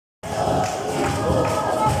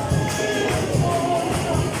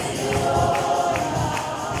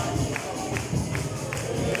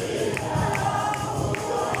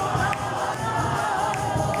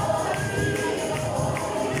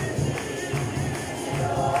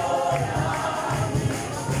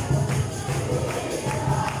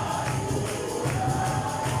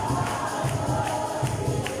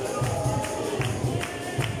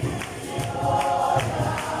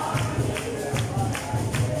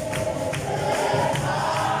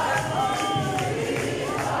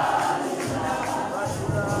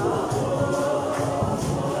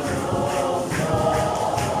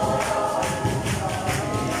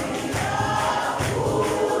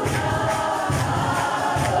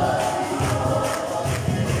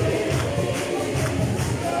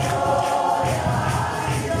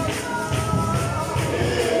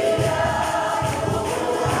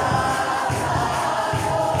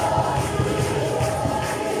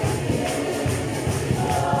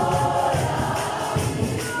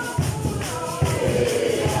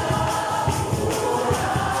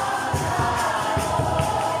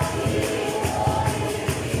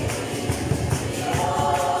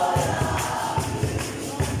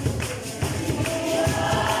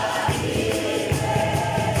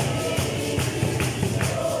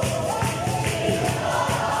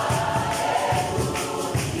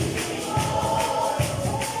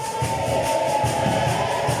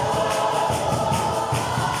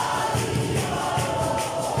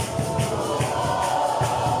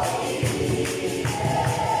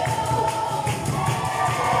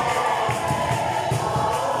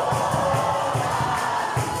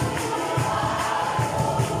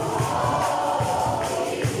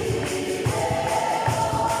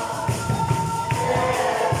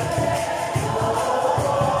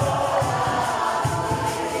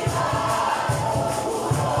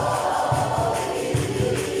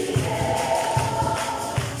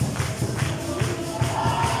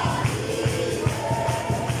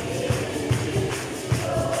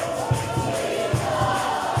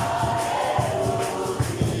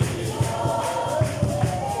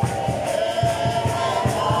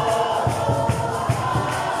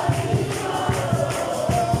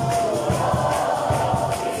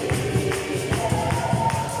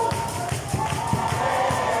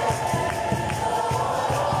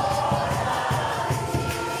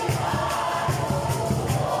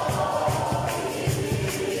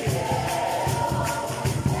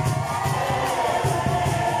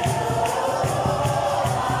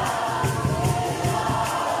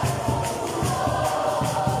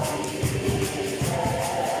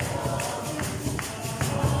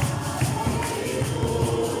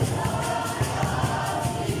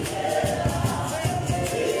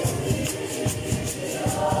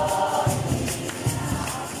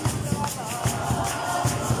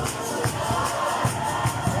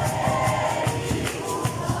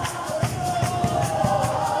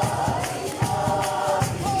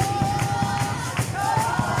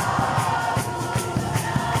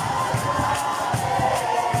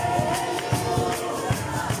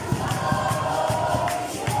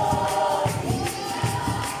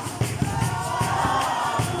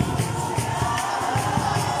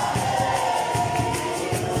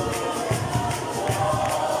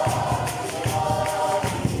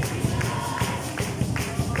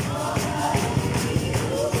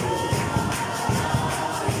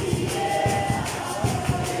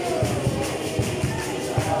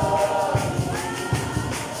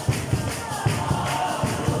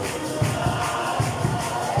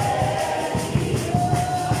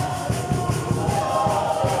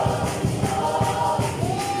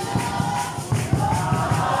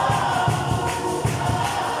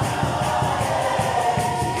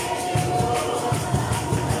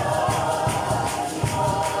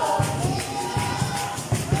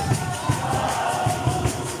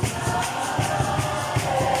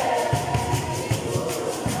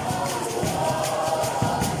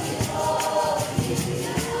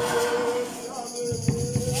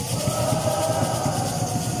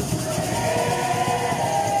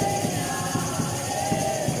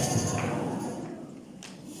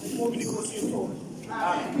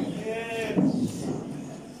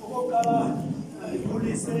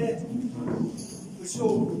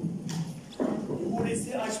Bishop,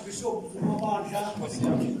 Molose Archbishop Mabandla,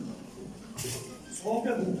 zonke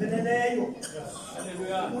ngupheleleyo.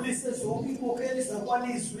 Molose zonke inkokheli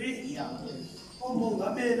zakwalizwi,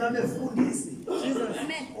 omongameli abefundisi,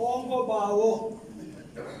 onke bawo,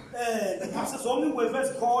 nazo zonke ingwevu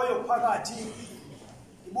ezikhoyo phakathi.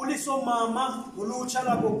 Buliso mama, ulutsha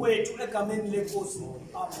lakokwethu egameni lenkosi.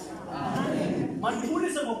 Amen.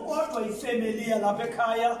 Mandibulise ngokodwa ifamily yalapha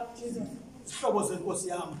ekhaya. Sihlobo senkosi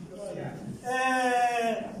yami.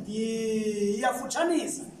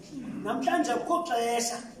 Ngiyafutshanisa. Namhlanje akukho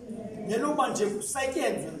xesha leloba nje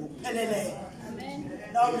kusetyenzwe ngokupheleleyo.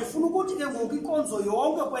 Naw ngifuna ukuthi ke ngoku inkonzo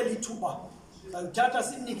yonke kweli thuba sayithatha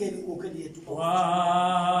sinikele inkokheli yethu.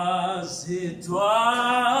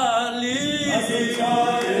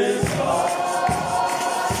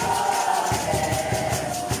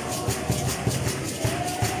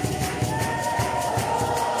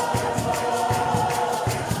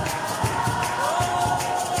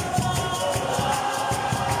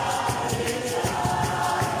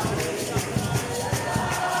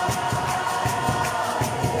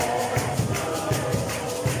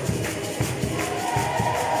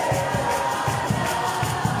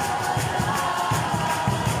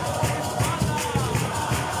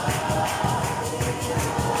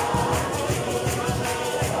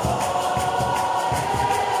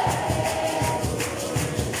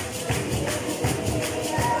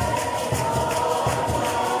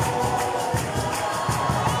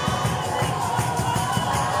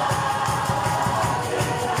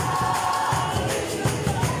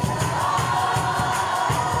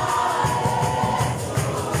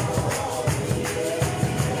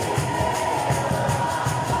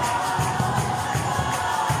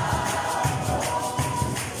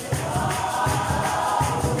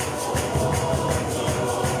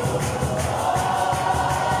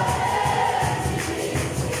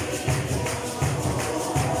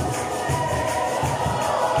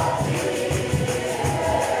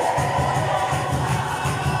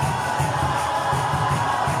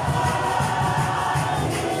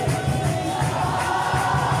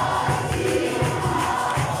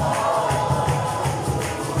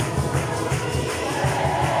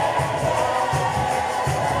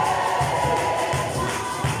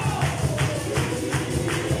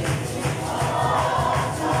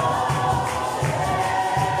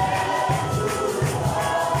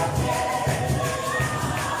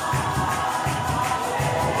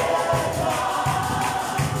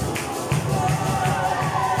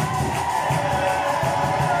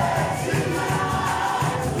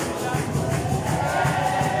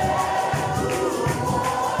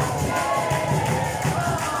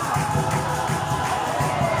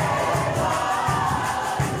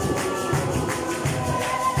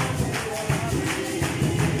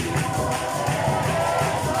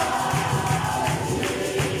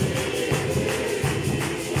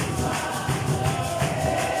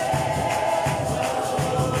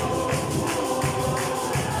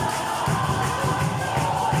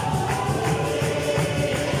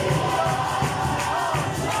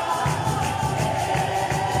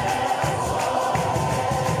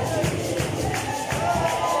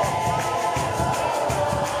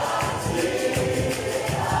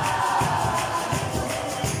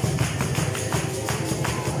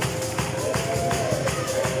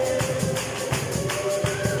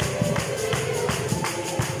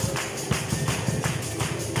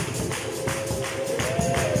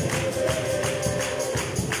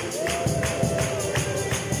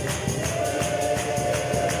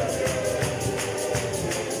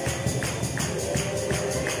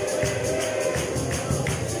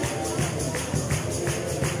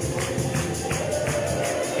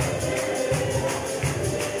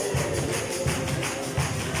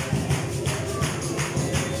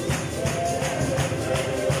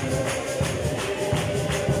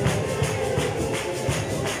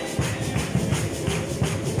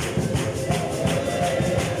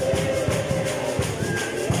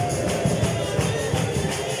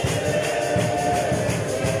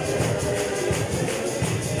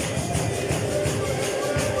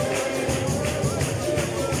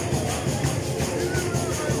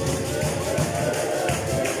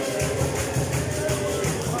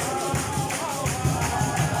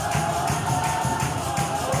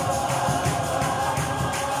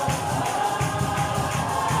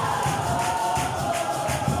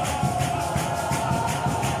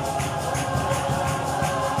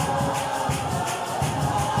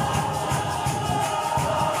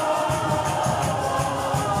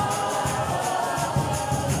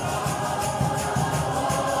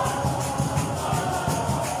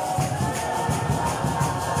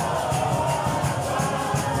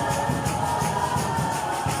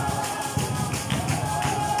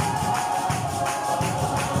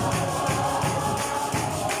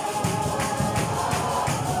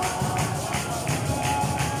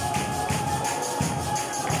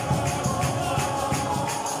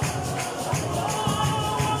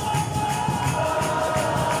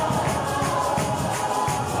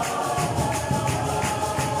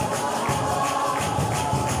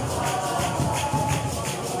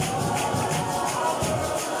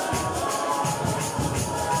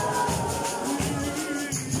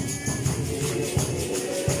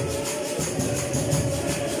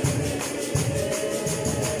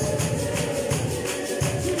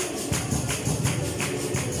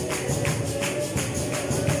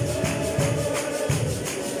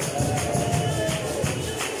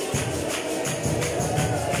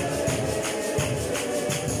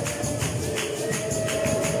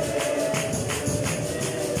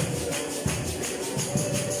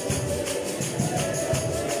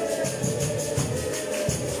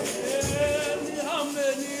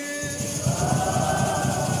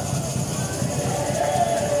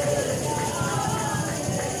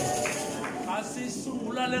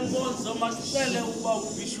 sisungula lenkonzo masicele uba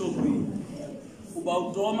ubishop uba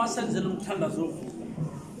udoma senzele umthandazo ovuka.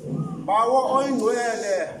 Bawo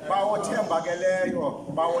oyingcwele, bawo thembakeleyo,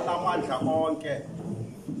 bawo namandla onke.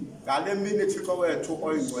 Ngale mini Thixo wethu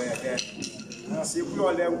oyingcwele.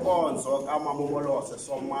 Sikuyo lenkonzo kaMama Molose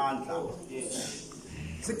somandla.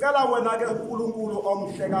 Sicela wena ke uNkulunkulu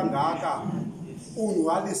omhle kangaka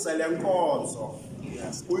ungwalise lenkonzo.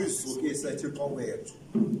 Uyizukise Thixo wethu.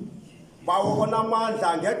 Bawo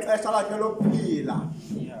onamandla ngexesha lakhe lokuphila.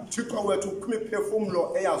 Thixo wethu uphuma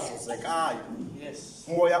iphefumulo eyazuzekayo.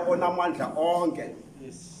 Moya onamandla onke.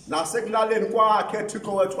 Nasekulaleni kwakhe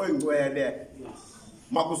Thixo wethu oyingcwele.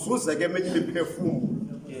 Makuzuzeke eminye imiphefumulo.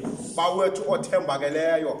 Bawethu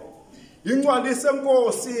othembakeleyo. Ingcwalise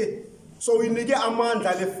Nkosi so uyinike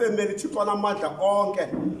amandla le family Thixo onamandla onke.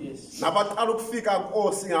 Nabaqala ukufika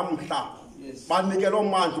Nkosi ngamhla. Banike lo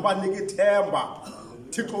mandla, banike ithemba.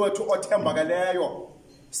 Thixo wethu othembakeleyo.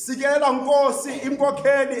 Sikela Nkosi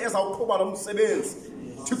inkokheli ezawuqhuba lo msebenzi.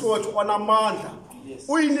 Thixo wethu onamandla.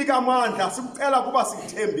 Uyinika amandla sikucela kuba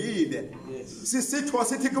sikuthembile. Sisitho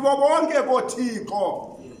sithi kubo bonke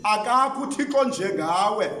boThixo akakho uThixo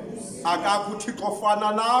njengawe. Akakho uThixo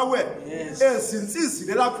fana nawe.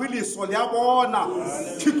 Ezinsizile lakho iliso liyabona.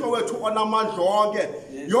 Thixo wethu onamandla onke.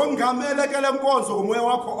 Yongamele ke lenkonzo ngomoya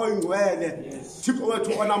wakho oyingcwele. Thixo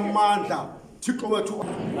wethu onamandla. Thixo wethu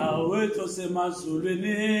Nawethu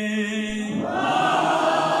semazulwini.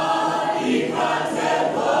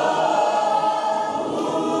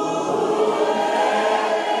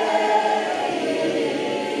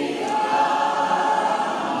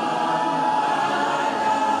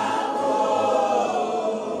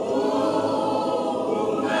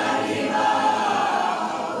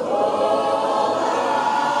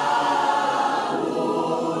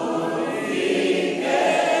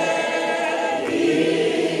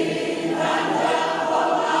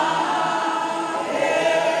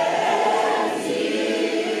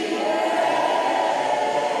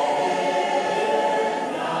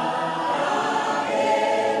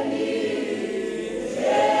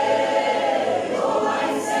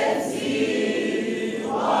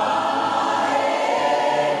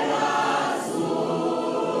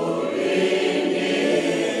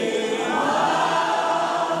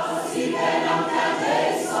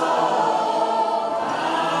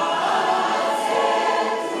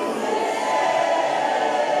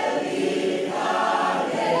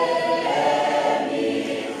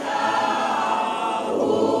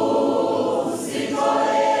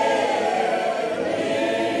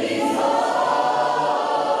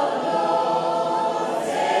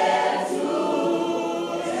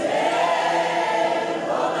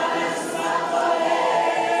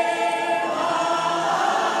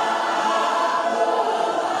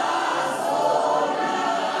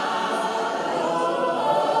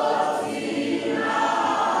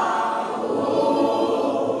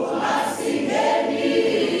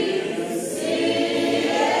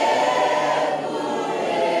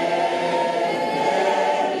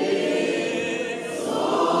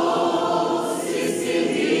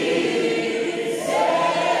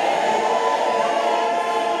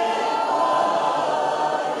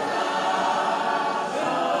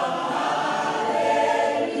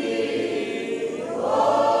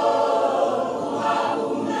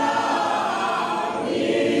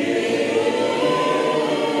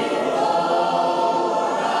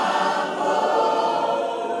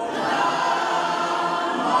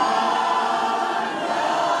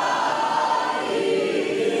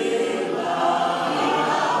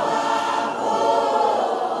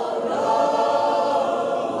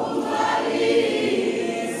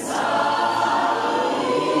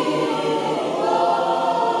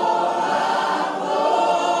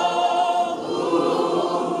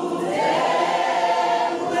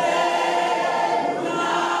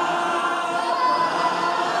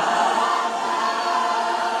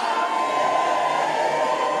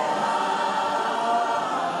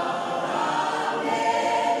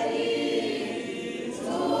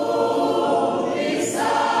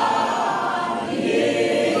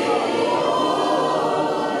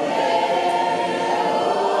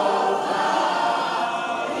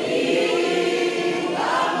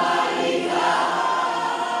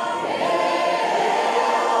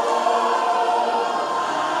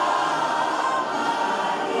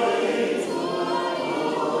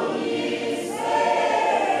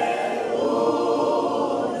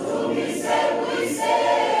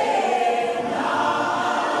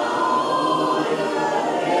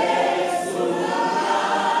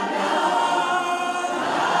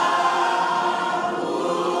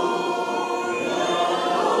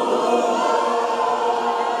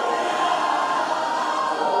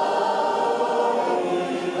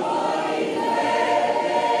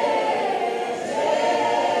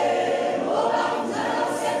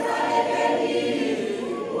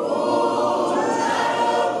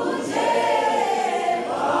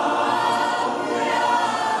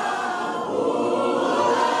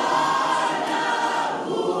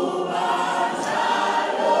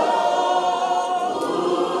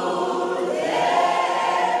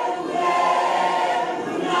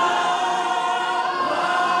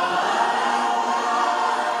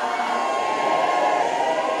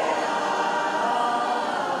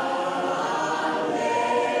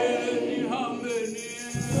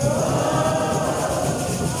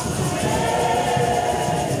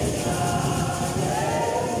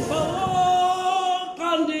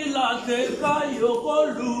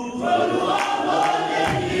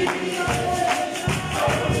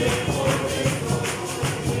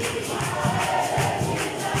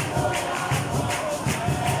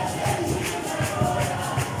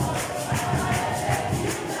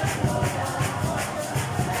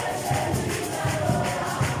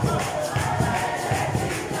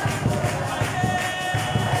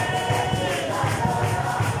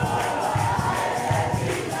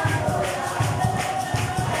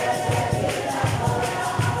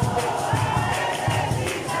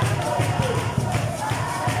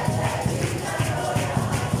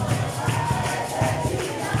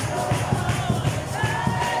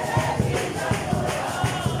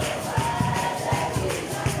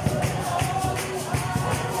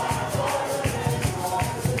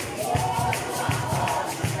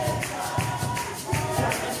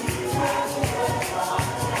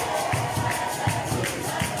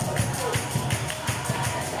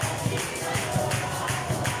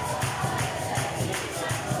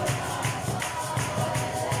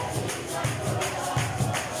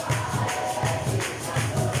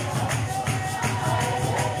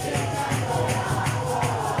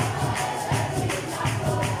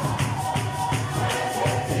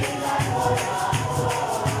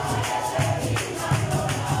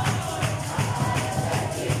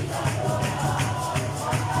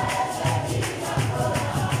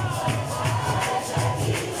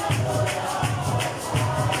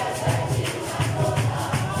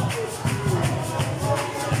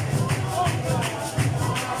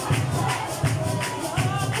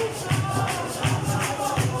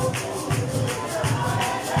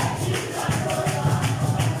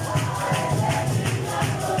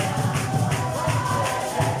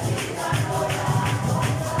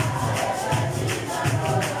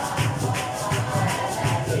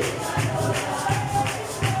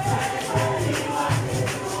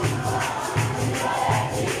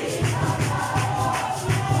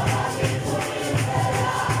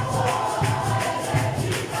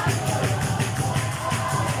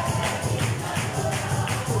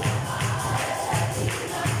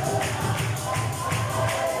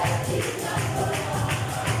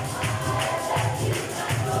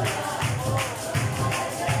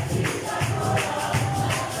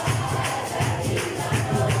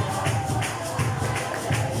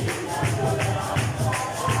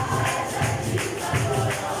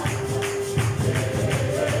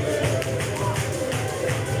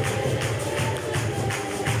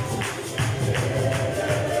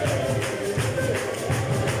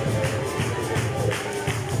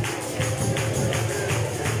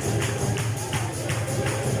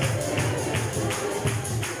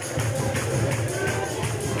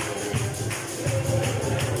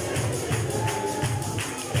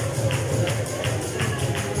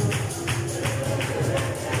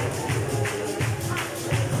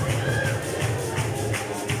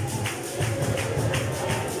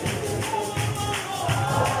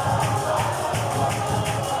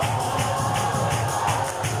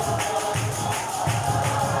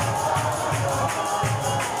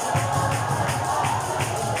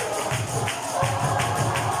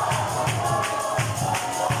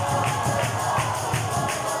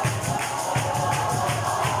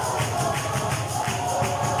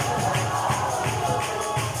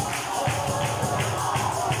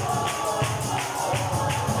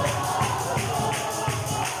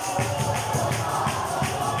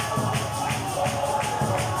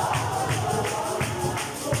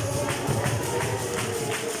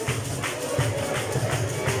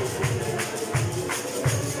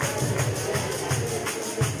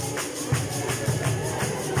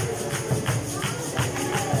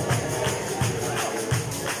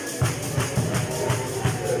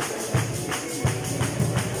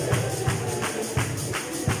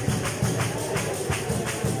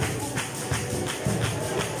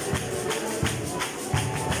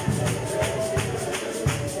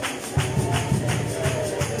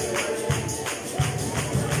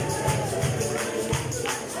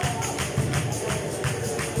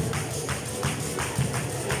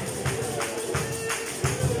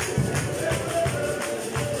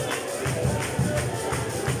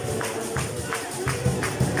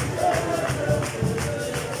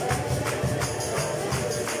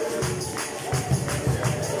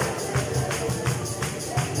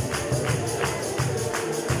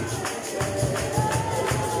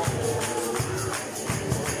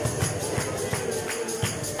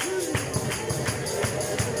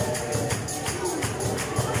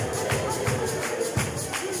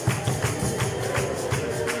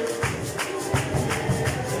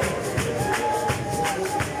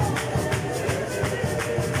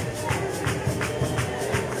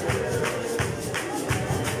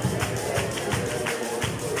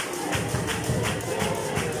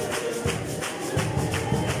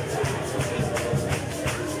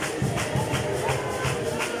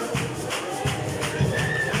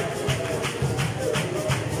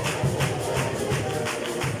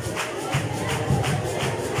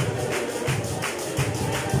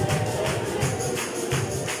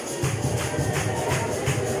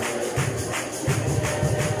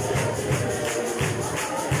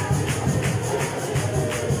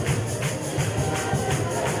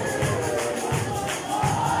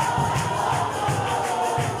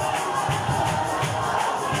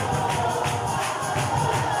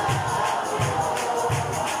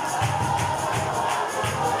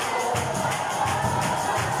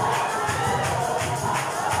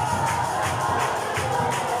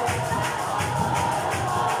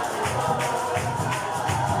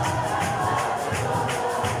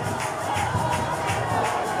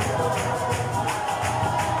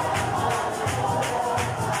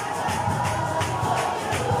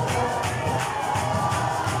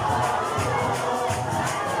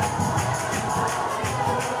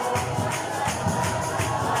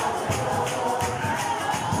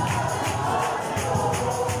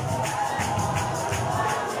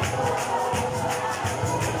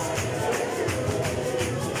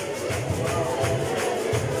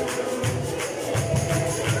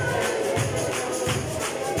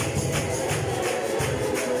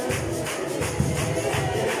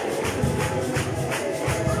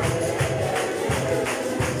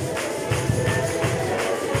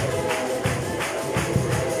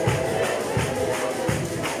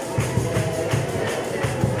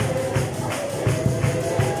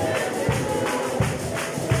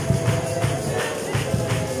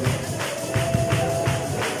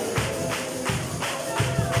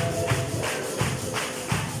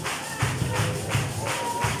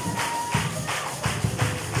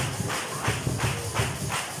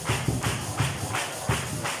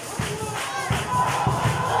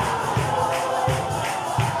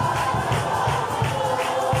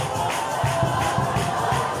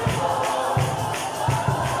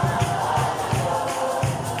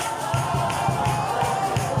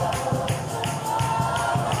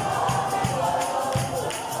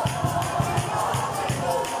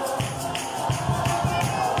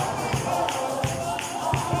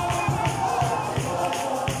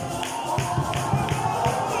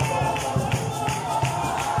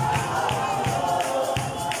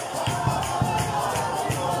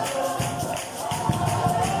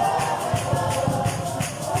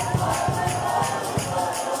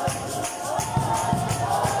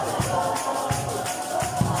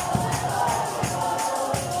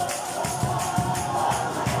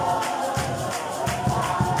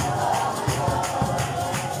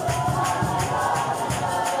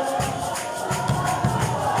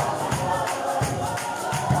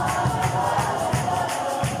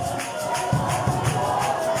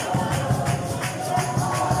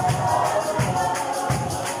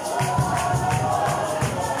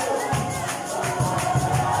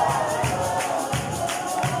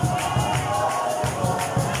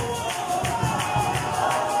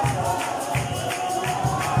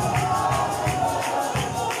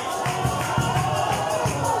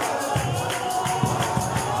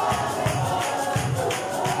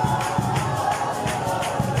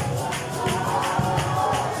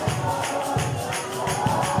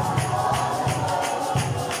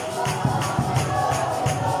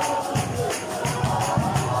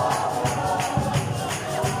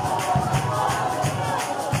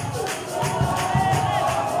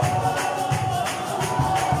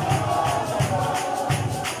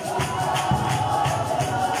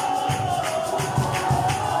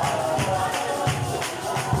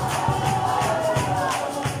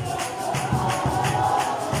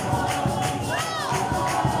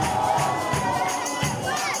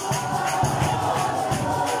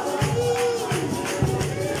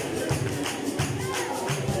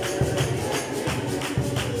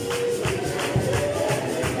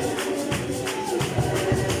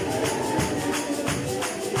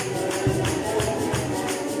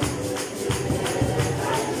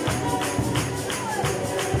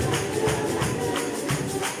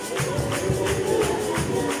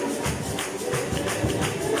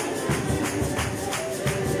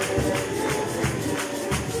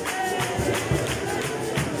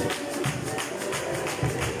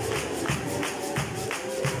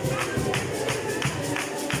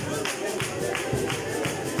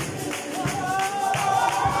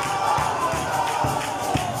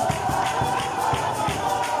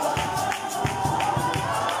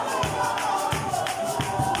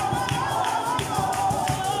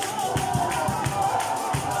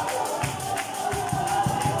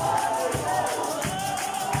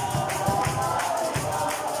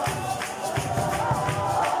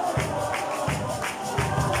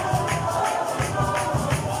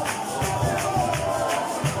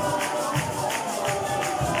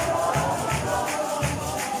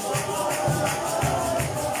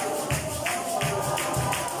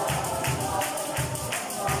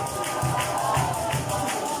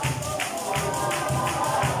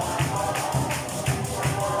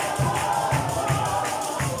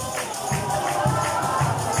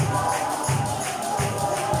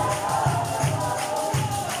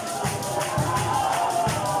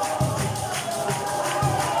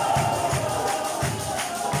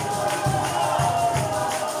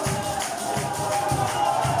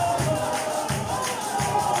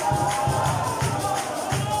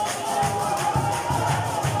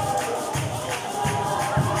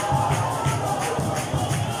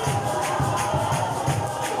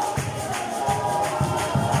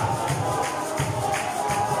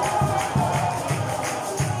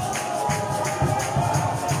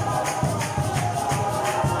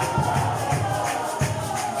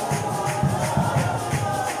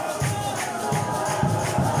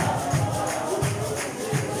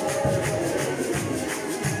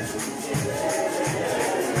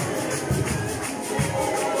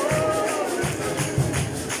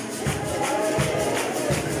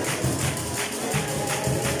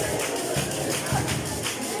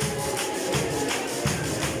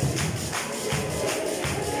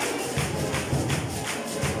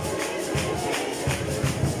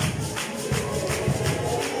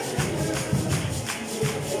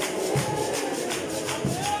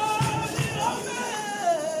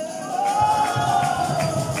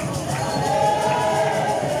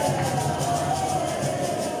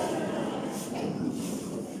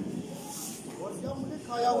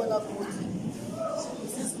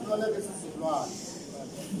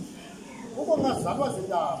 ungakazalwa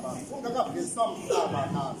zindaba ungakavezwa umhlaba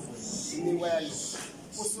nazo iniweyo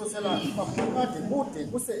ususela kwaphakade kude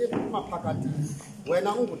kuse emaphakade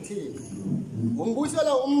wena unguthini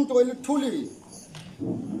umbuyisela umuntu elithulile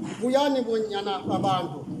buyani bonyana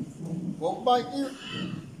abantu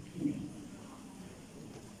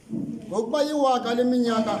ngokuba iwaka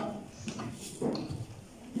leminyaka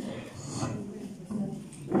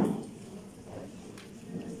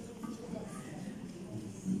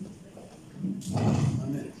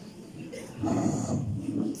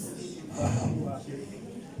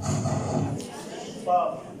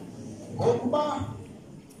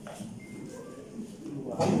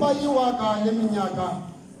ngokuba iwaka leminyaka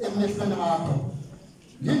emehlweni akho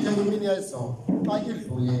linjengemini yezolo xa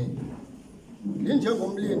idlule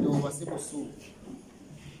linjengomlindo wasebusuku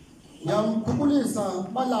ngiyamkhukulisa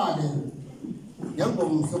balale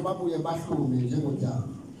ngengomso babuye bahlume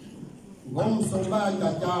njengotyama ngomso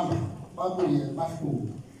bayantatyama babuye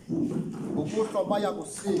bahlume ngokuhlwa baya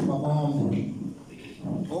kusikwa bonke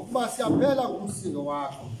ngokuba siyaphela ngumsindo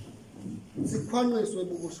wakho sikhwankqiswe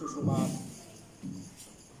bubushushu bakho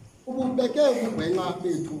ububeke ubugwenxa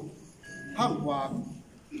bethu phambi kwakho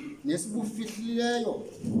nesibufihlileyo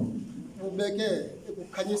ubeke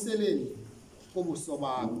ekukhanyiseleni kobuso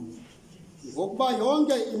bakho ngokuba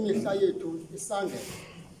yonke imihla yethu isangela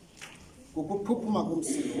ngokuphuphuma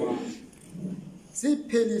komsindo wakho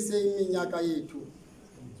siphelise iminyaka yethu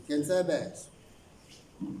ngentsebezo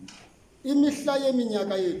imihla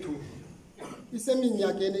yeminyaka yethu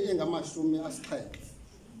iseminyakeni engamashumi-7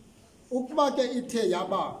 ukuba ke ithe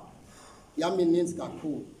yaba yamininzi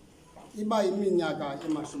kakhulu iba yiminyaka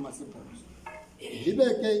ema-8 libe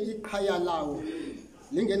ke ikhaya lawo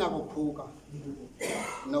lingenakophuka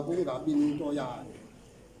nokungabi nto yayo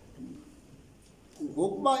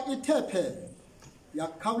ngokuba ithephe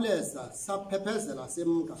yakhawuleza saphephezela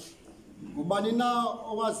semka ngubani na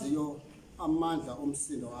owaziyo amandla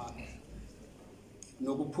omsindo wakhe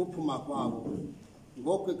nokuphuphuma kwawo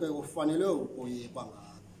ngoku ke ufanele ukuyekwa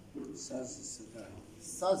ngako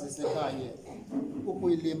sazise kanye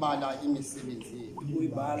ukuyilibala imisebenzi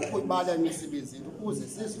ukuyibala imisebenzi ukuze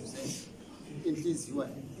sizuze inhliziyo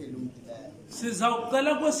elumkileyo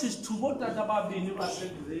sizawucela kwesi sithuba ootata ababini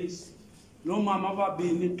basegrace noomama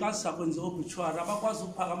ababini xa sizakwenza obituary abakwazi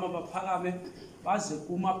ukuphakama baphakame baze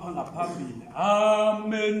kum apha ngaphambili.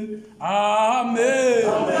 Amen. Amen.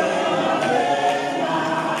 Amen. Amen.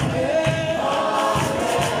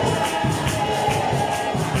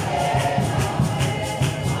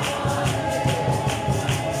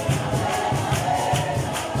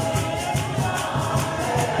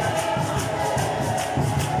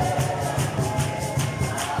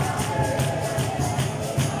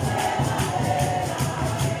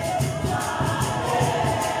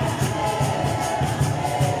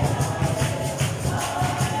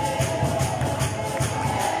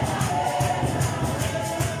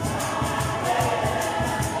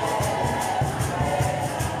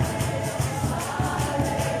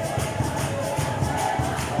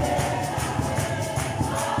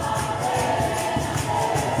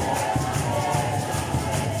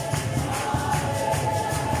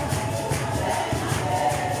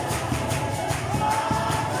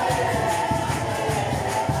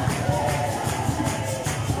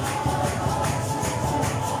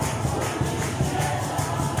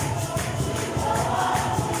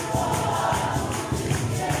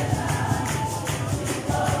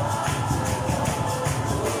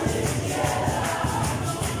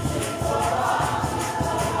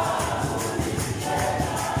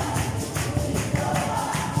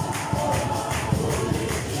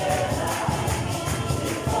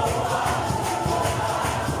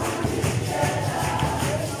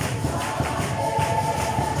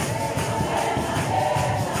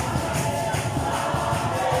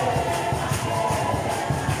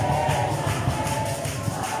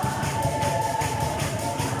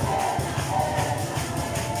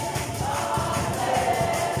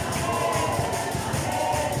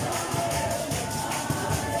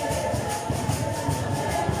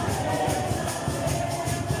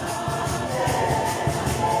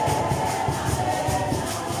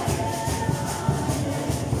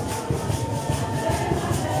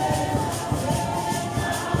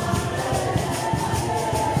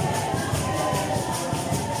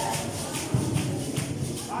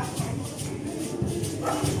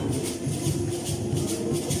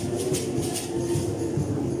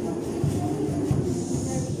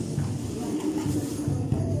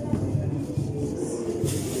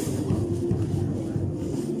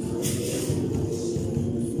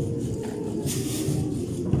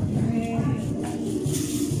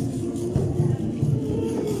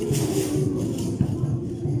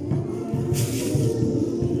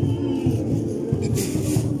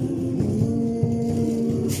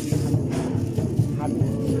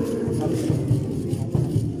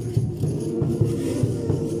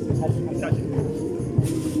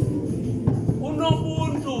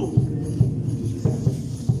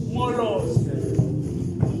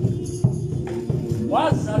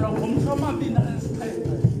 wazalwa ngomhla wamabini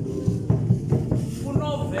anesixhenxe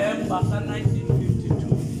kuNovemba ka-1952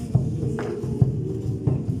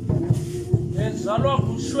 ezalwa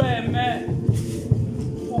nguShweme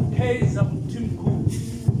uKaiser uThimkhulu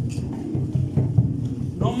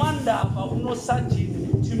noMandaba uNosajini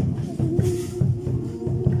uThimkhulu.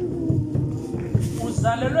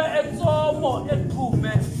 Uzalelwe eTsomo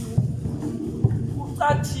eQhume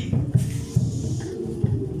uCathi.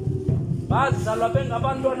 Bazalwa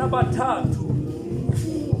bengabantwana abathathu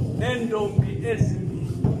nendombi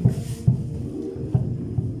ezimbili.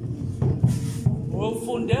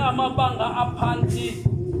 Ufunde amabanga aphansi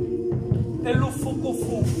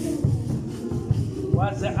eLufukufuku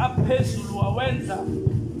waze aphezulu wawenza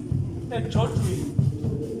eJodweni.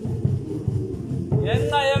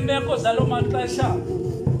 Ngenxa yemeko zalo maxesha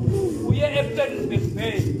uye ePlettenberg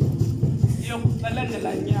Bay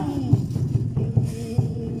yokuxelengela nyama.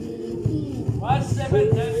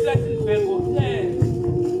 Wasebenza ePlettenberg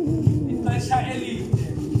ixesha elide.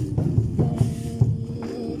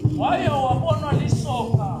 Waye wabonwa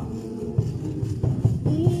lisoka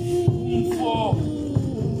umfo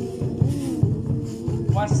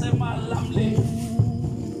wasemalamleni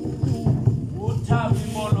uThabi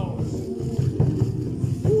Molose.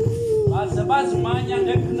 Baze bazimanya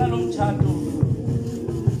ngeqhina lomtshato.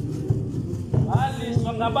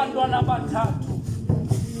 Baliswa ngabantwana abathathu,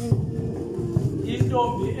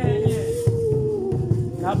 intombi enye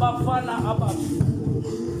nabafana ababili.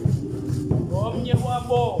 Omnye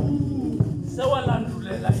wabo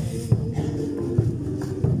sewalandulela yena.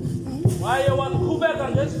 Waye waqhubeka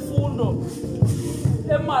ngezifundo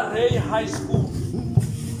eMarray High School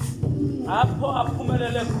apho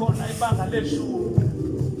aphumelele khona ibanga leshumi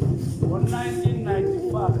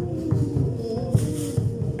ngo-1995.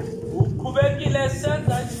 Uqhubekile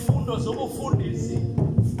esenza izifundo zobufundisi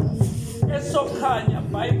eSokhanya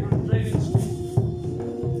Bible Training School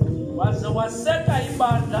waze waseka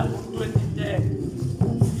ibandla ngo-2010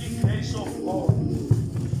 iGrace of God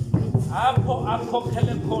apho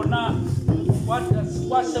akhokhele khona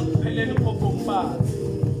kwasekupheleni kobomi bakhe.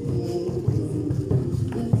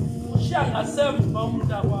 Ushiya ngasemva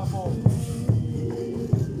umntakwabo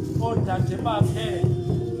odade bakhe,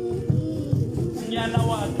 unyana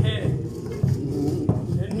wakhe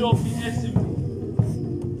nentombi ezimbili,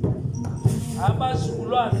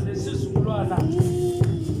 abazukulwana nesizukulwana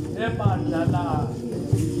ebandla lakhe.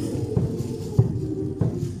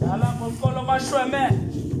 Dala ngonkolo maShweme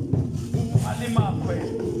alimakhwe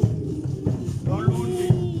nolundi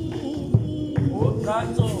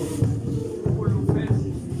uGatso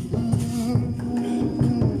ulufezi.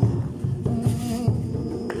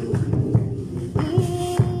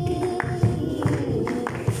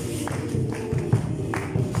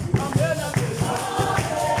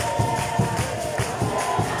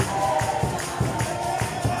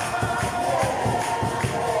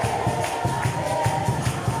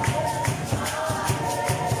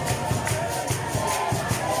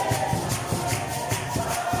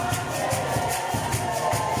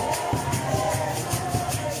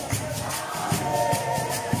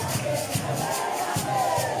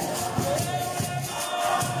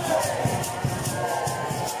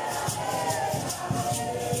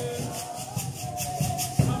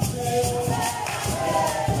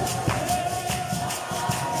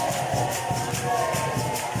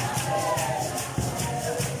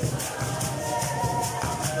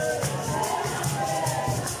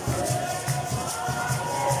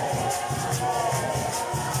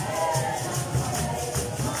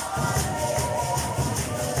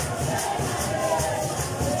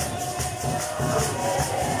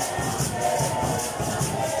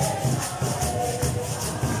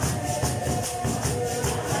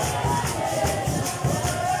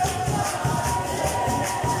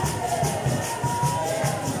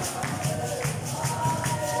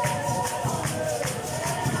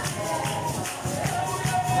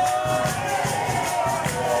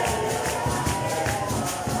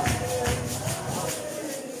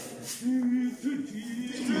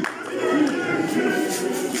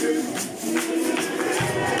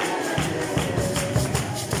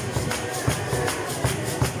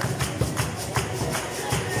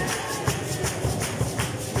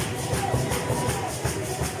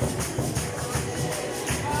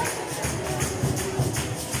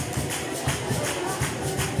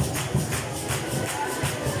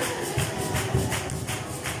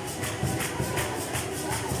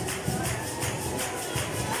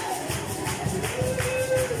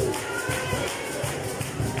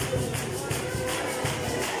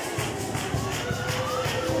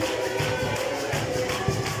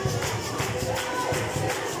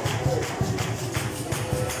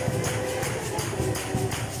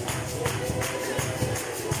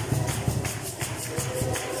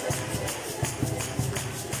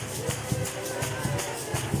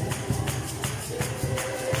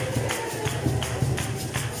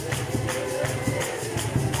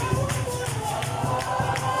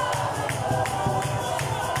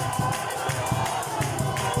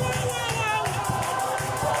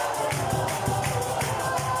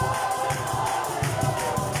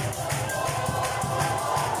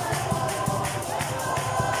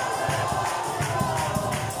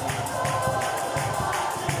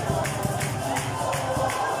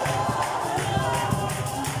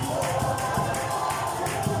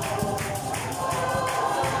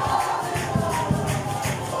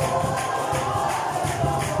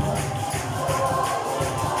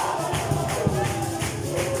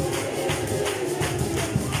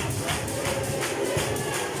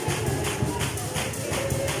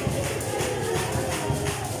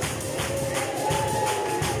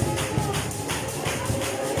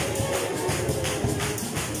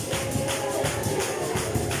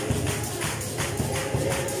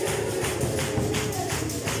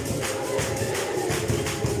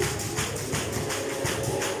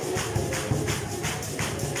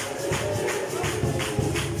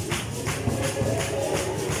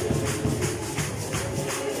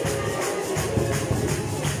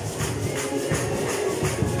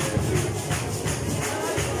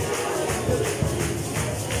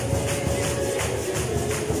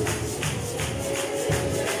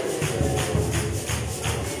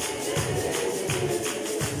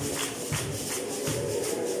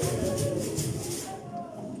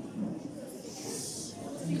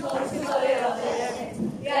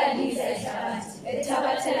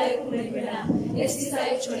 Sisa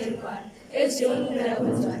ekutholeni kwalo eziyonulela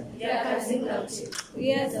kwenziwayo ngiyakhazinga uThixo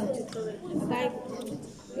uyenza uThixo akayi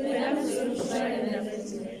wena mshumayela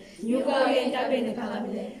nafezile nyuka uye entabeni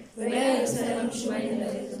ephakamileyo wena yesana mshumayela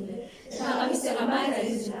nafezile phakamisa ngamandla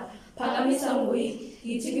izwi lakho phakamisa ngoyiki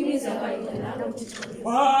yithi kwimiza kwayidla lapho uThixo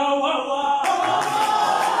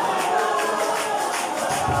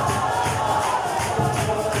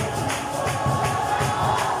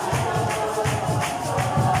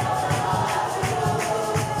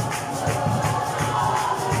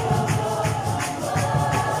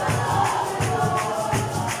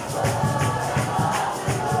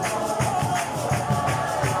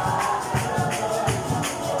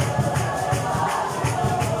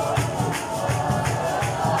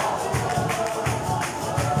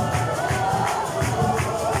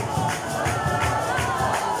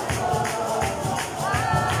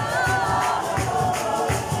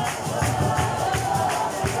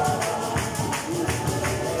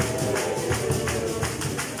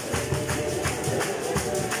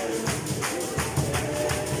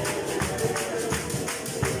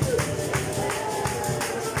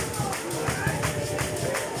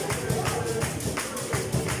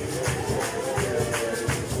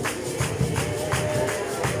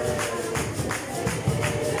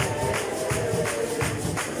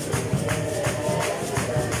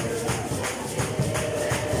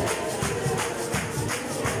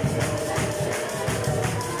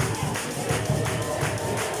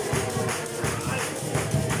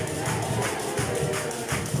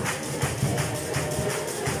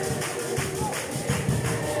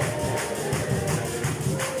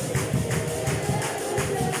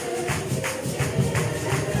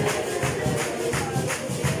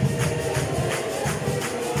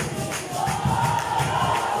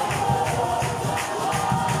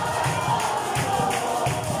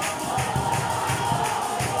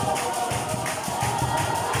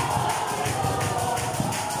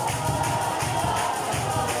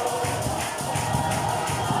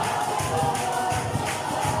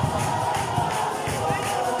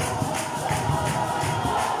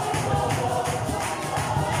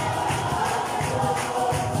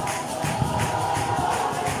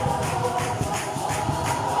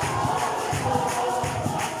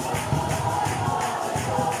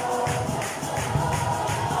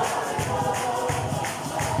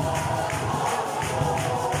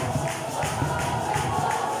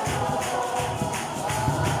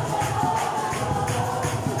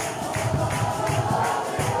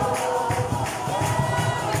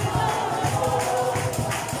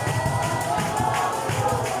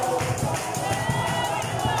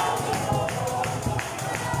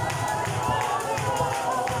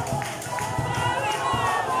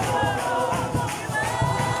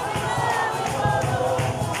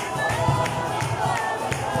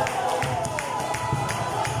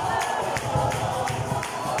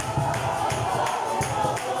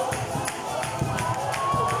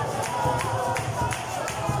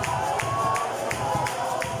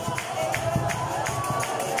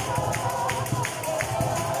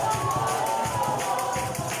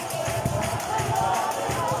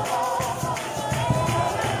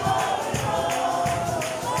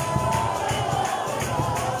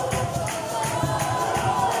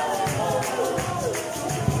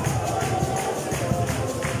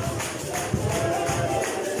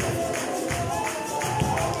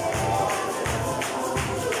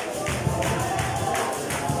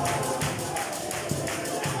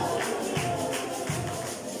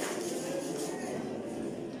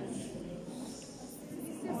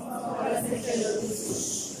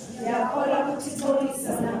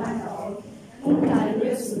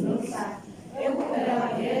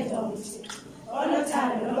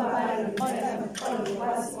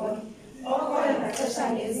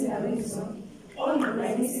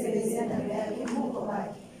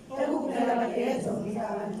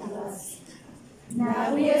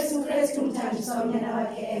Na uYesu Kristu mthandiswa wonyana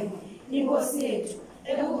wakhe emva inkosi yethu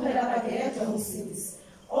ekukuphela kwakhe yedwa umsindisi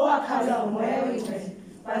owakhalwa umoya oyingcwele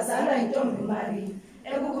wazalwa yintombi uMariya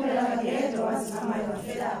ekukuphela kwakhe yedwa wazingamayo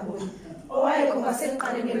wafela kuyo owayekho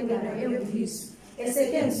kwasekuqaleni kwendalo yemveliso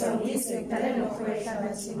esetyenziswa nguyise ekudaleni nokufa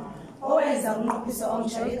ehlabathini owenza umnqophiso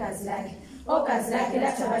omtsha wegazi lakhe ogazi lakhe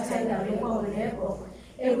lathabatha indawo yenkomo nebhokhwe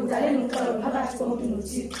ekudaleni uxolo phakathi komntu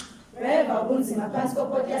noThixo weva ubunzima phantsi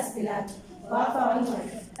koPontius Pilato wafa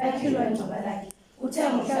wangcwatshwa akhilwa ingcwaba lakhe uthe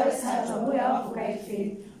ngomhla wesithathu wabuya wavuka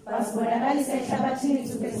ekufeni wazibonakalisa ehlabathini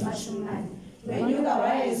iintsuku ezimashumi-4 wenyuka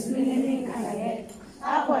waya ezulwini elinkhangele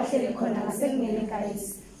apho wahleli khona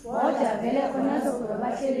ngasekungenekayisi wodwa vele khona azokuba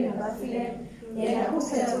bahleli nabafileyo yena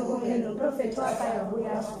kuphela ukokeli nomprofethi wafayo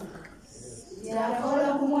wabuya wavuka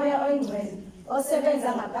ndiyakholwa kumoya oyingcwele osebenza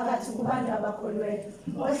ngaphakathi kubantu abakholweyo,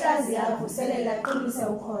 ohlaziya avuselela aqinise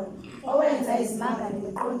ukholo, owenza izimanga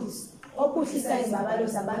nemiqondiso, ophuhlisa izibabalo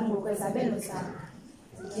zabantu ngokwezabelo zabo.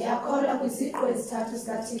 Ndiyakholwa kwiziqu ezithathu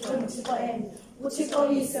zikaThixo, uThixo enye, uThixo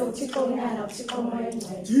Uyise, uThixo Unyana, uThixo Umoya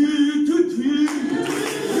Oyingcwele.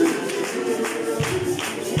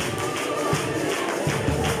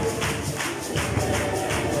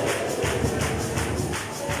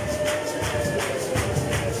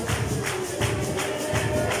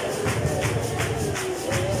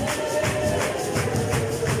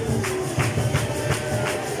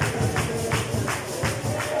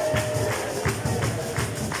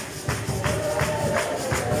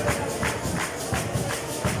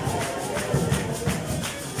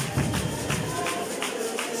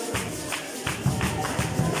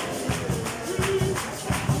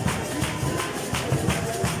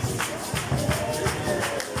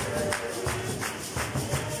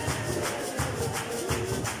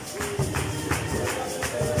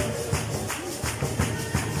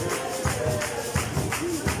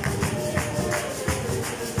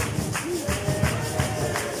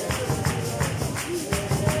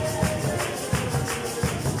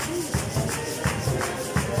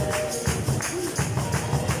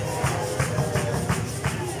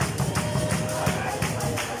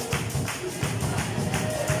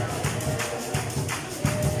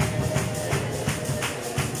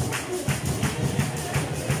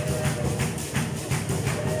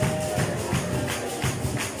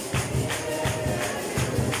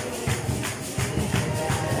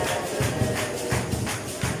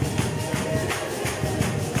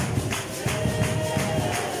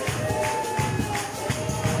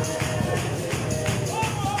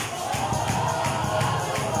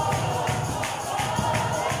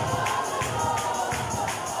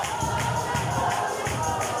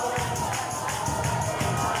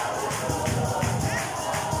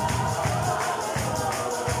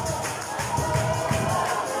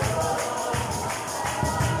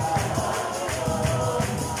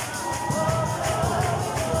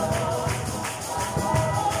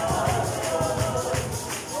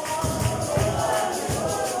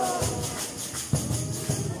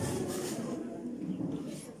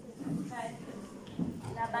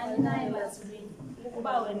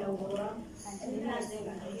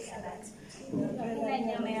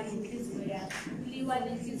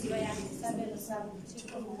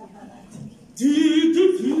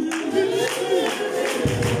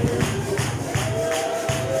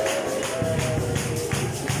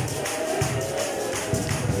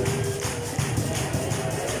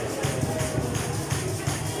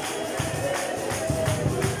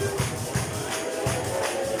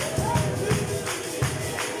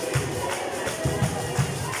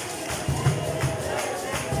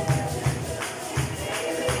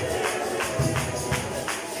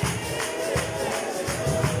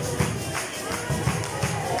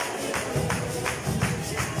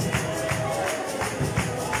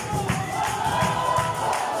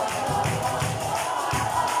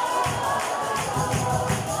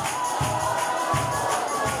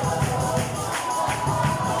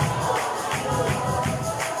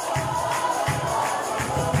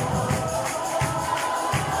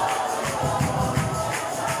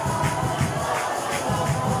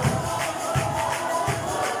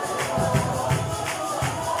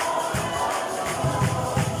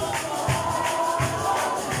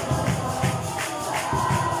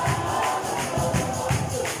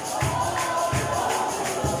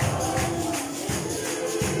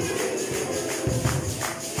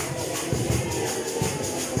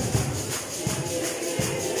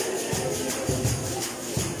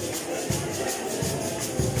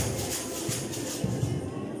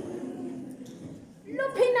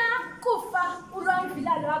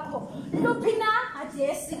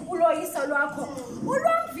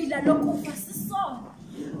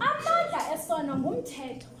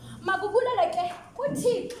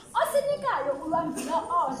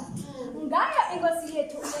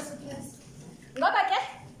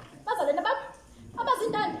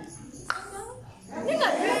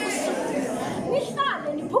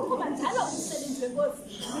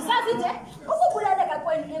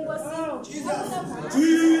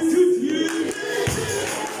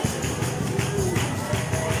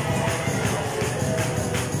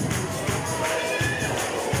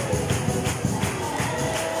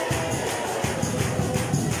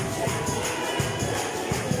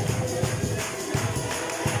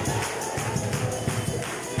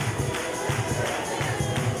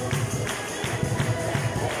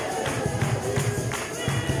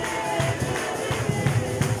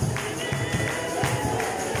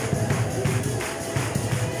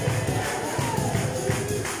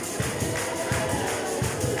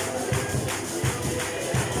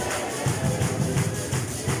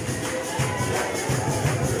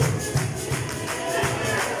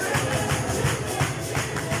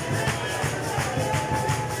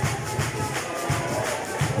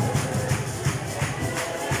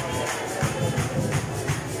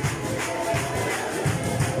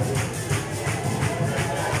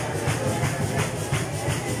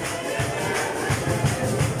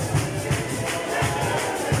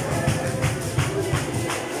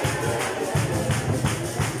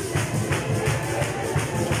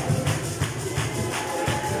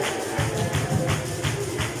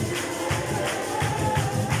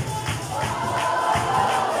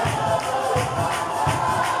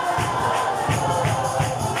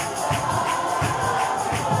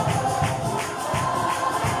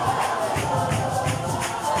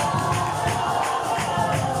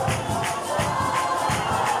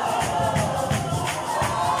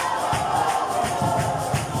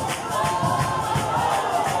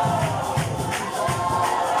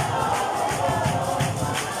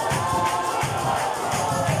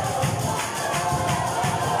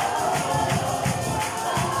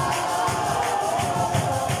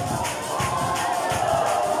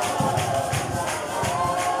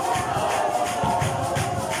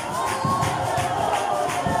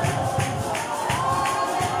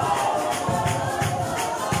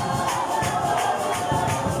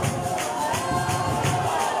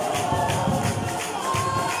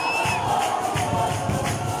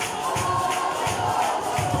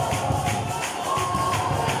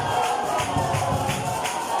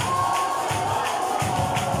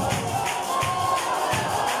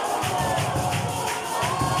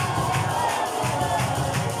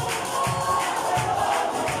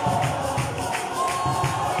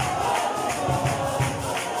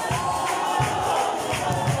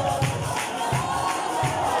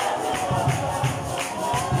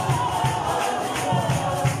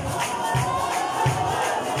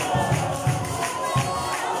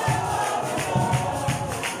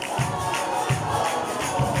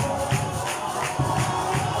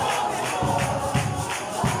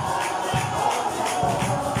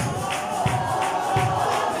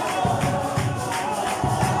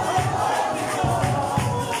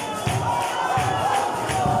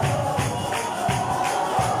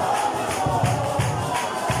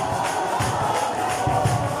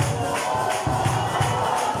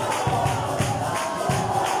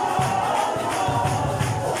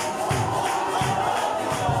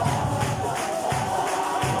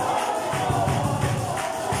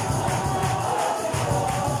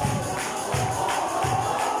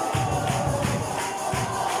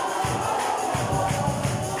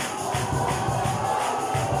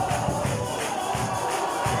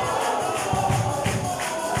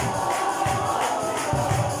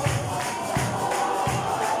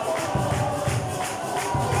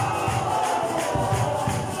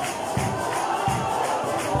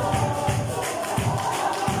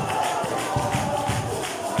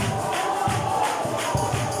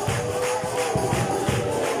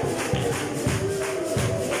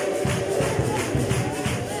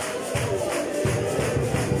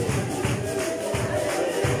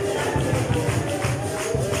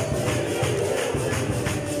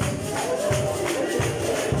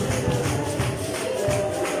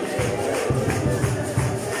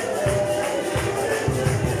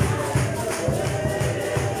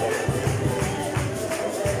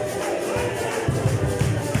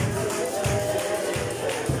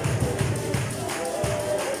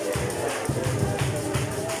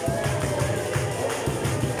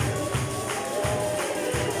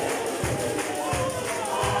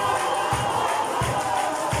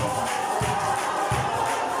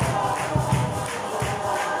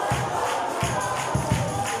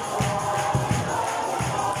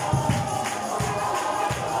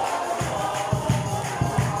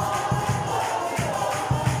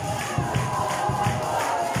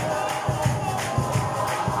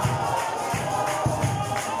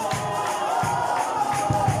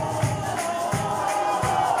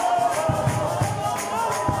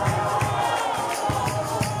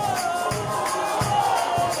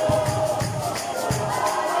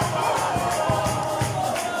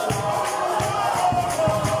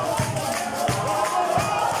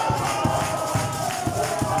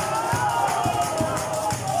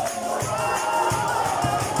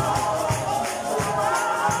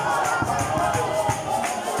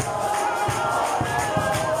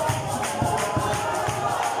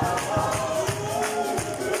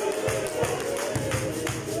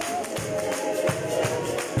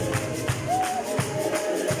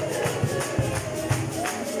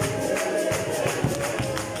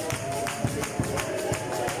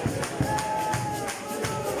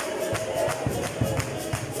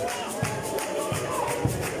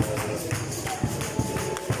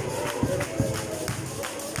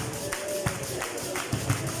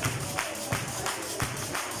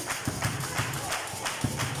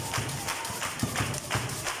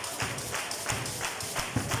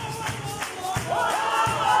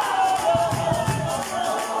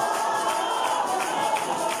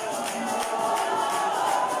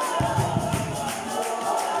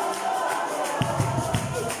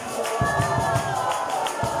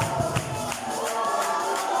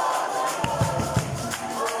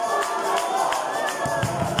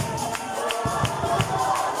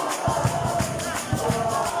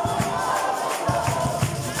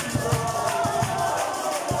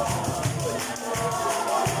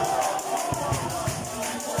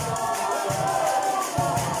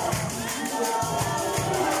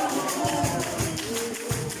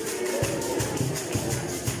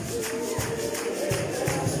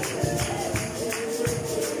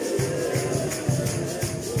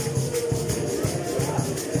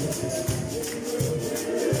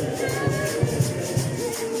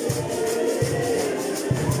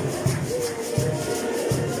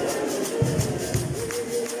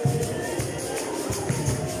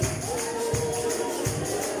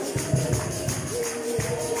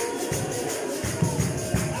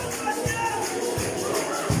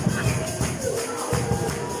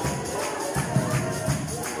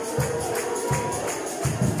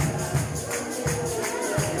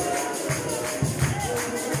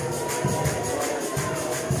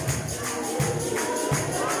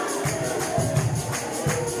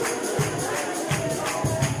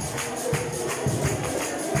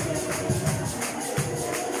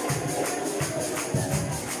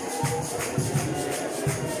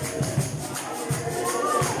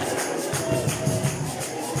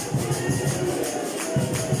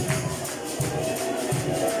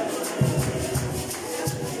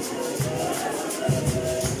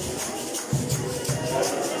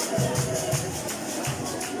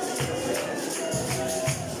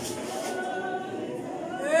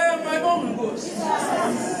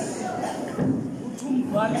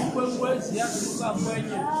 inkwenkwezi yasuka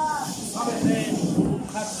kwenye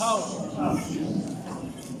ukhathawa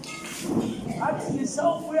athi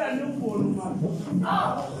nisawubuya nembolo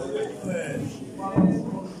mama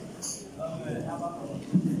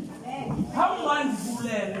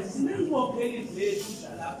hambandivulele sinenkokheli zethu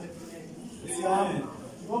zalapha efuneni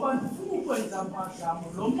ngoba ndifuna ukwenza amashamo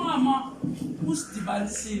lo mama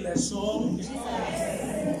usidibanisile sonke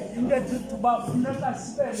into ethi uba funeka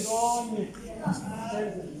sibe ndonye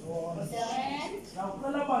senze ndonye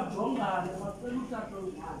ndawucela bajongane bacela utata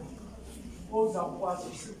wengane ozawukwazi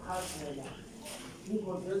usichazela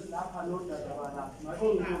iingozi ezilapha noodada balapha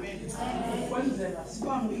ukwenzela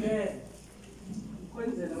sibamkele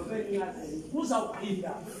ukwenzela babenyazeni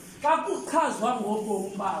kuzawuphinda xa kuchazwa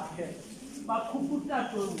ngobomi bakhe bakhupha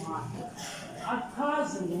utata wengane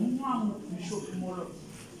achaze ngomncamo ubishop Molose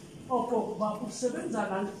okokuba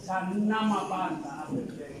kusebenzana njani namabandla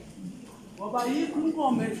aphetheyo ngoba yikho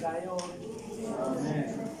inkomo edla yonke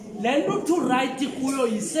le nto uthi urayithi kuyo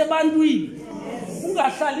yisebantwini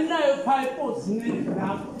ungahlali nayo phaa epozini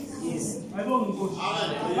lakho ayibonga inkosi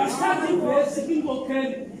bathatha ivesi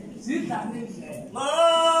kwinkokheli zidla nendlela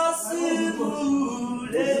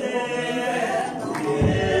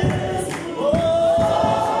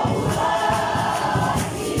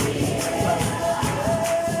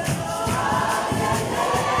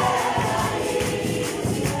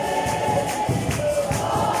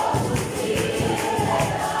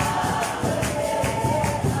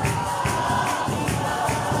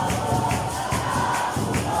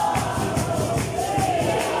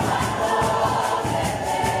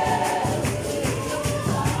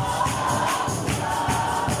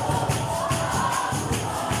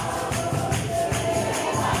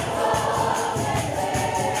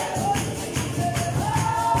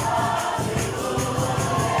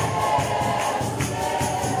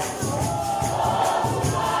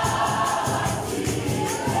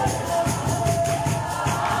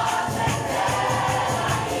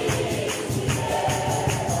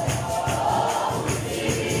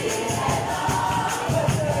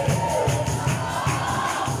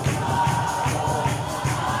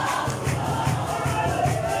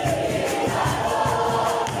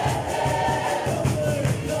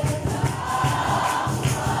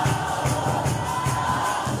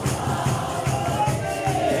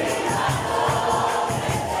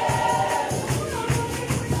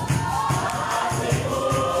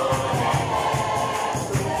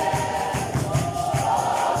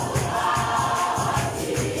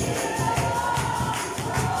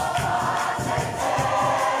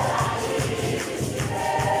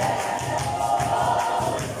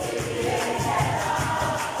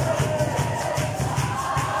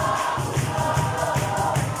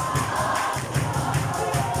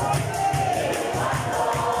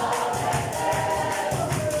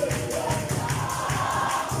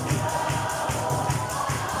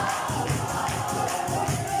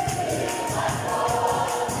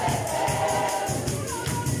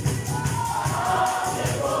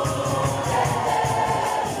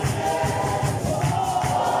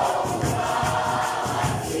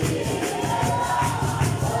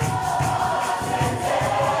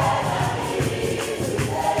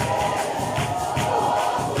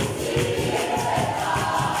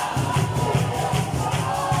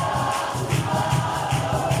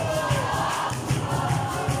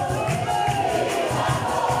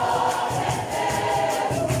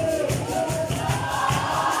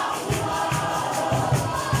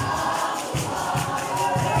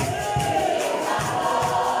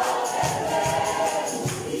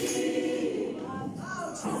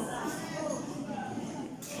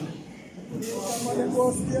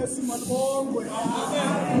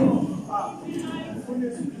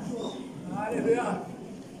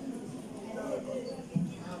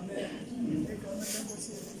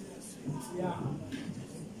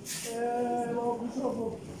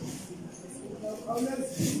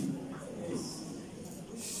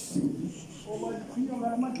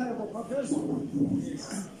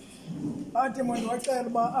athi manje wacela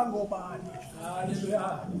uba angobani.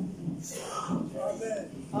 Haleluya. Amen.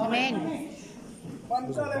 Amen.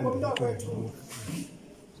 Baniqale ngomntakwethu.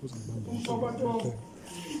 Umsokoto.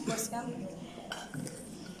 Nkosi yami.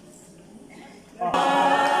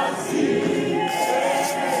 Oh!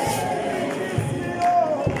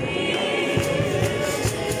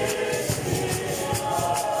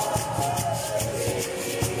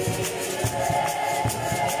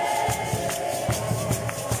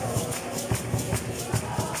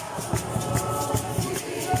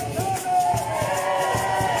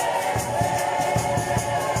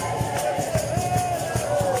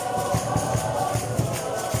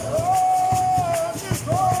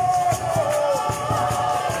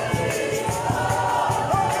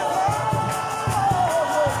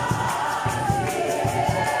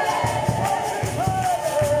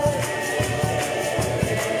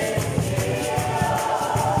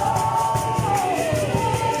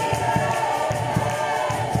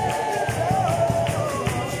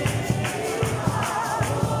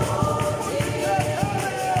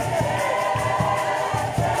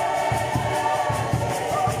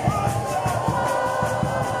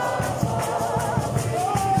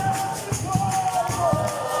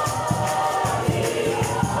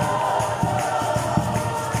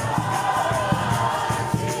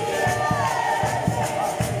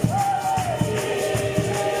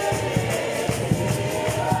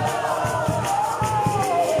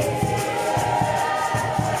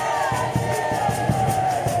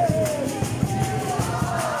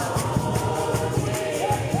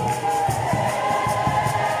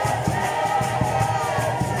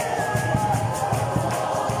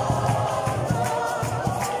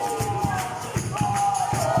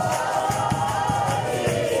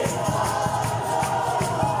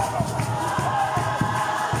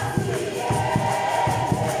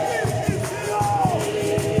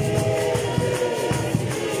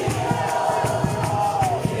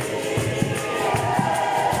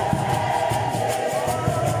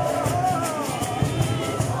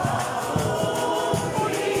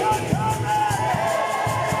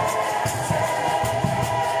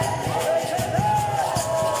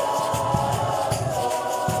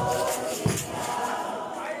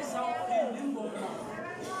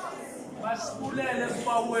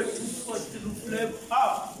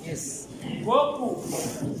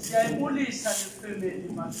 Siyayibulisa nefamily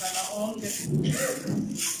macala onke.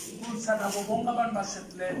 Kusa nabo bonke abantu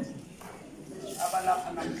basePlet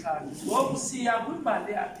abalapha namhlanje. Ngoku siya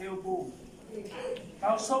kwimbali yakhe yobomi.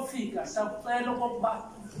 Awusofika sakucela okokuba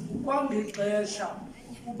kwangexesha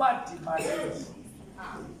ubadibanise.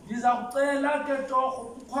 Ndizakucela ke torho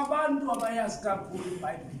kukho abantu abayazi kakhulu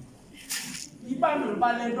iBhayibhile. Ibandla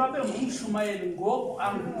balento abe ngumshumayeli ngoku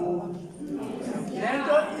angumuntu.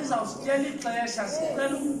 Lento izawusityela ixesha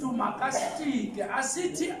sicela umuntu makasitike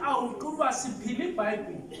asithi awuquba siphila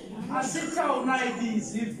iBhayibhile. Asithi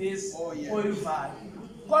awunayibiza ivesi oyivayo.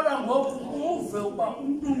 Kodwa ngoku uve uba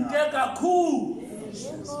umuntu umke kakhulu.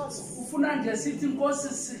 Ufuna nje sithi inkosi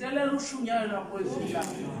sikelela ushunyayelwa kwezinto.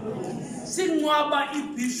 Sinqwaba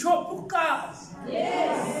ibishopukazi.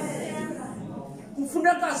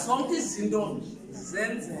 Kufuneka zonke izinto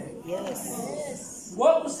zenzeke.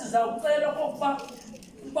 Ngoku sizawucela okokuba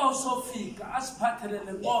uba usofika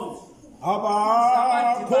asiphathelele nkonzo.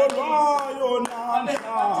 Abakholwayo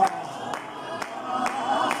namhlanje.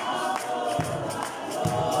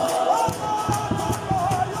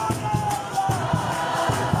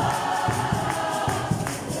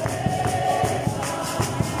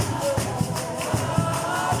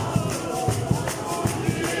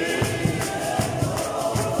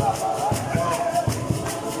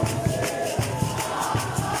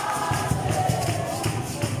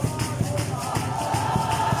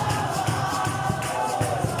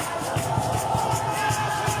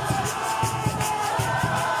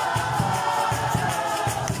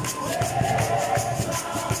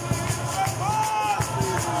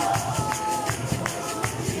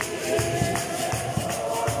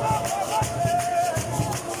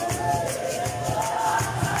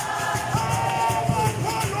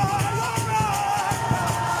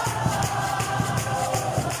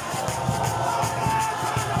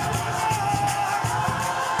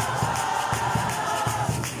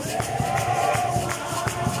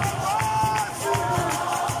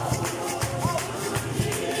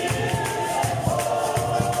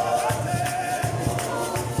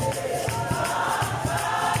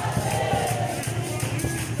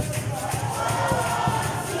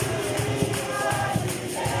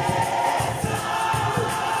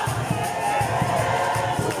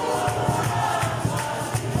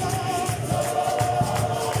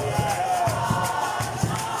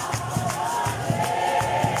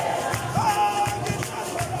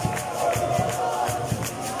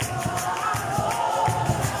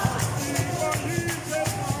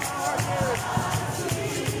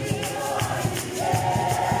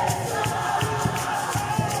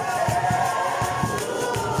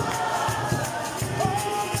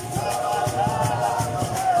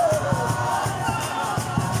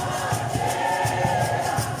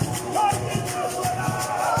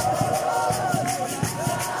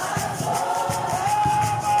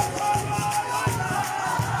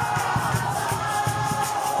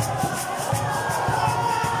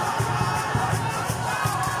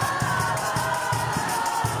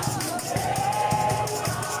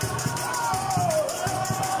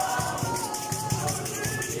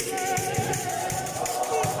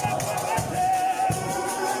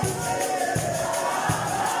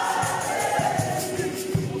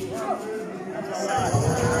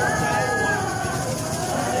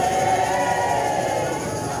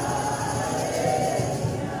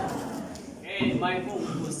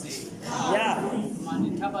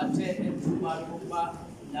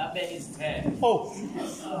 Oh.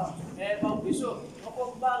 Bishop,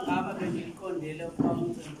 okokuba ngaba bengiqondile ukuba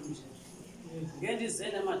umcimbi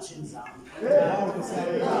ngendizene emachini zami.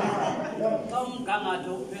 Xa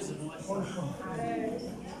umgangatho uphezulu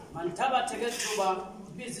manithabathe ke thuba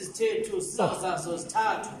ibizi sithethu sizazazo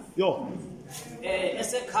sithathu. Yo.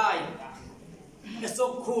 Esekhaya,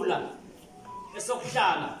 esokukhula,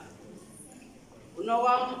 esokuhlala.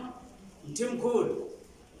 Unowam Mthimkhulu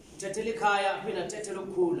uthethela ikhaya phela thethela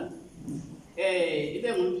ukukhula. Ibe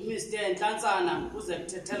nguMr Nhlantsana uze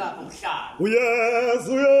kuthethela ukuhlala.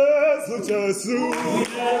 Uyesu Jesu.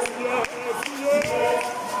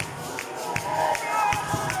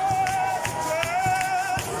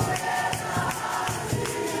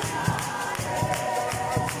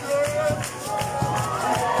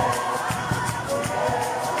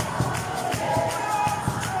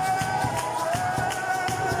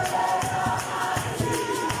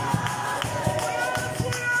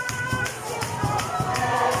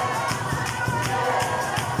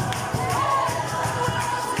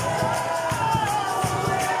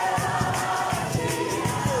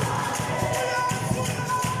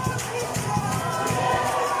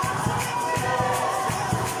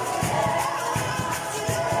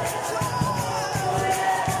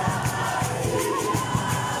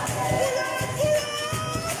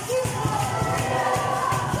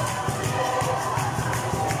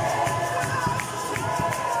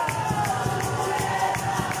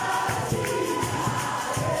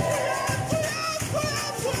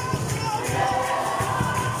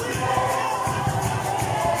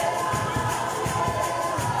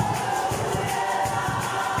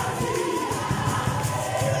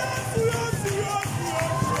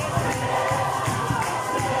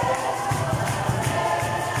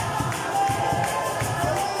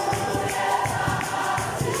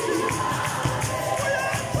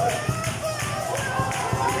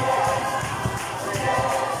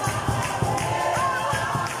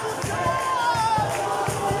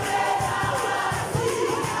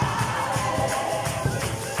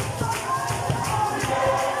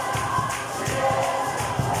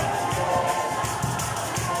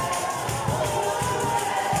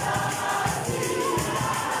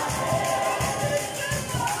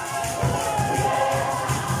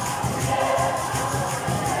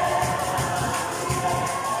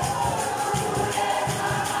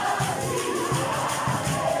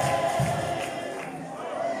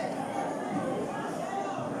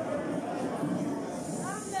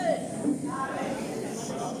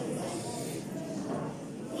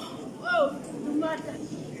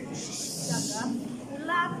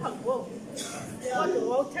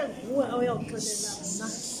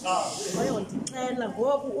 wena wayondixela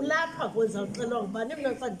ngoku ulapha kwezawucelwa ngubani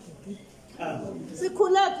mna xa ndibhubhile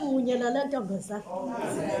sikhule kunye nale ntombazana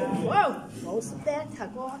wow wawusibetha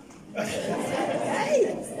kodwa hayi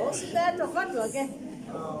wawusibetha kodwa ke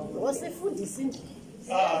wasifundisa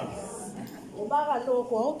indlela ngoba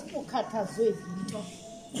kaloku wawuthi ukhathazwe yinto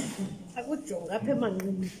akujonga apha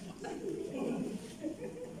emanqinini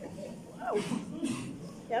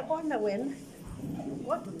yabona wena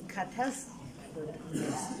kodwa ukhathaza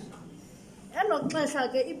elo xesha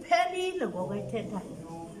ke iphelile ngoku ethethayo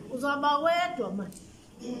uzawuba wedwa mani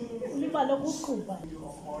ulibale ukuqhuba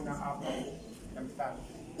khona apha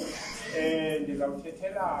namhlanje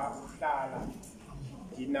ndizawuthethela uhlala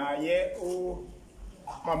ndinaye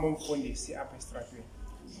umama umfundisi apha esitratweni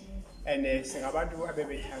and singabantu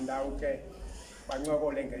abebethanda uke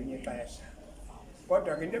bancokole ngelinye ixesha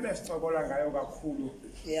kodwa ke into ebesicokola ngayo kakhulu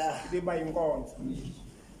ibiba yinkonzo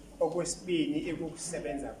okwesibini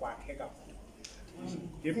ikukusebenza kwakhe kakhulu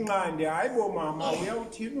ndimnqande hayi bo mama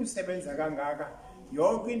uyawuthini usebenza kangaka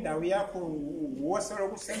yonke indawo yakho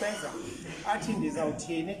nguwosoloko usebenza athi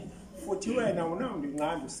ndizawuthini futhi wena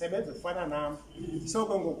unawundinqanda usebenza ufana nam so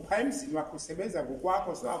ke ngokupha emzini wakho usebenza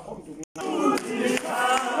ngokwakho so akho mntu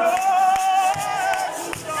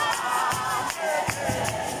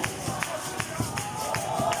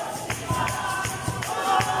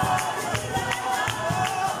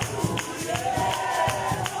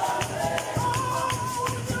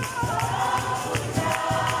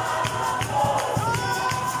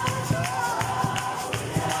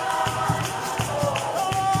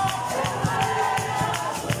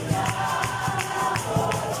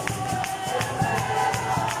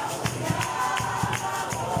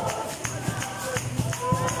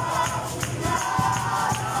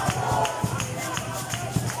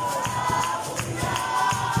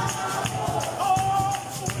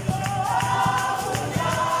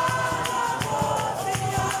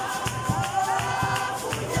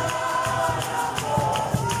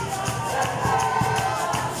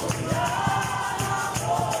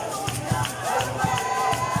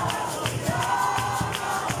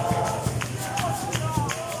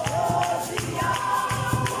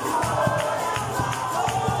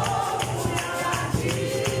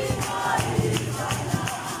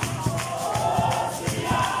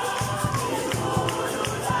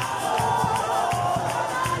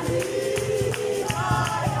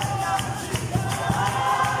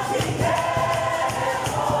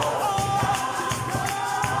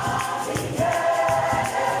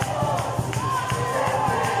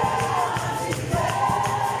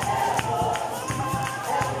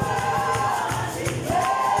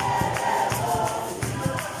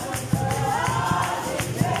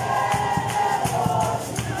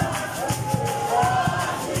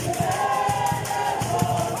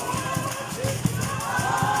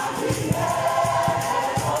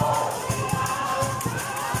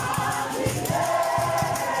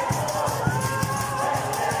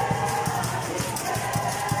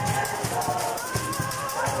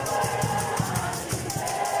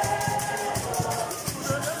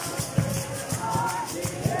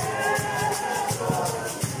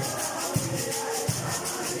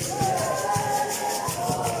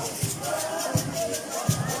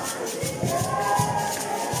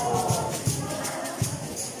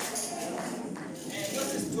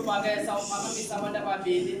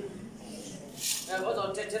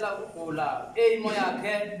ozawuthethela ukugula eyimo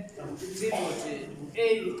yakhe Timothy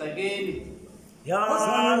eyigqekeni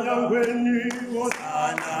Yanangweni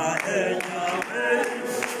wosana enyaweni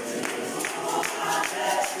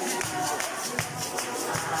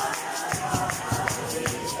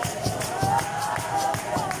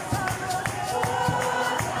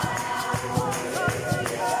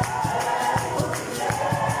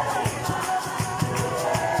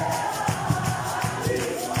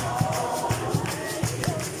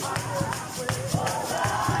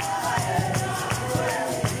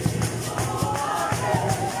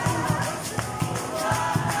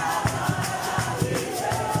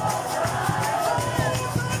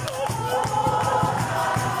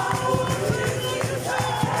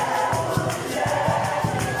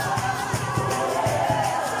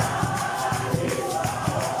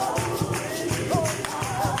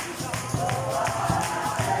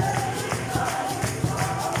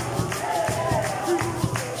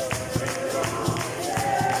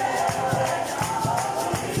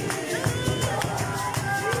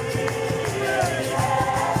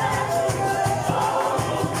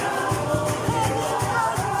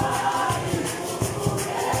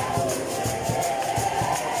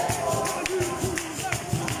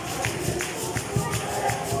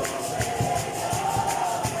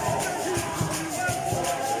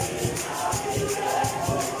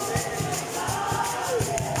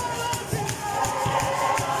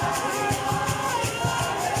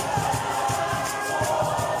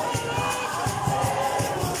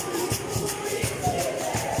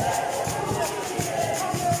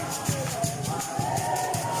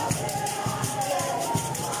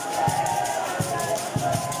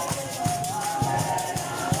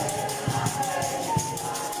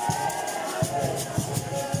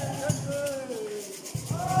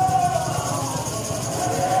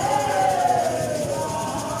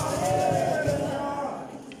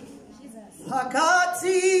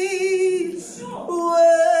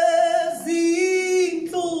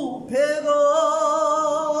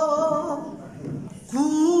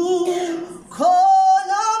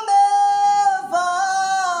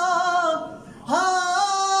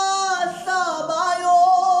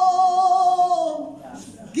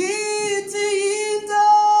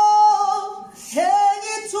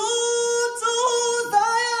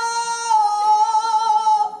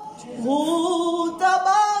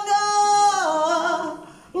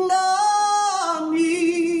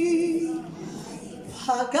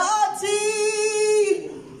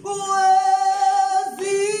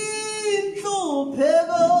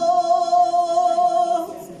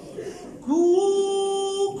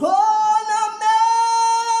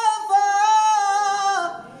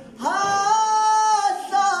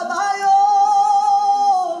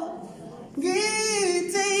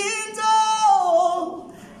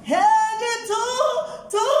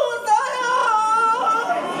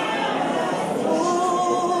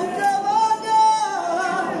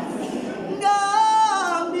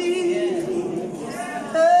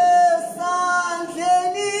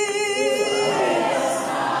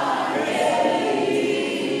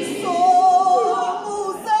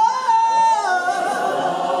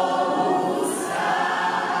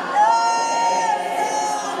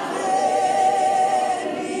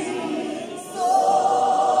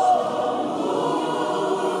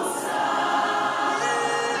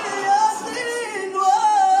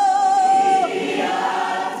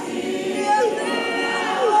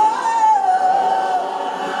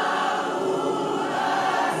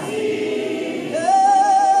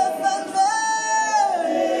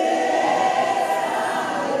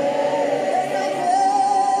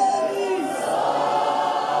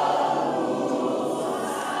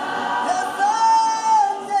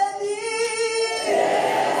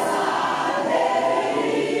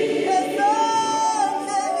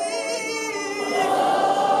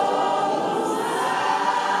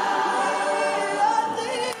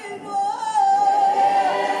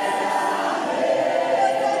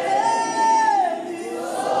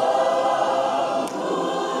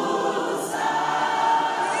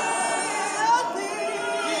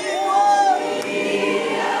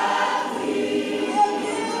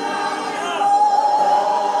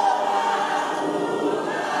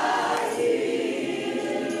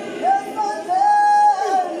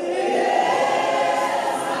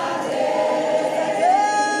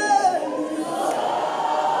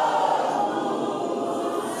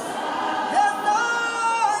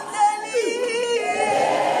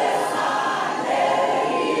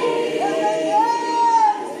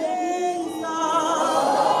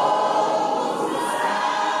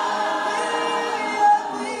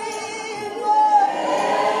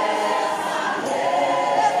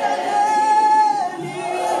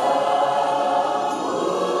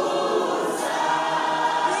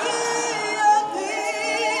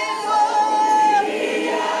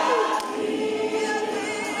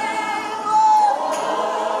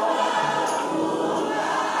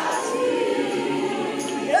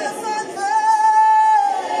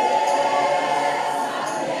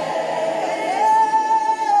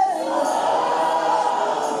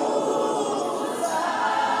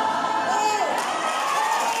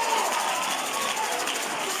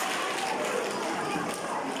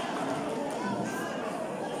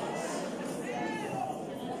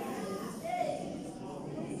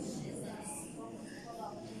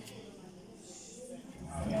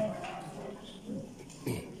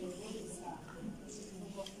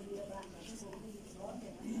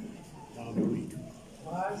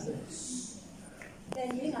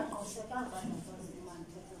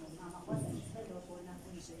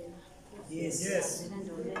Yes.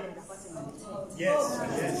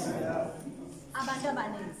 Abantu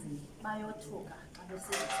abaninzi bayothuka xa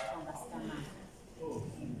besiza isithonga sikamama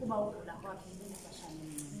kuba ugula kwakhe ixesha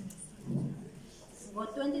elincinci.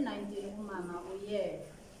 Ngo-2019 umama uye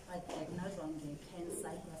wadiagnoswa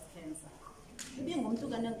nge-cancer, i-breast cancer. Ibingumntu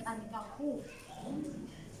ke nenkani kakhulu.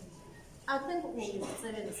 I think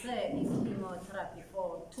usebenzise i-chemotherapy for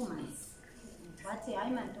 2 months. Wathi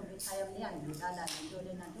hayi mantombi ekhaya niyandibulala le nto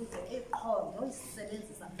lena ndize qho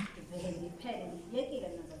ndoyisebenzisa ndivele ndiphele ndiyekile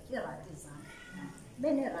nazo iirati zam.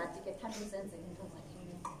 Benerati ke thanda uzenzela into zakhe.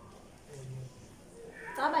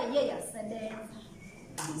 Caba iye yasebenza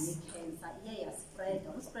i-cancer, iye yaspreda.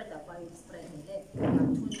 Uspreda kwayo ispredele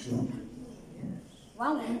ngathunjini.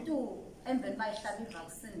 Wangumntu emveni uba ihlaba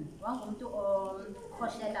i-vaccine, wangumntu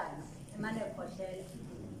okhohlelayo, emane ekhohlela.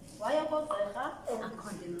 Waya kogqirha akho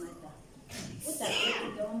nto imnceda. Udadewethu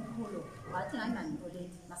ke omkhulu wathi hayi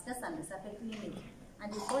mandintolethi masike sihambe sapha ekliniki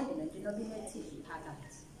andiqondi le nto inoba ine-TB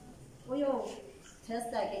phakathi.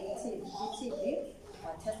 Uyotesta ke i-TB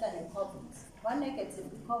watesta ne-COVID, wa-negative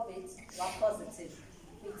i-COVID, wa-positive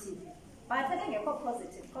i-TB. But engekho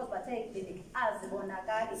positive because bathe ekliniki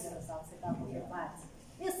azibonakali ii-results kakuhle, but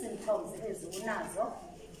ii-symptoms ezi unazo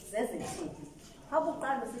zeze-TB.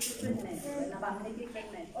 Hakuqala usithi treatment wena bamnika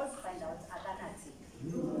i-treatment ozifind out akana-TB.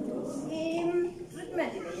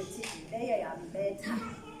 I-treatment le ye-TB leyo yambetha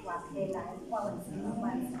waphela kwawenzima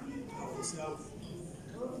kwanza.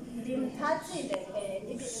 Ndimthathile ke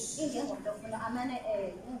ingengomntu ofuna amane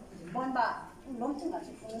ndibona uba lo mntu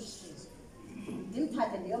ngathi ufuna usizo.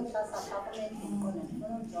 Ndimthathe ndiyomhlasa phaa kumendlini qona ndifuna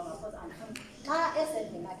umjonga because andifuni xa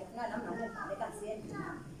esendlini akhe funa nam namudlaleka ndisiyendlini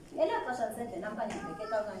nam. Elaa xesha ndisendlini nam kanye ndibheke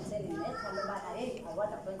kakunaniseni nethando ubana heyi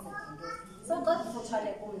awada kwenzeka ntoni. So xa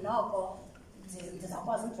kufutshane kum noko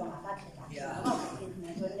ndizakwazi umjonga kakuhle kakuhle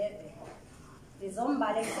nento neveko.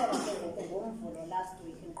 Ndizombalekisela ke ngoku ngomvulo last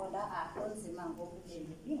week ndiqonda kunzima ngoku ke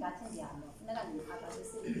ingathi ndihamba funeka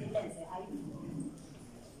ndimphakamisile ilenze ayivule.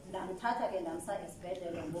 Ndamthatha ke ndamsa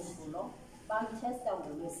esibhedlele ngomvulo bamthesta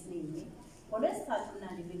ngolwesibini. NgoLwesithathu mna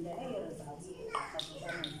ndilindele ii-results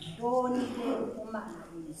ntoni ke umama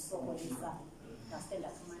uyisokolisayo. Ndaske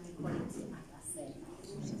ndafumana i-quality akasela.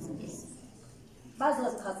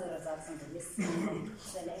 Bazozichaza ii-results ngolwesibini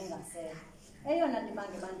sele engasela. Eyona nto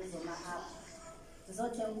ibangela ndizoma apha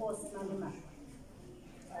ndizothe enkosi imali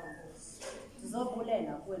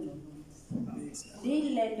ndizobulela kuwe noluntu.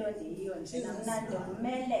 Ndiyile nto ndiyiyo njena mna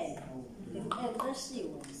ndingumelela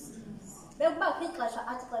ndiqeqeshiwe. Bekubakho ixesha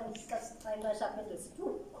athi xa ixesha phezulu sithi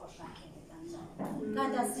ukhohlakele kanjani.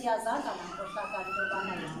 Kanti asiyazanga nankhohlakala into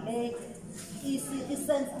yobana yile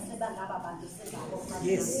isenza seba ngaba bantu singabo.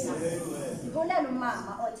 Ndibulela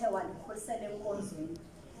umama othe wandikhulisela enkonzweni.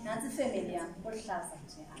 Nansi ifemeli yam kuluhlaza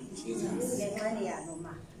nje ngenxeni yalo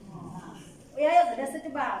mama. Uyayazi le sithi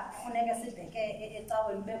uba funeke sibheke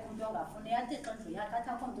ecaweni kubekho umntu ongafuni yathi xa ndlu yakhe athi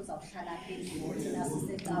akho mntu uzawuhlala apha endlini thina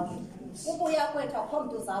sisecaweni. Ubuya kwethu akho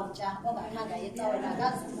mntu uzawutya ongaphanga ecaweni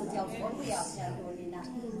akazi ukuthi awuzibona uyawutya ntoni na.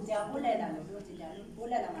 Ndiyabulela noluntu,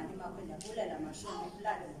 ndiyabulela malimakho, ndiyabulela mashumi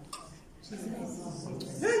bulale ngoxolo.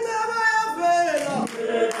 Inceba yavela.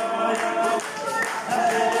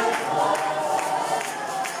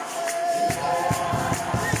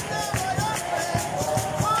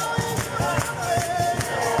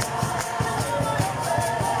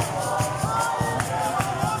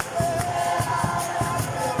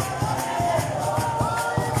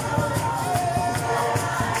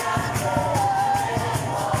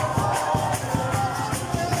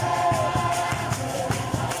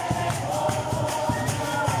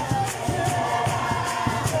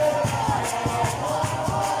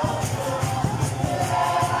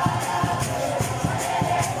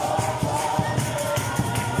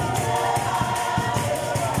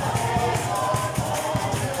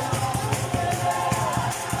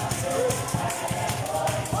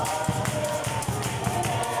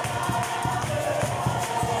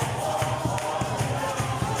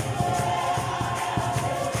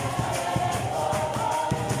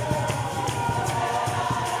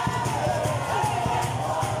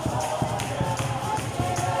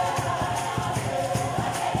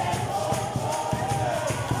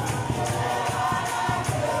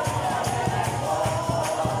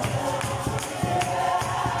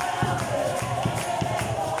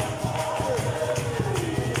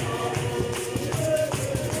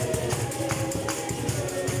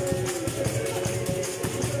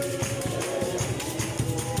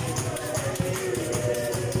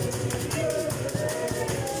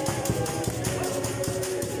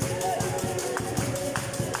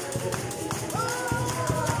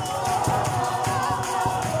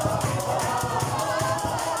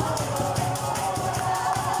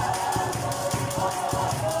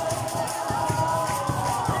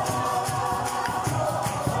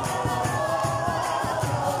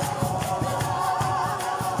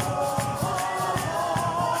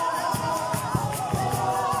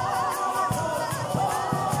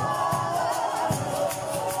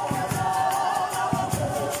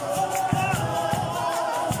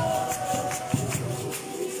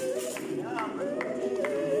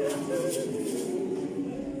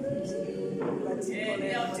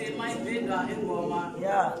 silinda ingoma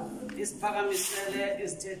Yeah. isiphakamisele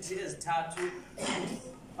izithethi ezithathu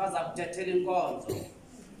baza kutethela inkonzo.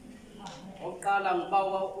 Oqala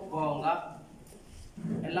ngibawa uBonga,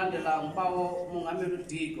 elandela ngibawa uMongameli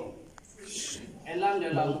uDiko,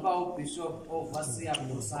 elandela ngibawa uBishop Overseer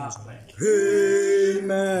Musakwe. Hey!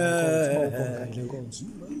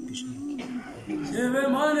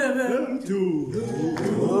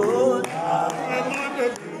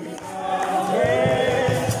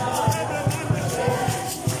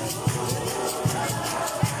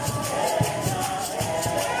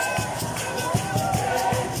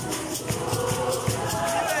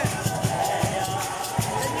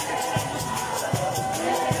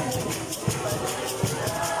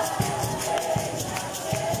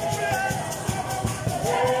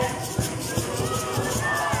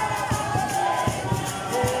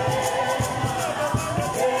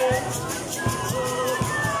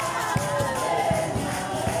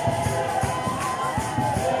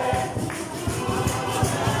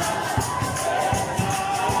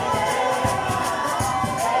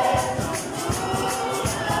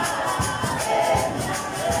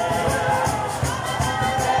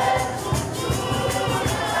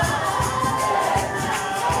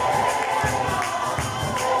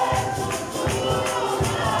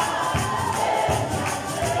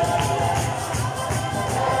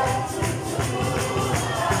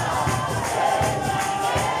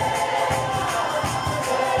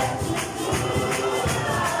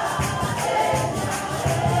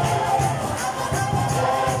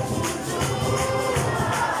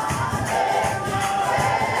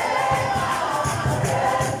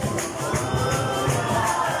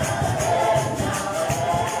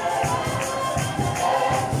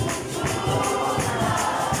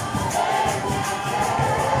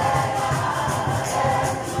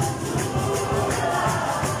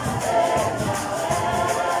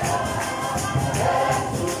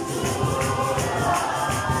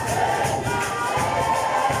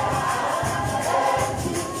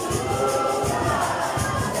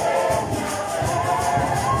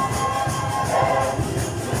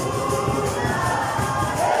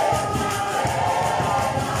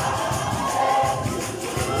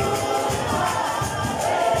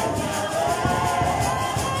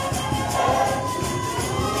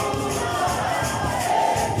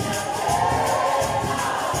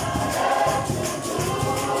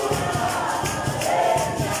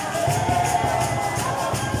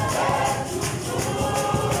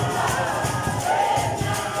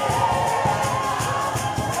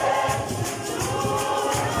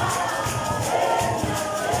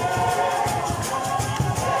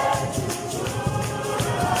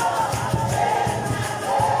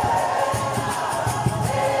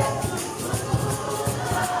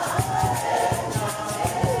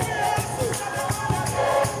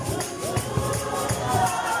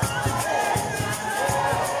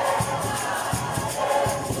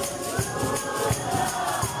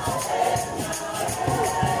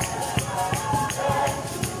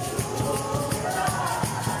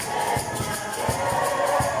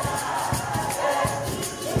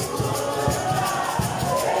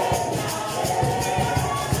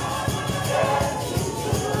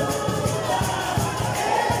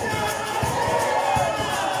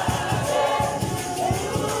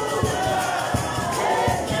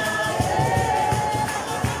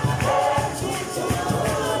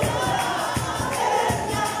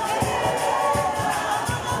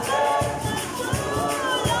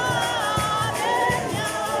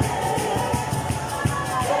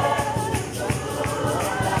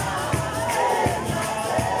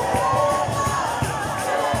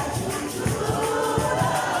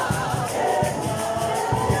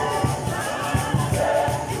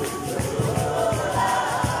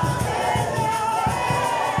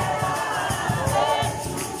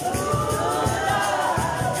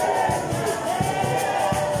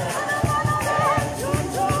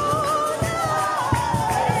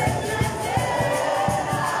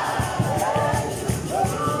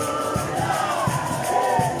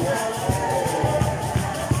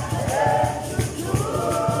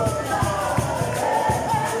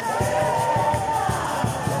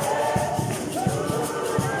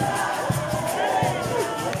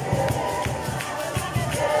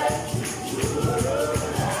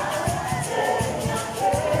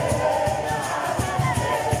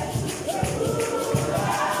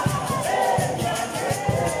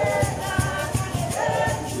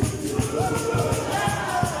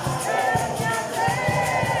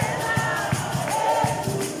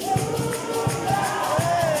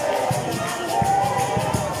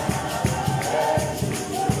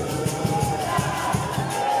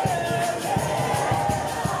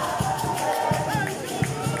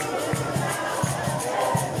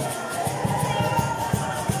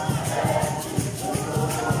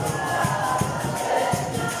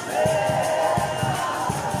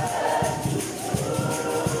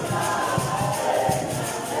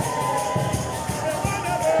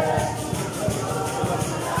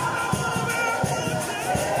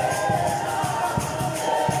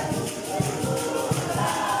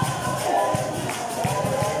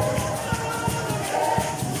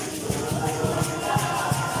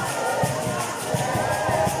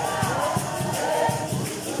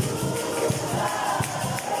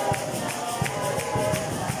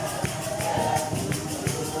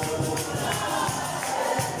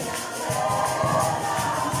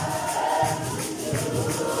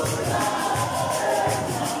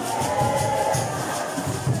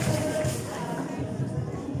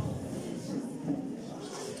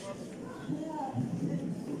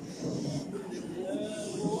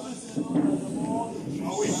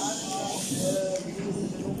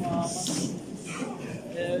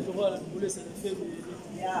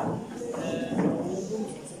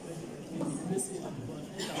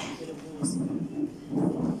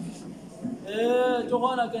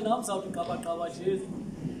 Johana ke namzawuthi gqabagqaba nje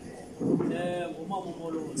ngumama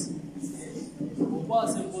uMolose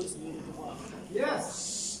ngokwasenkonzweni kwakhe. Yes.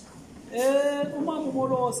 Umama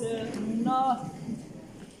uMolose mna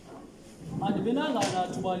andibinanga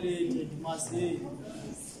nathuba lide ndimazile.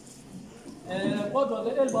 Kodwa ke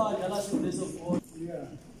elibandla laseBlaze of God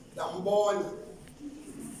ndambona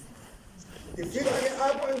ndifika ke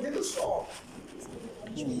apho ndilishoka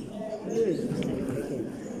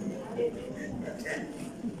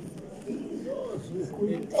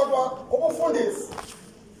kodwa ukufundisa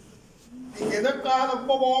ingene kuqala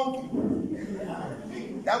kubo bonke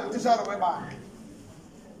ndakutishara kwebandla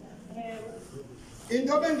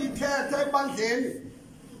into bendithetha ebandleni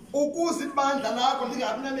ukuze ibandla lakho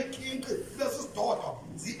lingabi nemikhinkqi besisidoda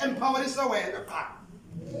zi-empowerisa wena qha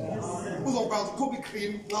uzokwazi ukhupha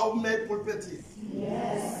icream xa ume epulpetini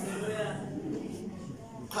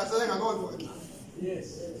uchasele ngaloo nto wena.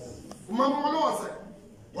 Umama Molose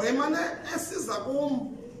wayemane esiza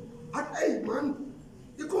kum athi eyi mani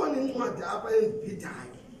ikhona incwadi apha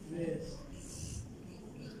endiphidayo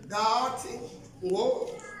ndathi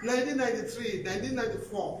ngo-1993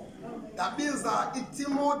 1994 ndabiza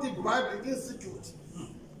iTimothy Bible Institute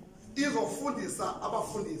izofundisa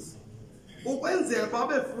abafundisi ukwenzela uba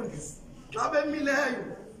befundisi xa bemileyo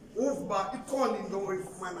uvuba ikhona into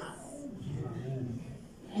oyifumanayo.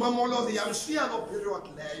 Umama Molose yamshiya loo period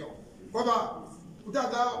leyo kodwa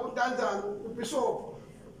utata utanzani ubishop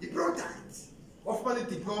i-product wafumana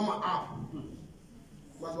idiploma apho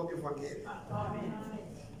mazonke evangeli.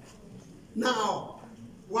 Now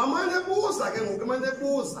wamane buza ke ngoku emane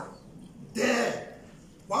buza de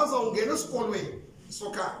wazongena esikolweni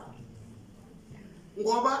sokhaya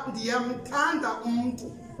ngoba ndiyamthanda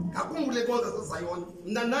umntu ngakumbi le nkonzo zaseZayoni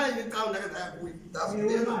mna naye iqala ndake ndaya kuyo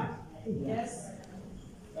ndazilena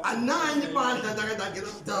ananye ibandla ndake ndangena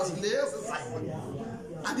ndazilena zaseZayoni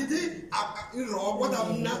andithi iroko kodwa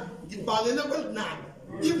mna ndibhalele kwelinani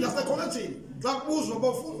if nasekholejini xa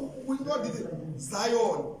kubuzwa into ndithi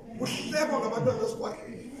Zayoni uhlekwa ngabantwana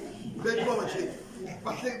besikwahleni bekuba nje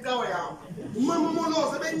bahleka ikawa yam. Umama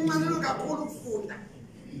Molose bencinanelwe kakhulu ukufunda.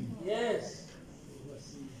 Yes.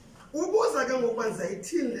 Ubuza ke ngokwenza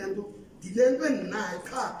ithini le nto ndile nto endinayo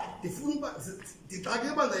qha ndifuna uba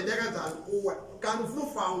ndixakile uba ndayibeka njani kuwe kanti ufuna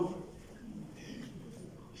ufawunda.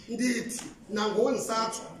 Ndithi nangoku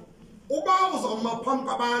ndisatsho uba uzawuma phambi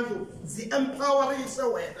kwabantu zi-empowerise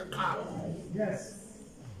wena qha. Yes.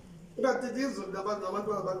 Ungatitizo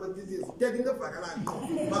nabantwana batitizo teka into evakalayo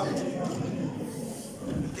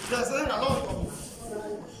ndiklasele ngaloo nto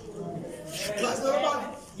klasele uba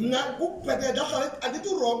mna kuphethe ndahlala andithi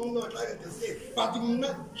urong mna xa edeskini but mna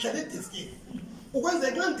hlala edeskini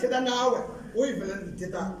ukwenzeka xa ndithetha nawe uyivele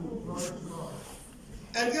ndithethayo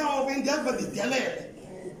and ke ngoku ndiyazi uba ndidelele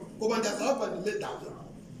ngoba ndiyazazi uba ndime dawuni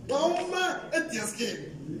xa uma edeskini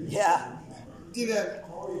ndilela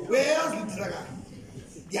uyayazi ndithetha kayo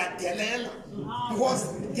ndiyadelela because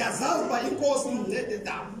ndiyazazi uba inkosi ndilede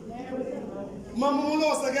ndawo. Mama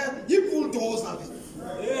Molose ke yibulldozer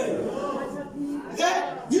le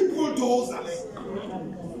yibulldozer le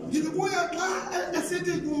ndithi kuye xa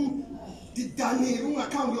esithi kum ndidanile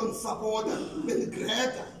ungakhange uyondisapota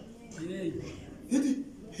bendigreda ndithi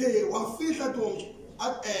hey wafihla ntombi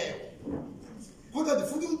athi ewe kodwa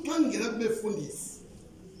ndifuna xa ndingena kubefundisi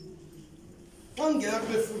ngena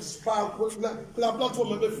kubefundisi kulaa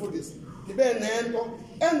platform abefundisi ndibe nento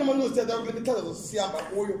endimane uzithetha kule mithandazo sihamba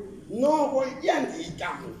kuyo noko iyanditya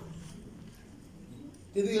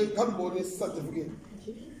ndithi khambibonisa certificate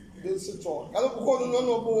besitshola kaloku kukhona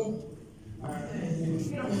unonobum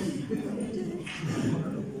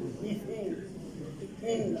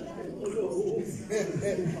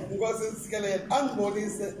ngosisikelele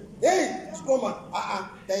andibonise heyi sikoma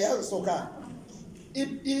ndayazi sokhaya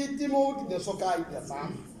iTimothy nesokhaya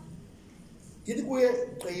ndiyazama ndithi kuye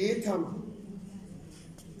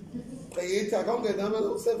gqitha kawungenama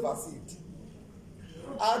usevasithi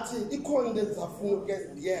athi ikhona into endizafuna ke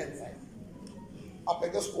ndiyenze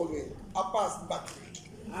abheke esikolweni apasi batriki.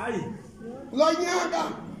 Hayi kulaa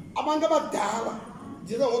nyaka abantu abadala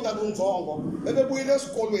ndize ngotata uNjongo bebebuyile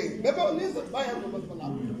esikolweni bebonize bayazi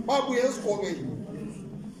abantwana babuye esikolweni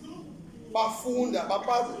bafunda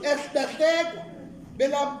bapasa behlekwa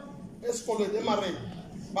belapha esikolweni emareni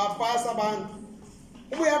bapasa abantu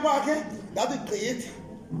ubuya kwakhe ndathi gqitha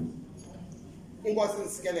inkosi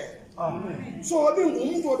nisikelele. So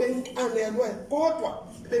bengumntu obenqanelwe kodwa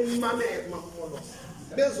bemmamela uMolose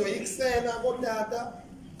bezoyikusela kotata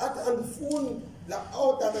athi andifuni la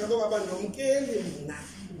otata kaloku abandomkeli mna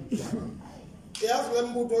yazi le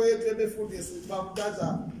mbuto yethu ebefundisi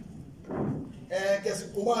bakutaza ke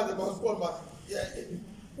siqhubane basikhomba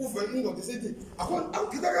uve indoda isithi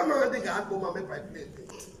akukhetha kamandi ngathi bomama eBhayibhelini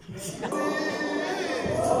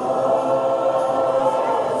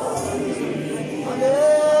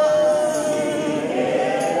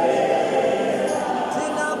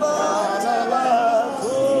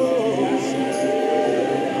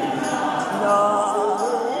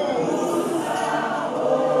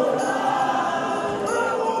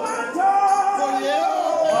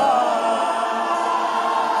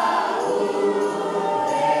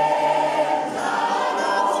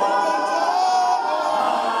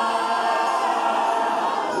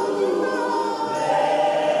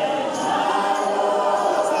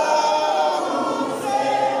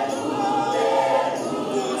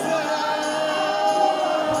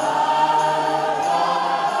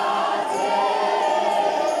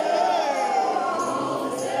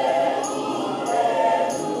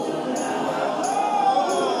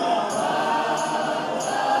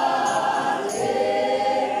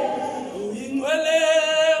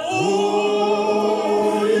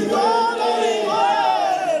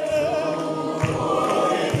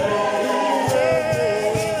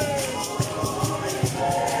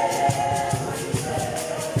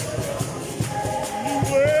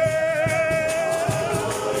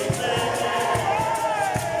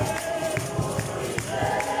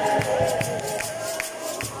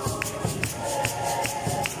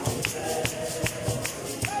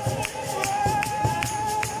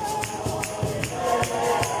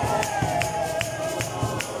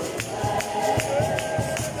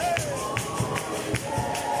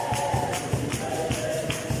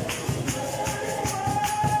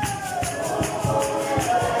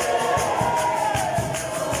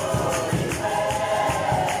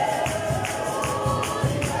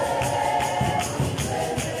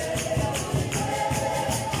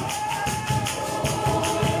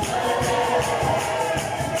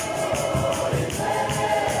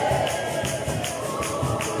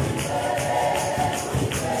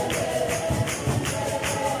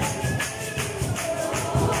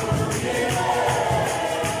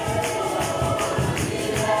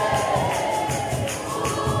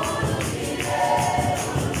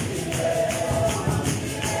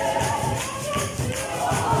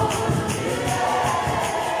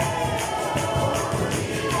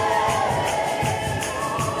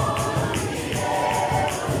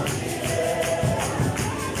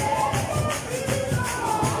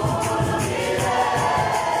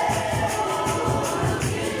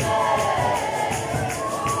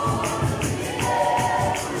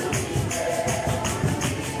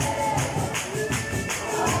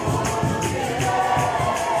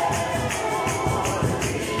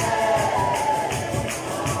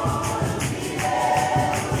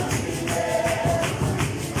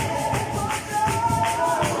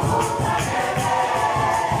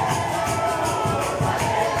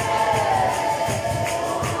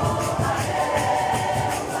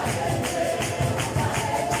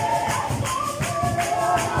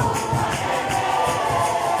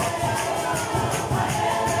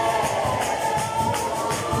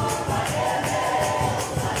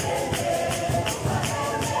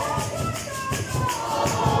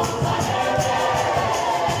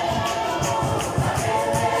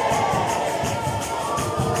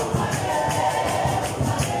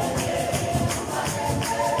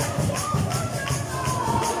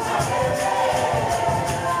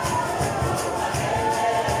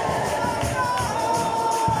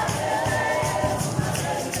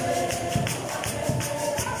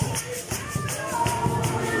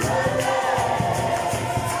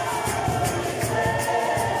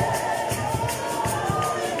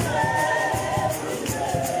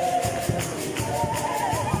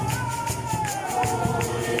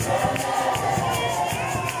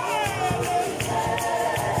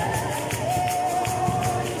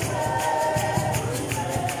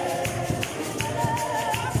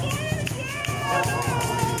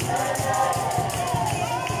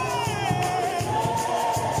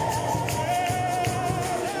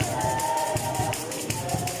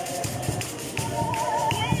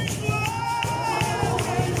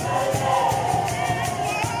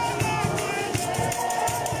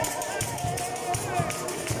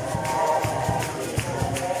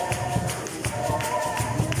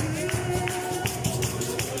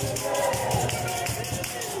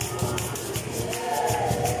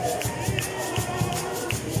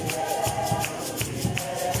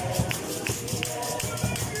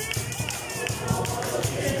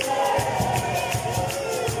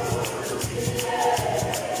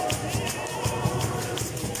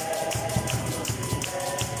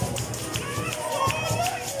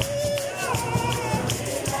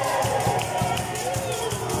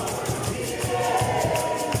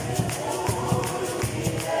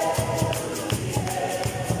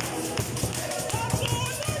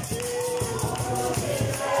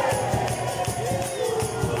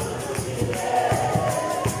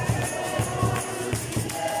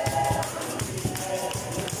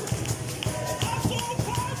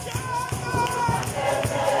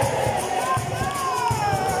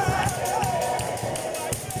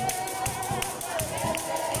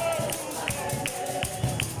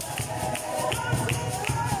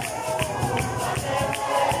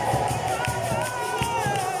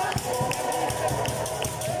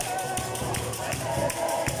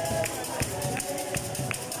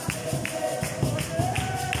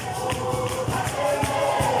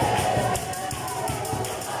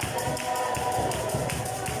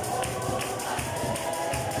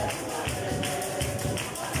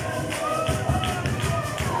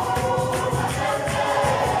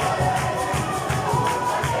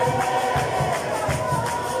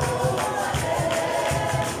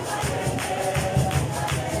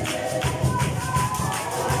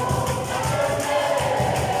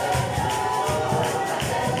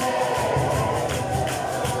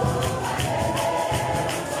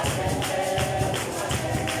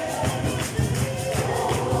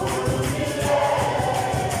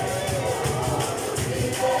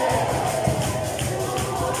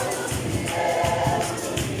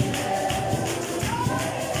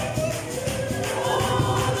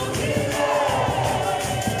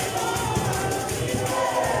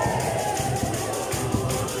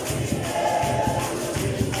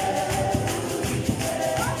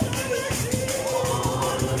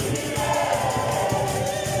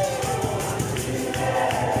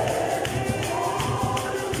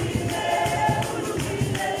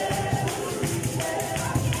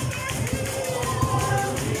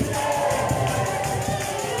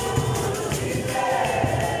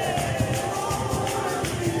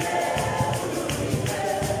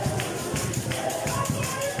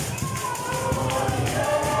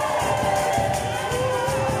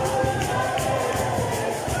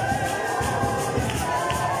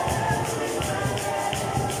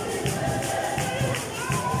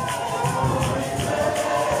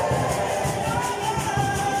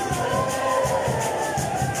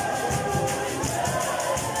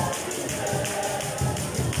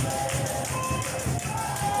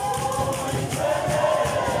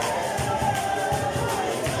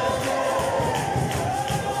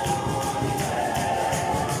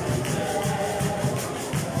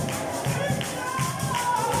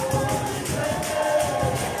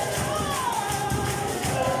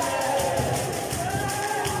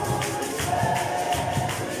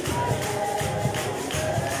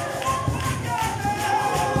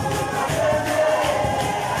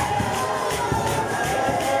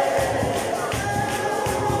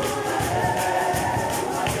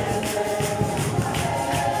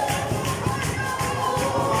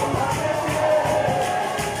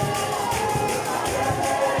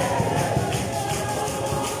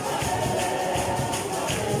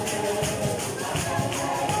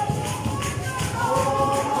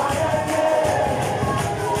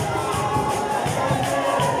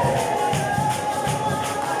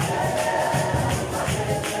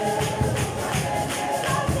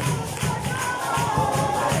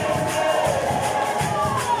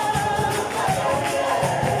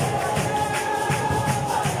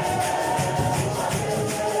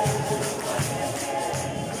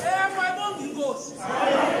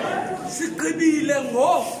sigqibile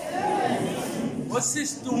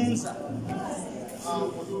ngosistumza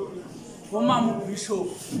ngomama ubishop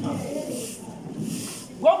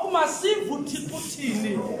ngoku masive uthixo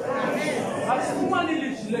uthini asifumane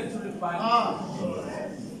ilizwi lethu libhale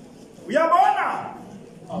uyabona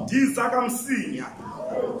ndiza kamsinya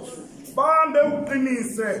bambe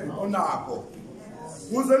uqinise onakho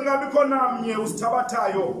kuze ngabikho namnye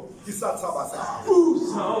usithabathayo isathaba sakho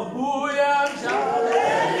uzawubuya njalo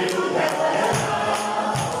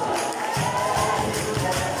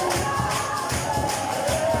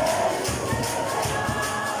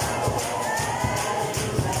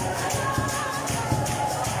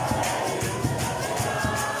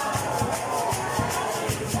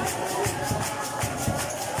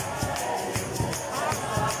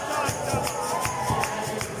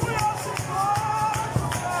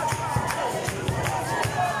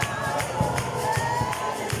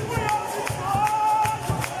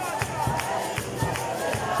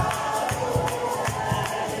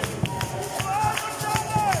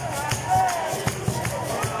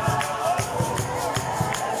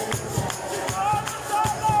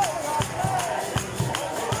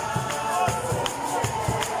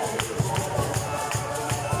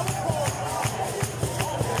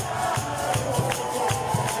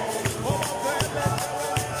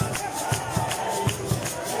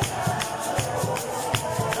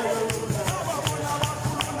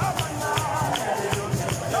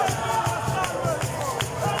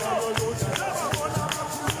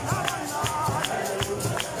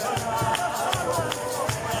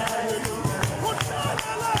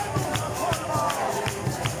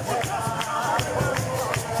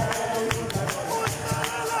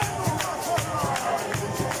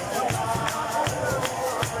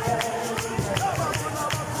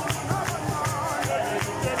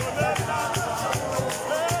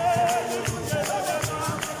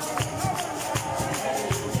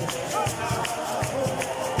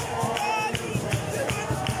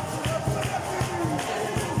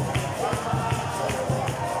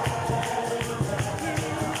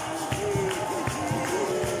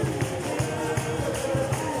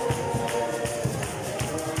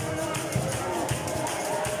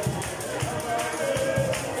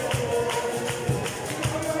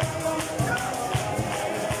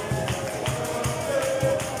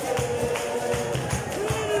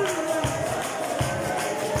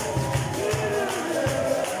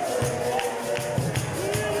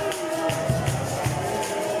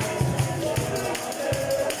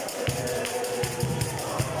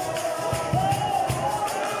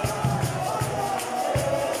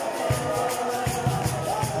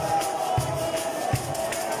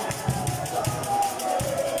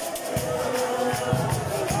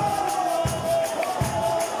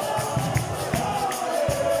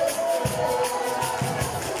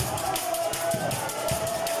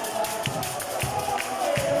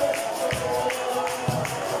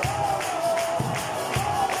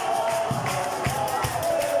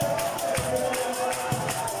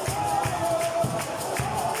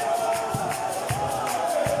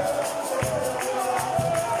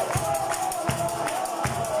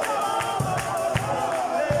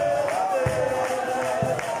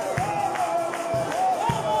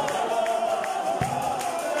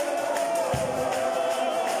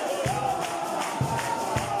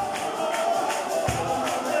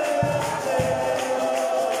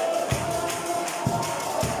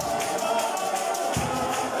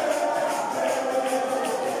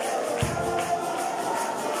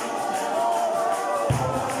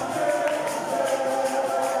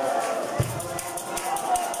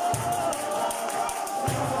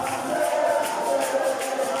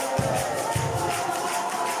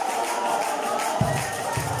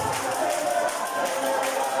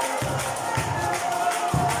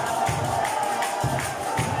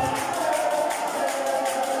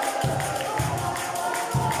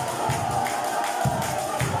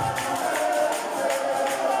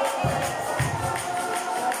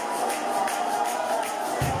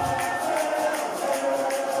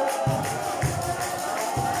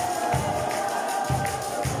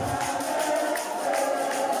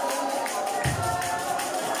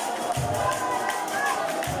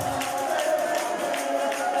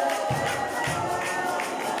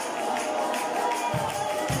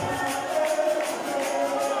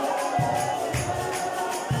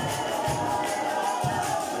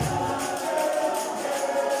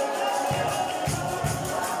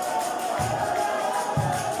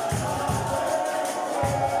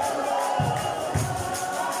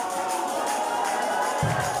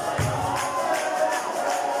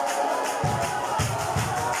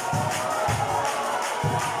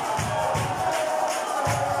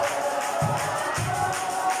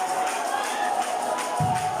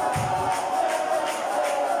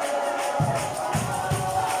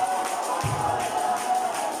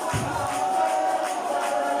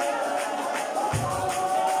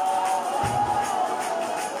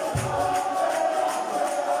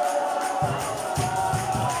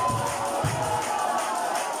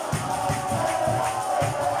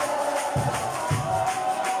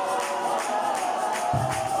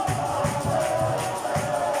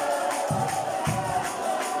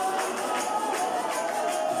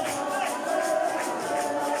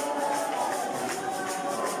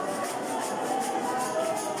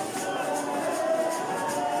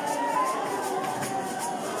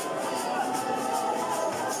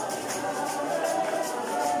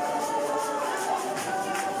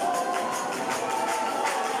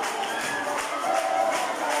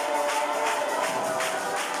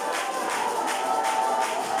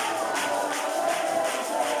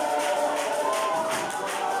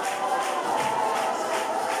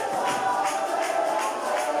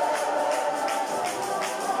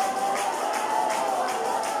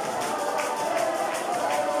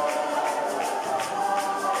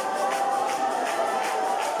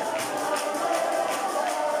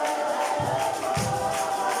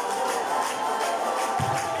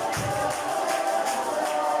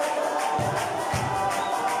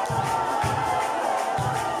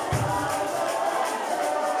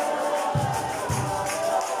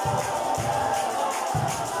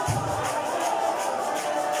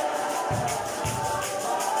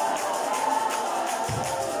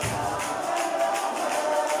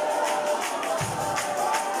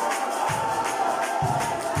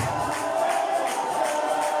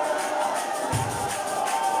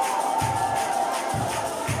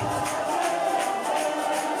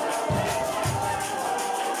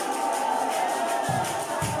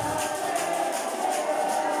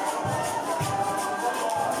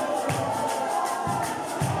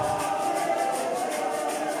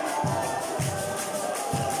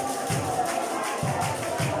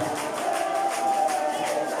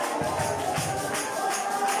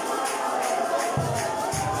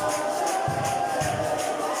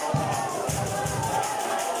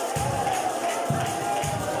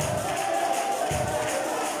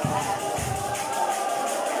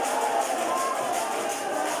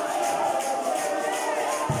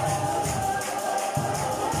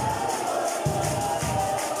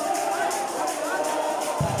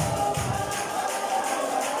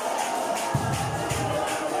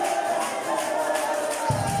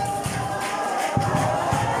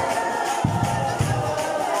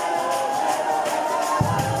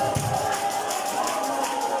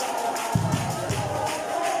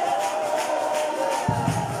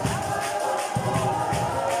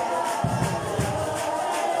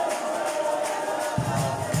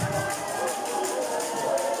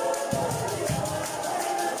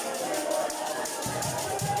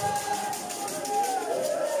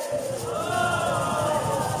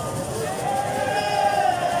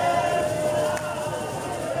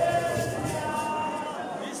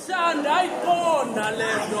Ndayiqonda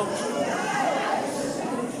lento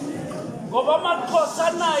ngoba amaXhosa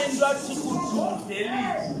anayo into athi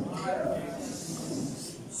kudelisi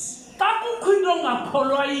xa kukho into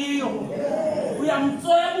ongakholwa yiyo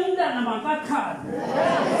uyamtswela umntana makakhale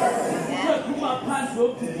uphuma phandle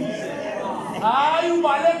yoduduze hayi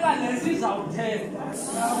ubaleka lento izawuthenga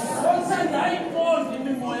konse ndayiqonda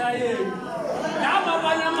imimoya yenu naba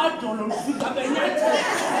abanye amadolo mfika benyathela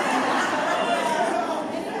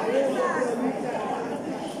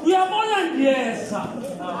uyabona ndiyeza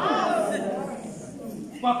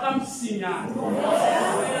kwakamsinyana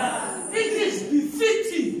it is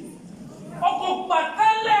befitting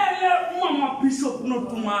okokubaqelele umamabhishophu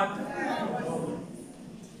notumata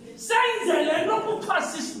senzele nto kuthiwa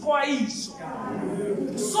sisiqwayiso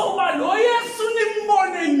soba lo Yesu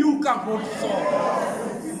nimbone nyuka ngoluhlobo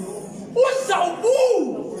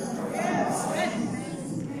uzawubuya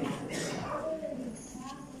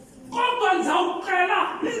kodwa ndizawuqela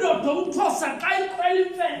indoda omXhosa xa iqela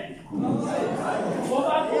imfene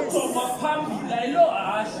ngoba kujongwa phambili ayilo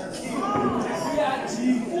hasha iyathi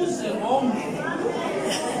kuze ngomnye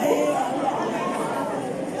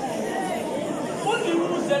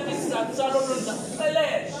undibuze ke isizathu saloo nto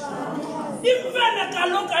ndizakuxelesha imfene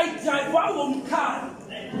kaloku ayidrayivwa ngomkhali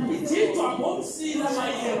ithithwa ngomsila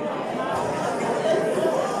mayeka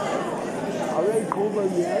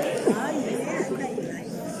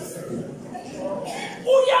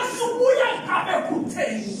uyasubuya ngabe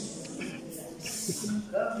kutheni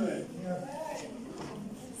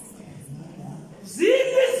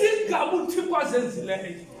zini zigaba uThixo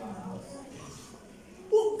azenzileyo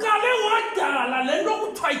uqale wadala le nto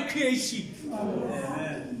kuthiwa yi-creation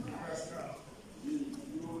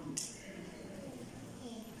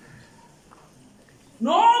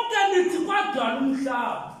nonke nithi kwadala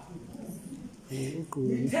umhlaba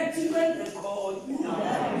ithetha into engekhoyo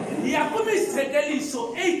yakumizekeliso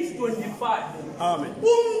 8:25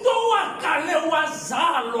 umntu owaqale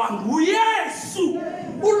wazalwa nguYesu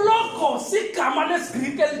ulogos igama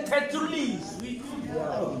lesiGrike elithetha ulizwi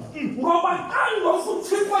ngoba xa ngoku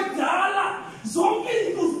uThixo edala zonke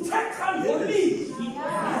izinto zithetha ngolizwi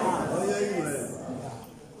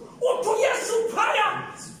uthi uYesu phaya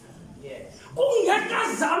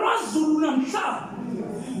kungekazalwa zulu namhlaba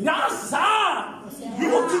ndazalwa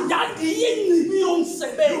ukuthi ndandiyingcibi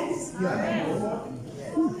yomsebenzi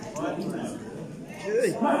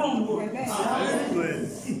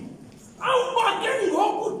awuba ke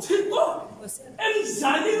ngoku uThixo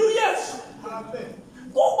emzalile uYesu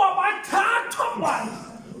kuba bathathwa abantu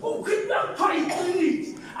kukho into ekuthiwa yitrinity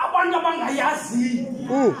abantu abangayaziyo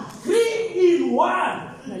 3 in 1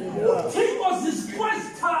 uThixo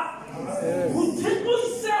zisikwezithathu uThixo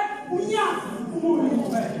ise unyaka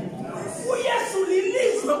uYesu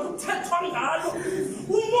lilizwe kuthethwa ngalo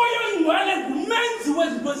umoya oyingcwele ngumenzi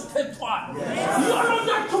wezinto ezithethwayo yiyo loo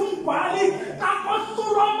nto athi umbhali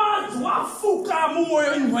kakohlulwa amanzi wafukama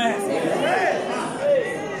umoya oyingcwele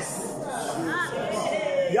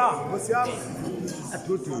ya nkosi yam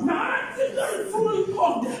nathi ngifuna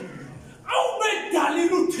iqonde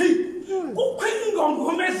awubedalile uThixo kukhona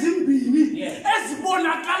ingongoma ezimbili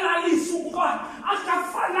ezibonakalisa ukuba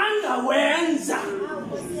akafananga wenza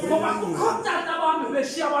ngoba kukhotata abami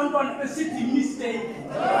beshiya abantwana besithi mistake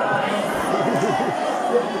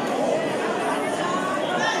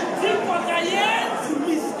Thixo akayenzi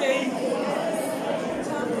mistake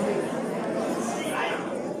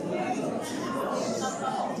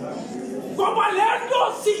ngoba le nto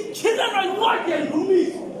siyikhile noncwadi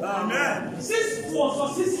endumisa amen sisifoso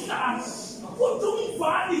sisihlanu uthi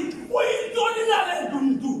umbhali uyintoni nale nto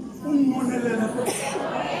umntu umnqonelela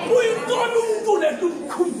uyintoni umntu le nto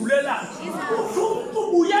umkhumbulelayo uthi umntu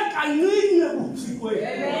buye kancinci kuthixweni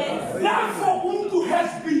therefore umntu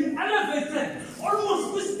has been elevated almost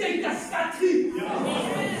kwi-status kathixo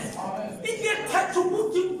into ethetha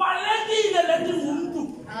ukuthi kubalulekile le nto ngumntu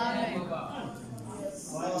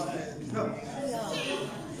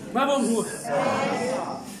Mabongo.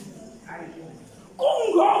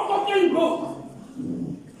 Kungoko ke ngoku.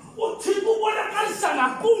 Uthixo ubonakalisa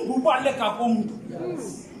ngakumbi ubaleka komuntu.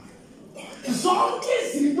 Zonke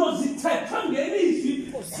izinto zithethwe ngelizwi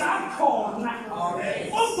zakhona.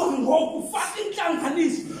 Kodwa ngoku ufaka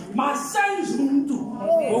intlanganiso masenze umuntu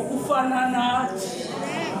ngokufana nathi.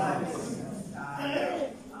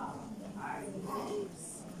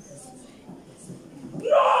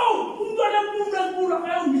 No! Umntwana enkulu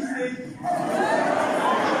akayomistake.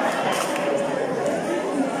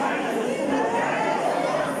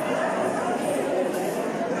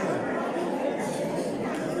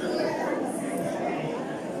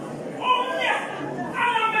 Omnye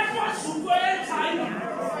anabethwasuko eChina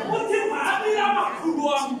uthi mahabile amakhulu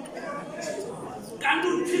wam. Kanti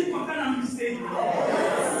uThixo akanamistake.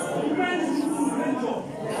 Umenza umkhulu wenjongo.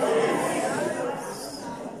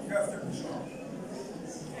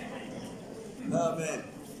 Amen.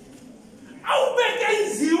 Awubeke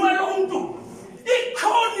inziwe lo muntu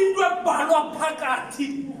ikhona into ebhalwa phakathi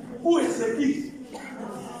kuHezekile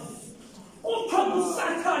kuthiwa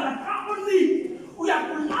kuSathana kaoni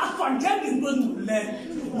uyakulahlwa njengento engcolileyo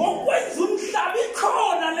ngokwenza umhlaba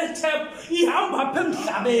ikhona le thephu ihamba apha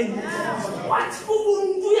emhlabeni wathi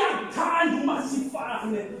umuntu uyakuthanda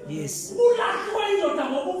umasifane ulahlwe indoda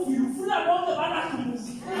ngoba uvile ufuna bonke balahle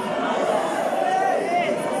umuzi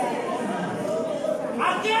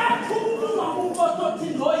akekho umuntu ngakumpotothi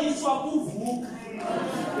noyiswa kuvuka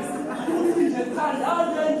nje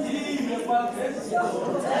thandana ndile kwagesiya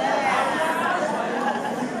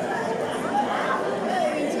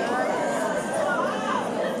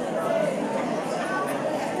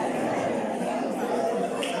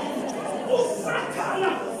uSathana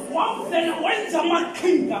wavela wenza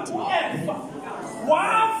amaqhinga uEva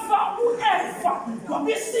wafa uEva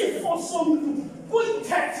kwabisifo somuntu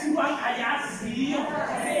kuyithetha into angayaziyo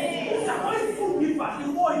uzakoyifunda ibhali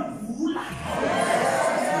woyivula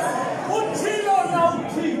uthilo na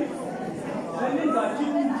uthilo beningathi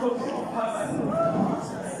umntu phakathi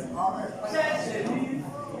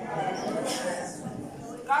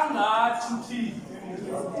kangathi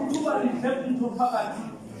uthilo ukuba lidleke umntu phakathi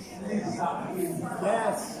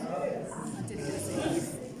yes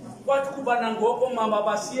kwathi kuba nangoko mama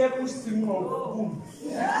basiye kusitinqo kumbi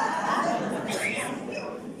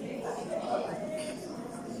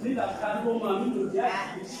ningakhali bomama indoda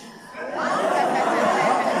yakhisha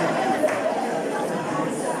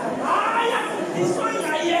hayi akufiswa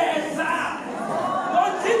ngayenza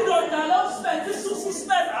lonke indoda losibetha isusa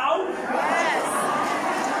isibetha hawu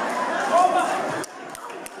ngoba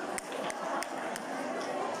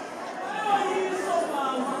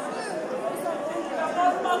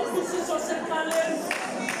Kusiso sekaleni.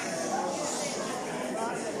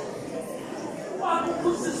 Wabu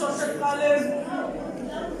kusiso sekaleni.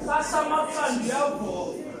 Sasa mapandi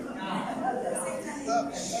yavo.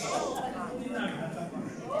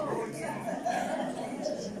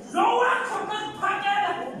 Lo wakho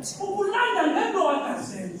kaphakela ukulanda ngento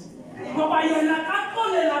wakazenza. Ngoba yena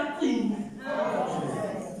kaxolela qini.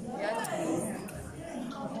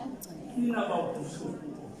 Nina bawubuso.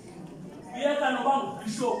 Yeka noba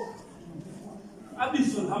ngubishop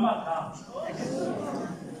abizwe ngamagama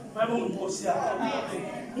babe ngumkhosi yakhe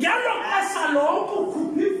ngalo xesha lonke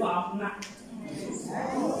ukhupha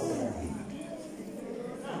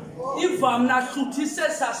ivamna hluthise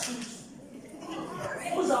sasuthi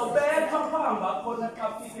uzawubetha phamba khona xa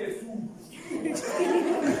fike efumo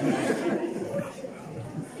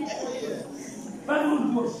babe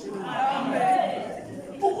ngumkhosi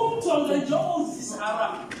ukumjonga nje uzisara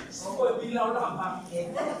kwebila ulapha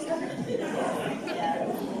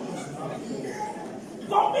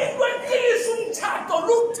ngoba into eqinisa umthatho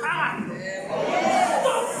luthando.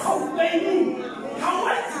 Stop complaining.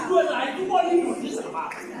 Awenzi into right ubona indoda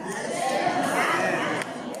izababa.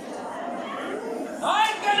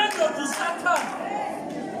 Hayi ke le ndoda usathana.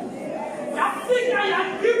 Yafika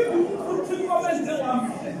yakhipha uThixo benze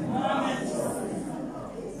wami.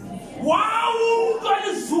 Wow,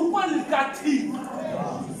 umntwana likaThixo.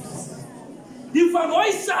 Ifa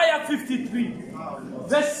ngoIsaiah 53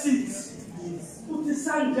 verse 6. Uthi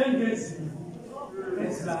sanjengezimo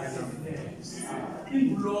ezilahlekileyo.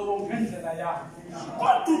 Ingulowo ngendlela yakhe.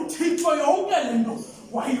 Kodwa uThixo yonke lento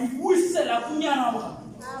wayibuyisela kunyana wakhe.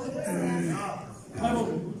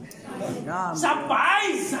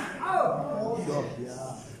 Sabayiza.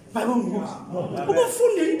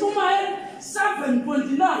 Ukufunda intumayelo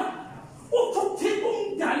 7:29. Uthi uThixo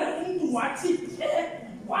umdala umuntu wathi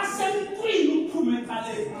wasemntwini uphume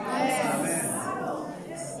eqaleni.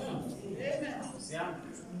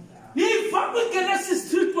 Ifa kwiGenesis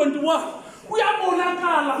 3:21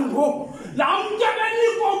 kuyabonakala ngoku la muntu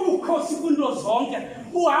ebenikwa ubukhosi kwinto zonke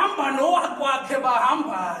uhamba nowakwakhe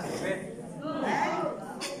bahamba nje.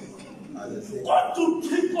 Kodwa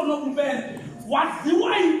uThixo nobubele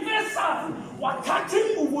wadliwa yimfesane wathatha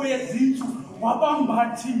ingubo yezintu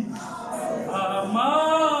wabambathisa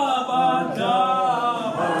amabadaba.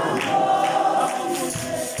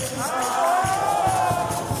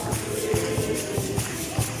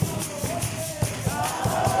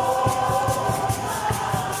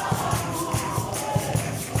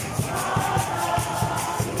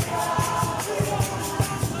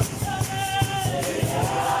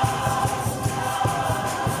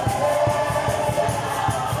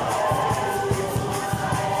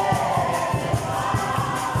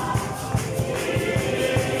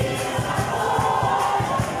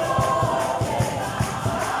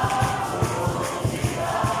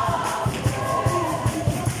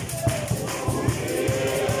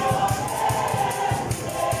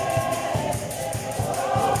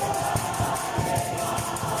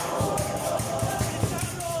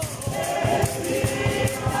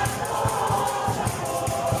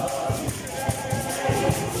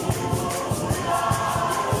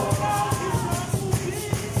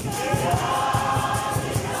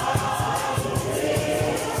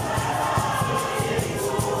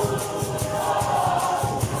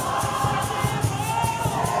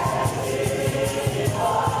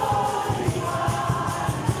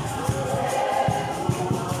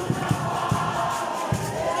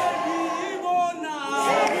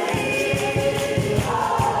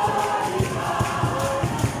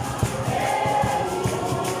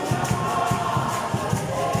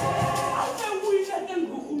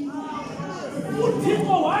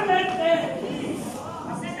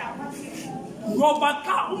 Ngoba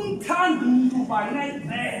ka umthanda umuntu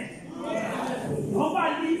baneze ngoba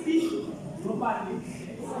lithi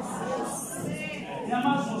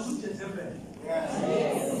yamazo uJezebel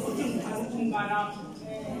uthi ngithanda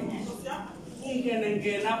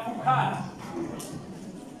ungena kukhaya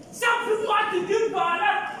saphi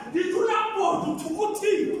dimbala dithula bodu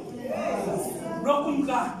thukuthi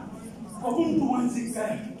lokumka ngomuntu wenzika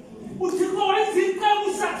uthi wenza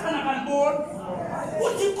usathana kanibona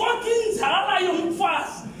uthi konke inzala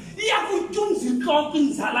yomfazi iyakutyumza intloko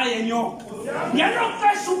inzala yenyoka ngelo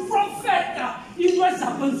xesha uprofeta into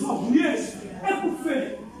ezakwenziwa nguyesu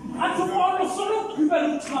ekufeni athi ubona sologqibela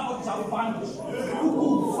uthabo zawubanda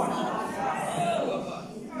ukufa.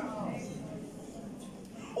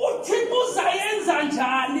 uThixo uzayenza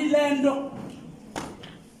njani le nto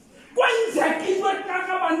kwenzeka into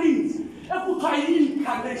ekaka abaninzi ekuthiwa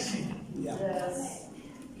yi-incarnation.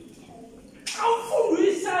 Awufunda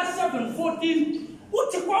Isaiah 7:14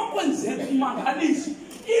 uthi kwakwenzeka umangaliso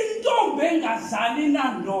intombi engazali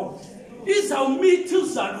nandoda izawumitha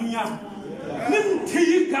uzalunyana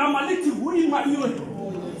limthiye igama lithi nguImmanuel.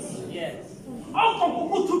 Oko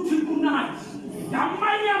kukuthi uThixo naye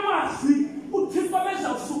ngamanye amazwi uThixo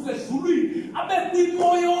bezawusuka ezulwini abe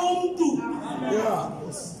kwimoya yomntu.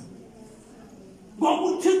 Ngoba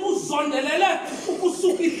uThixo uzondelele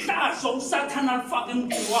ukusuka ihlazo usathana alifake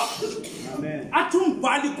emntwini wakhe. Athi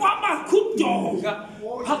umbhali kwabakho udonga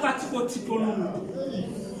phakathi koThixo nomuntu.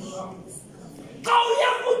 Xa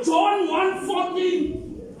uya kuJohn 1:14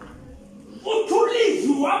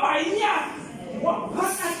 uthulizwi waba yinyanga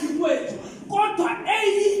waphakathi kwethu kodwa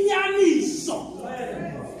eyinyaniso.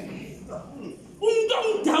 Umuntu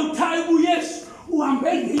omdawuthayo uYesu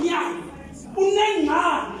uhambe ngenyanga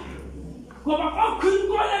unengxaki ngoba kwakho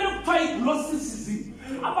inkolelo okuthiwa yi-Gnosticism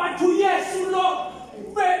abathi uYesu lo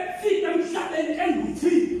befika emhlabeni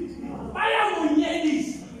enguThixo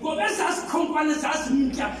bayamonyelisa ngoba esasikho izikhonkwane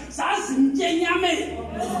zazimtya enyameni.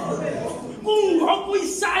 Kungoku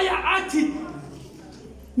Isaya athi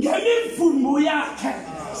ngemivumo yakhe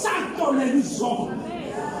saxolela izono.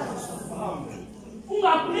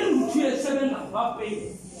 Ungaphinde uthi esebenza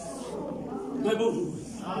ngabapeli. Mayibona.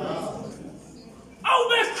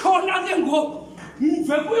 Awube khona ke ngoku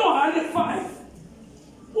mve kuYohane 5.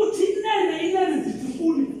 Uthi inene ndithi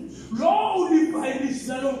kuni lo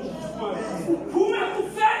ulibhayibhile lo uphume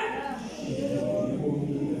kufeni.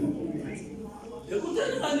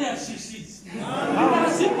 Ekutheni ngane yashishisi.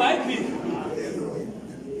 Ngasi iBhayibhile.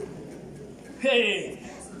 Hey.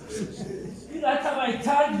 Ingathi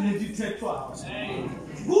abayithandi le ndithethwayo.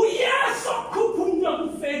 UYesu okhupha umuntu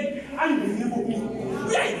kufeni angene ebomini.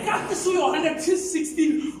 Uyayikakisa uYohane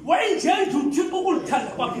 3:16 wayenjenje uThixo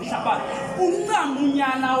ukulithanda kwakhe ihlabathi uncama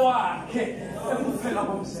unyana wakhe ekuphela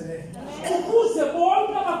komsebenzi ukuze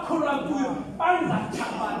bonke abakholwa kuyo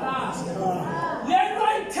bangathabalali. Le nto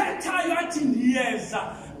ayithethayo athi ndiyeza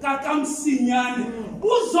kakamsinyane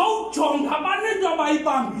uzowujonga abanento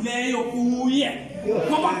abayibambileyo kuye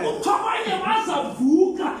ngoba kuthiwa abanye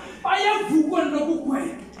bazavuka bayevuka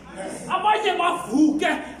nokugweba abanye bavuke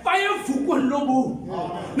bayevuka nobomi.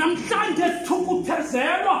 Namhlanje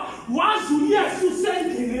thukuthezelwa wazi uYesu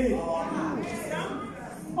usendleleni.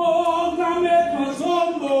 Oh ngamethwa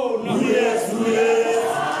zombona uYesu.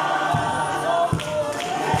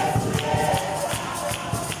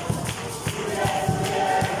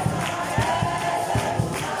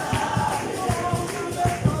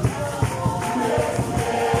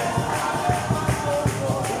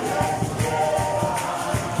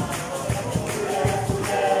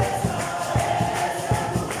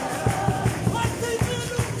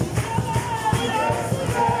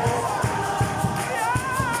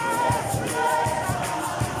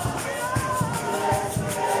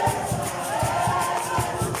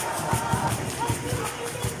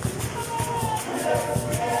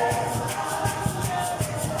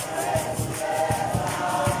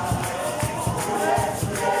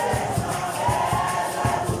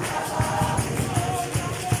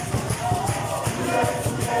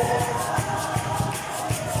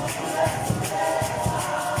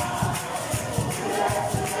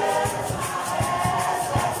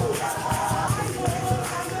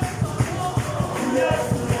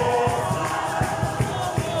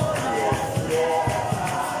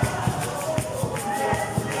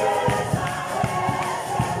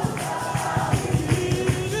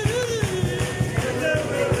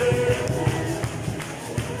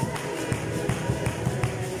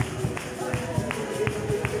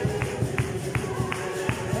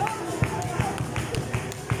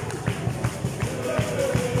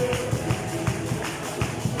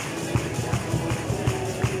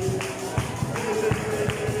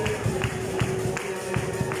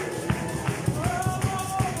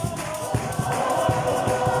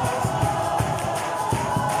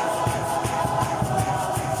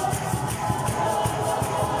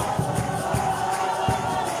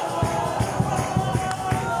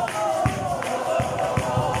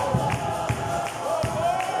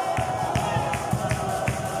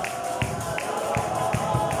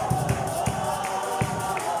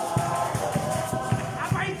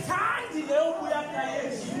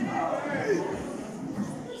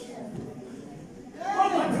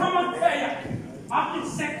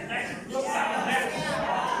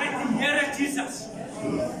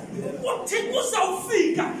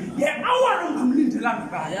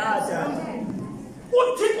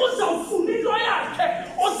 uThixo uzawufuna into yakhe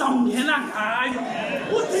ozawungena ngayo.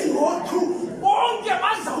 Uthi ngothu bonke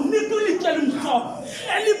bazawunika ilitye elimhlophe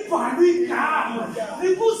elibhalwe igama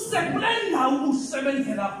likusekule ndawo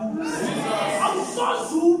ubusebenzela kuyo.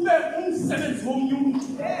 Awusoze ube umsebenzi womnye umntu.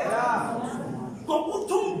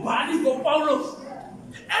 Ngokuthi umbhali ngoPawulos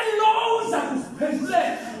eloza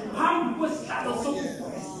kusiphendulela phambi kwesihlalo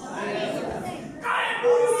sobukhosi.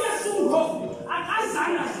 Kayebuye uYesu ngoku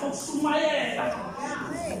akazange azokushumayela.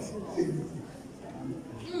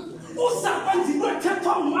 Uzakwenza into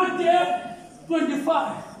ethethwa nguMateyu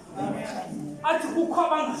 25. Athi kukho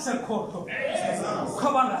abangasekhohlo, kukho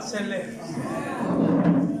abangaselele.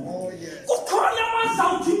 Kukhona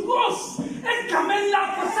abazawuthi Nkosi egameni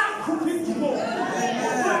lakho sakhupha idimoni.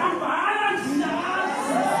 Hambana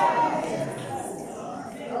ndinazi.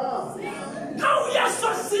 KhawuYesu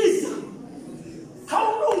asiza.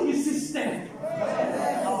 Khawulungisa isistem.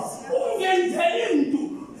 Ungenzeli mntu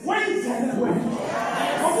wenzele wena.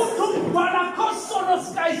 Ngokuthi umbhala kho sono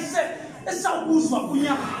sikayise esawubuzwa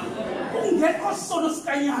kunyana. Ungekho sono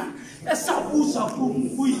sikanyana esawubuzwa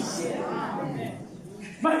kuyise.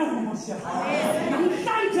 Mayibonga Nkosi yakho.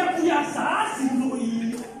 Namhlanje uyazazi into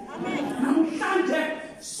yini. namhlanje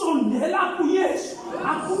sondela kuyesu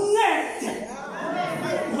akuncede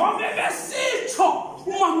ngoba besitsho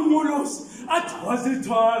umama Molose athi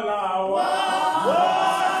wasithwala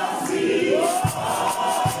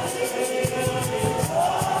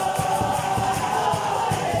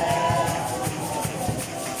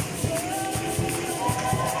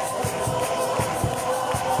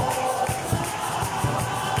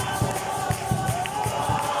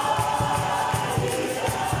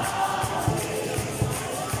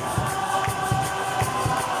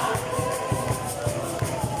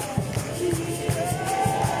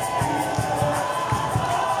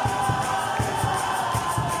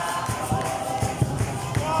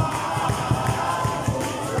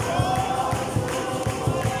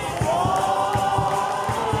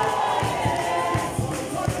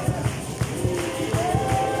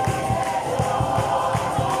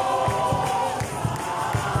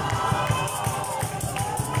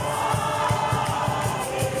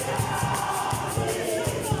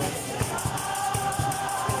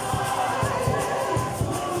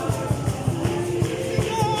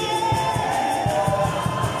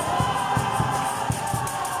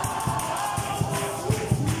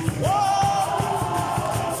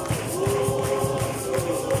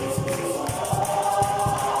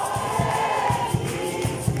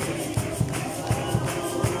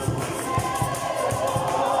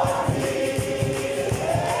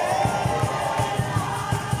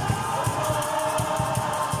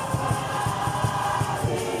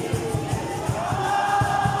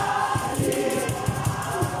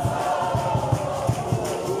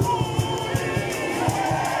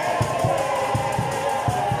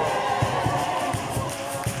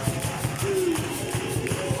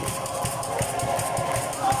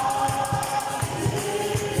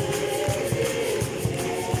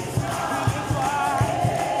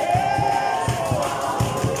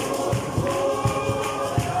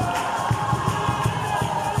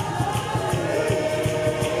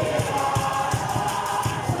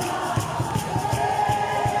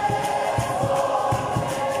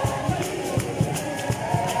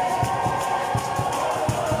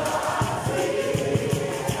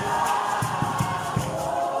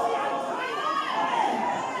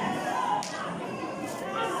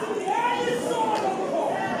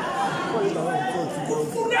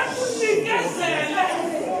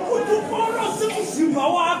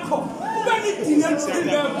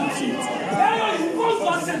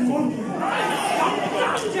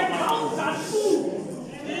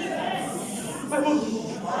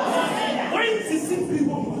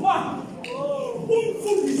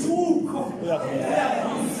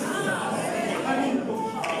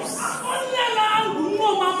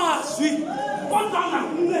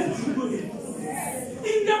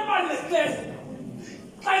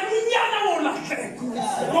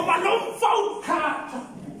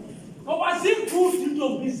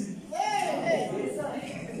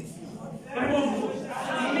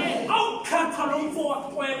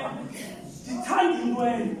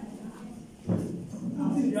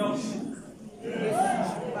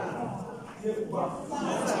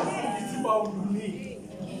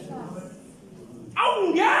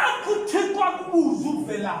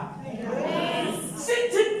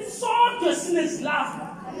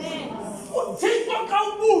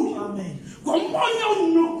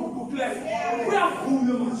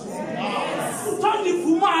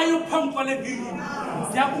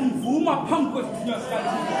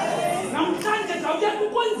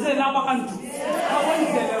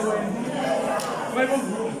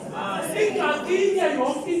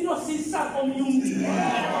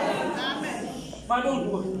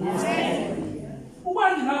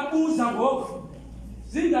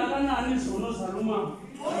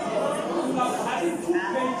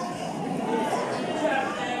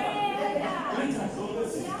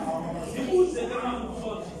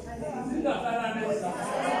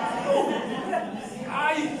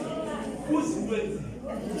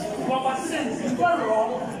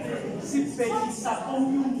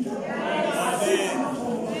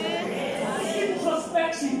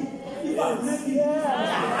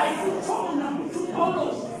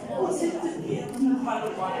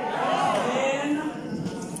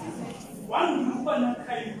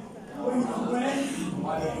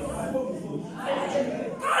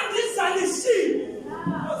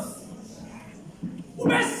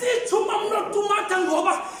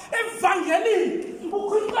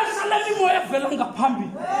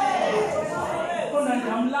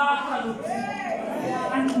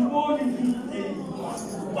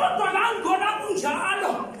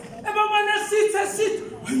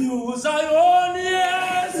Zion,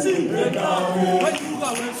 yes,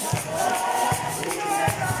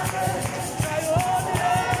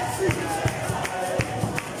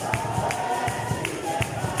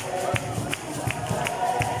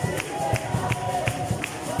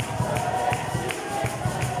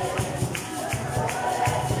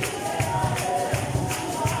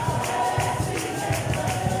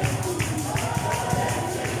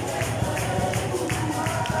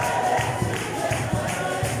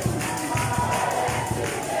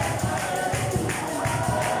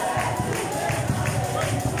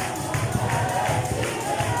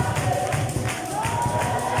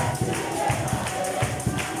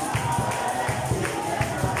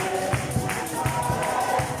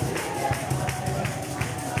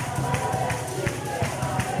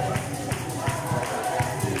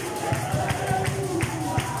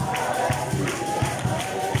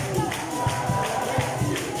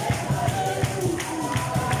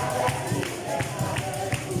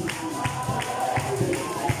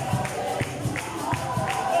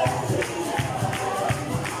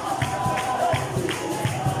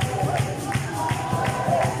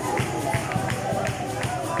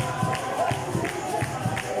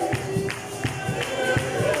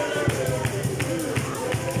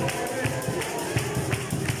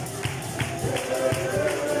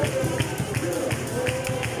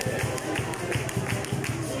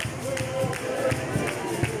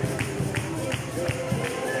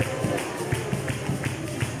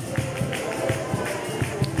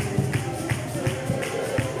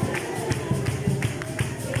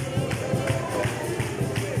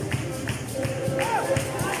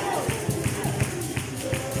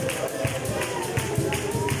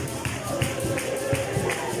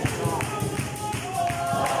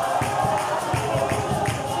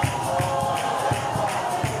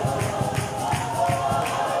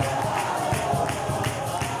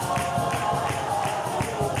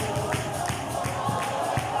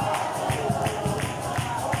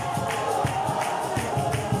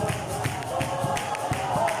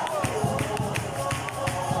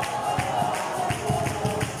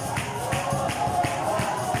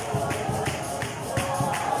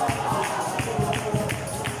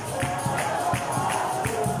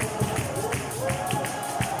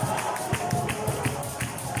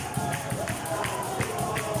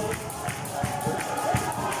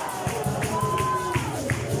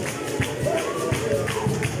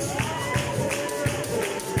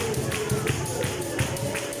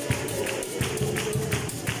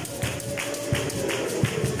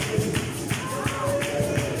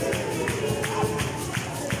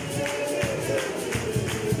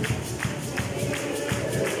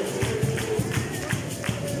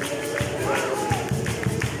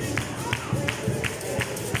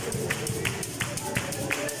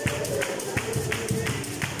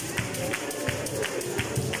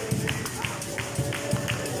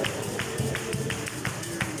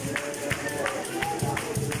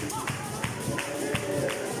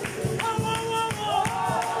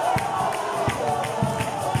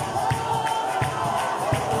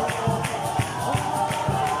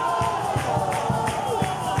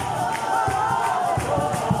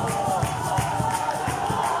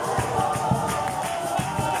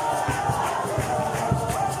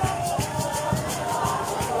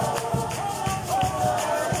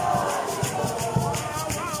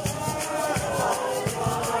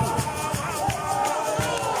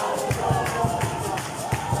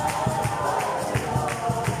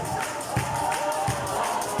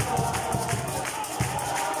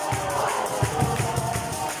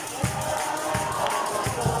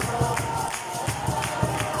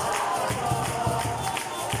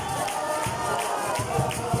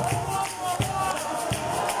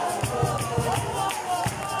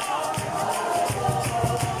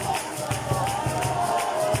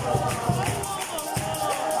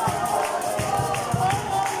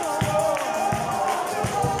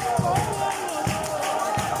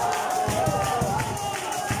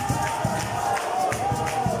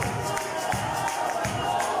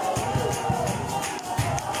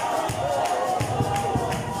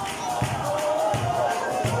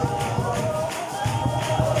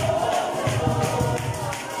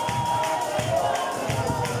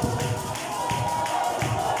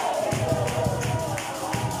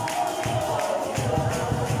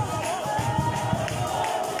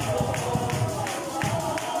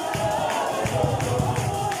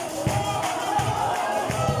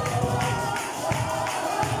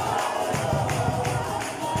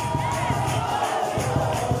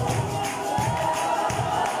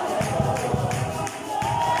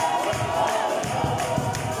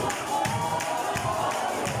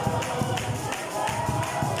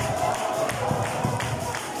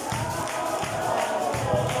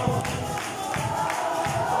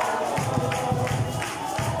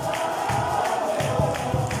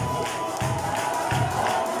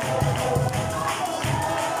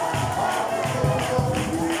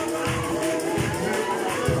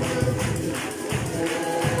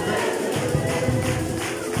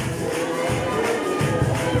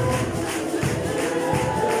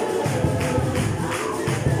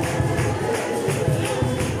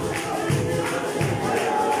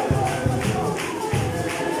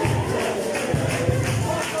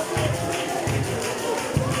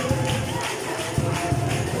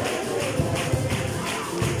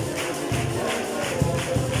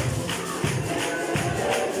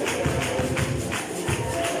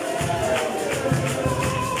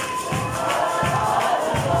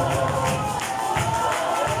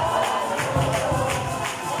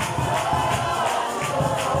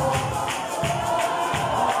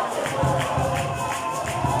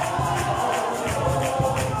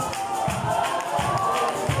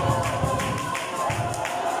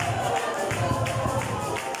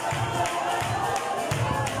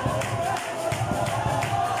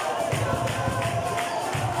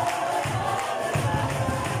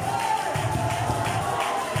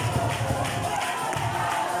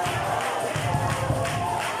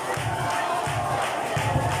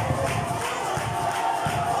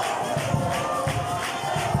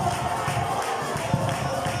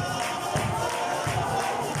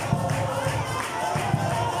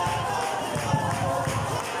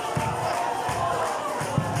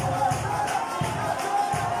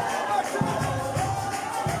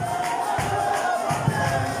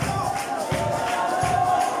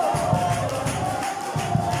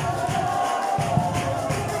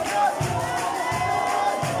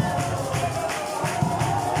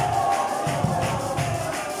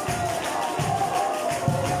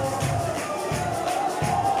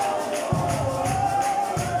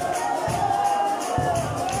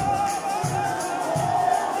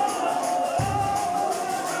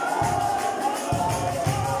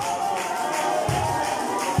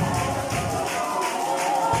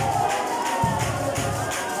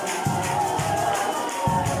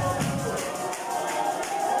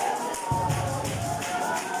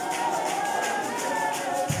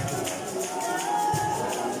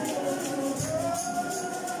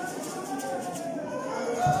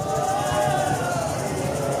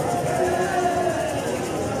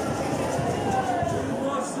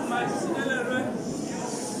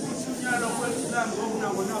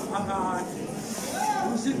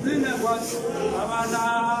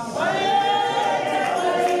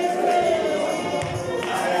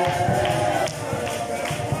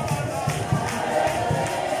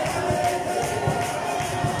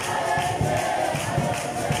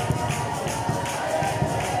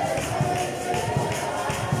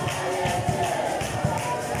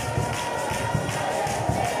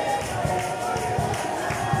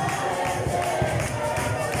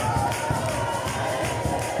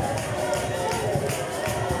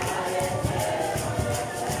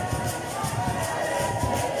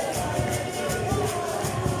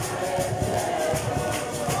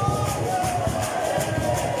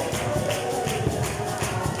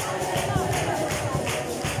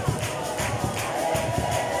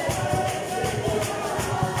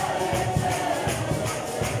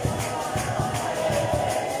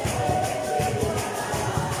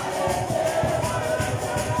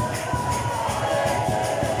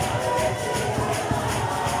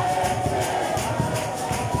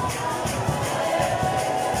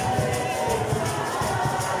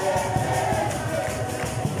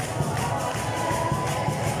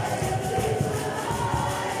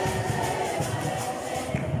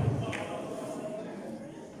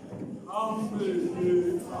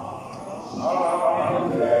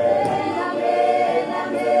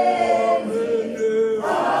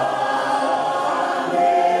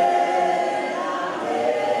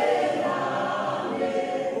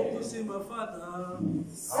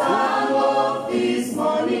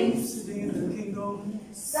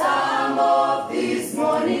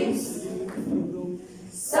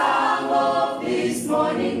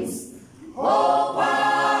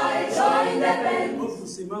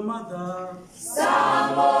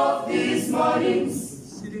 Some of these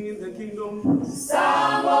mornings, sitting in the kingdom.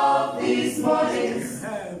 Some of these mornings,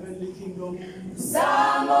 heavenly kingdom.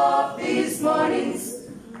 Some of these mornings,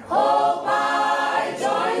 hope I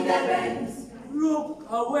join the band. Look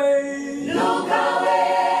away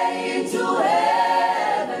into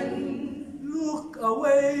heaven. Look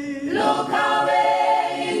away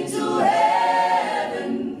into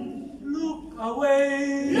heaven. Look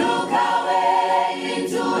away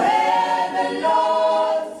into heaven,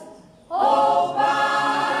 Lord. Hope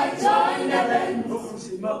I join the band.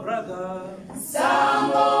 See my brother.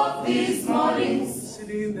 Some of these mornings,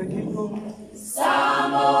 sitting in the kingdom.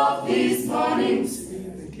 Some of these mornings, sitting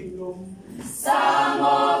in the kingdom. Some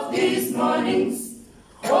of these mornings,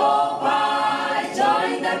 hope I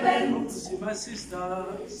join the band. See my sister.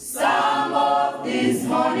 Some of these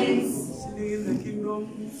mornings, sitting in the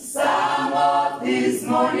kingdom. Some of these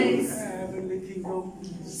mornings, heavenly kingdom.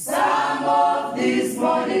 Some of these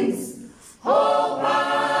mornings, hope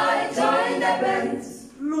I join the band.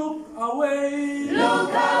 Look away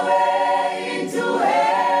into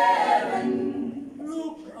heaven.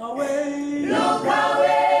 Look away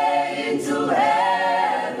into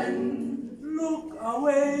heaven. Look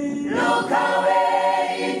away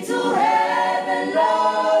into heaven,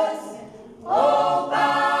 Lord. Hope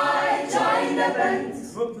I join the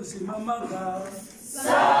band. Hope to see my mother.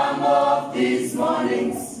 Some of these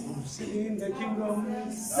mornings, sitting in the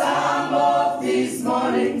kingdom. Some of these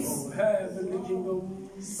mornings, heavenly kingdom.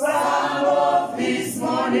 Some of these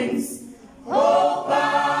mornings, hope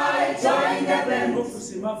I join the band. Hope to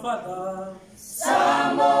see my father.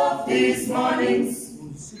 Some of these mornings,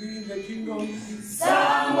 sitting in the kingdom.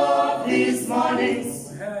 Some of these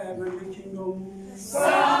mornings, heavenly kingdom.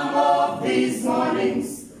 Some of these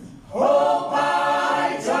mornings, hope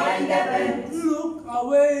I join the band. Look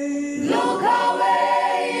away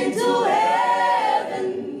into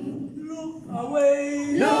heaven. Look away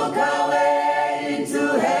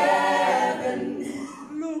into heaven.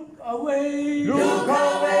 Look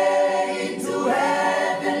away into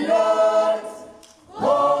heaven, Lord.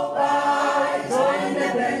 Hope I join the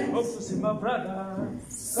band. Hope to see my brother.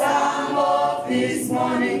 Some of these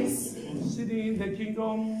mornings, sitting in the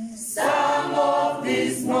kingdom. Some of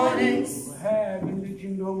these mornings, heavenly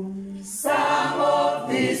kingdom. Some of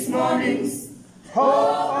these mornings,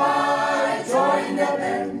 hope I join the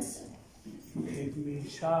band. Keep me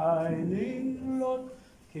shining, Lord.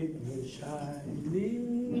 Keep me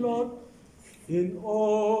shining, Lord, in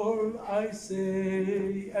all I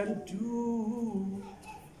say and do,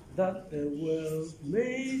 that the world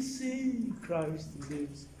may see Christ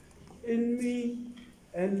lives in me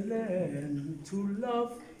and learn to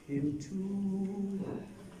love Him too.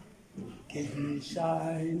 Keep me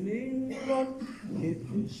shining, Lord, keep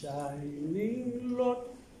me shining, Lord,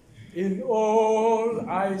 in all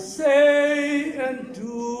I say and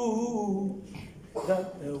do,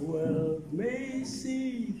 that the world may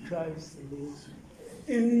see Christ lives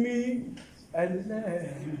in me and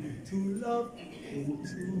learn to love Him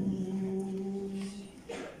too.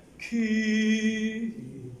 Keep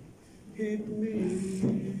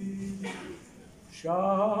me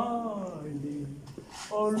shining,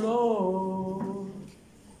 oh Lord,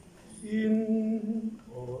 in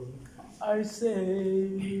all I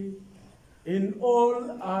say, in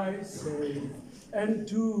all I say and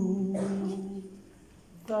do,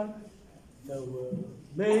 that the world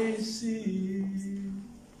may see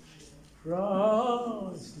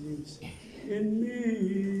Christ lives in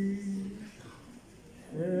me.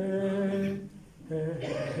 Amen.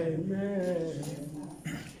 Amen.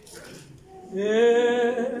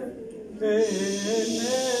 Amen.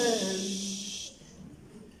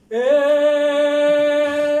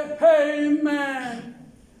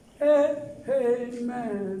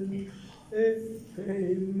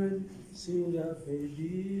 Amen. Sing a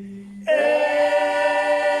baby. Amen.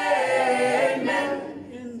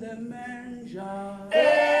 In the manger. Amen.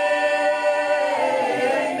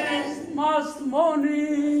 Must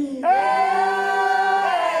morning. Amen.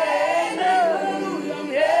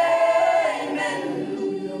 Amen.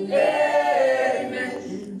 Amen.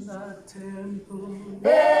 In the temple.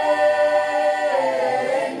 Amen.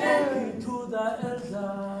 To the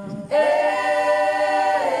elder. Amen.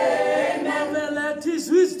 Let his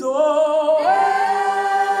wisdom.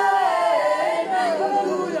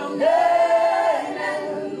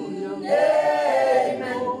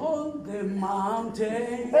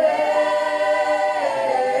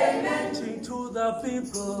 Preaching to the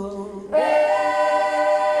people,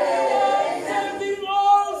 saving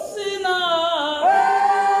all sinners.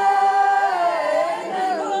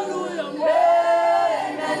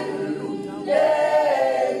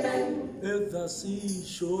 At the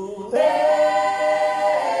seashore,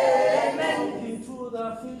 talking to the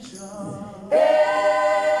fisher,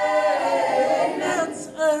 nets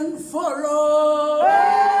and follow.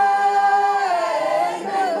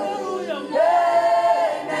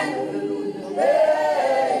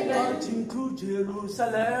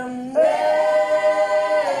 Jerusalem,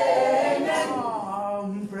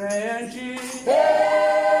 I'm branching,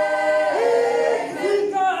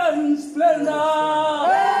 and splendor,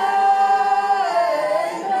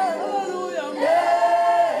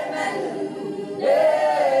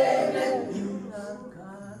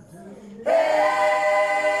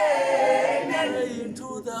 praying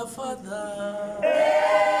to the Father,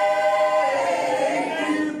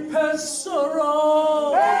 deepest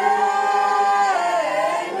sorrow.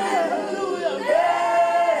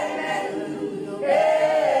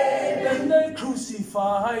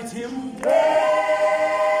 Crucified him, died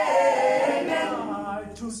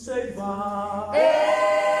to save us.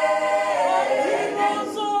 He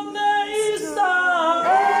rose on the Easter.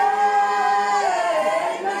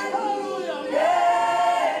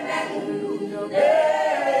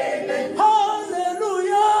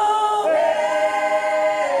 Hallelujah.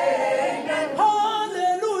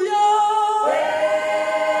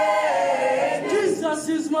 Jesus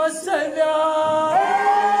is my Savior.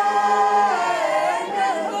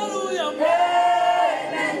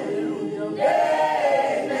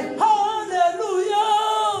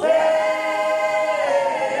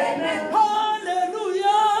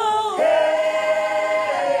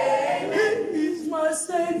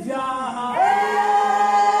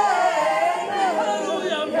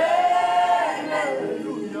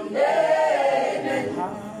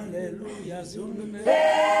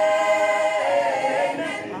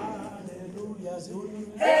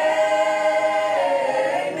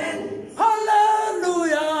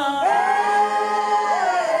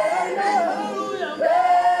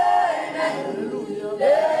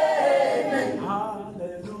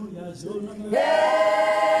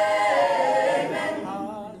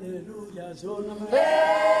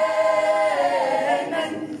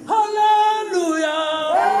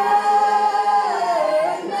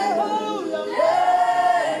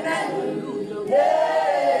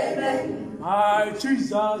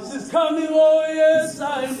 Jesus is coming, oh yes,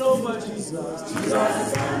 I know my Jesus. Jesus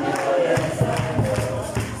is coming, oh yes, I know.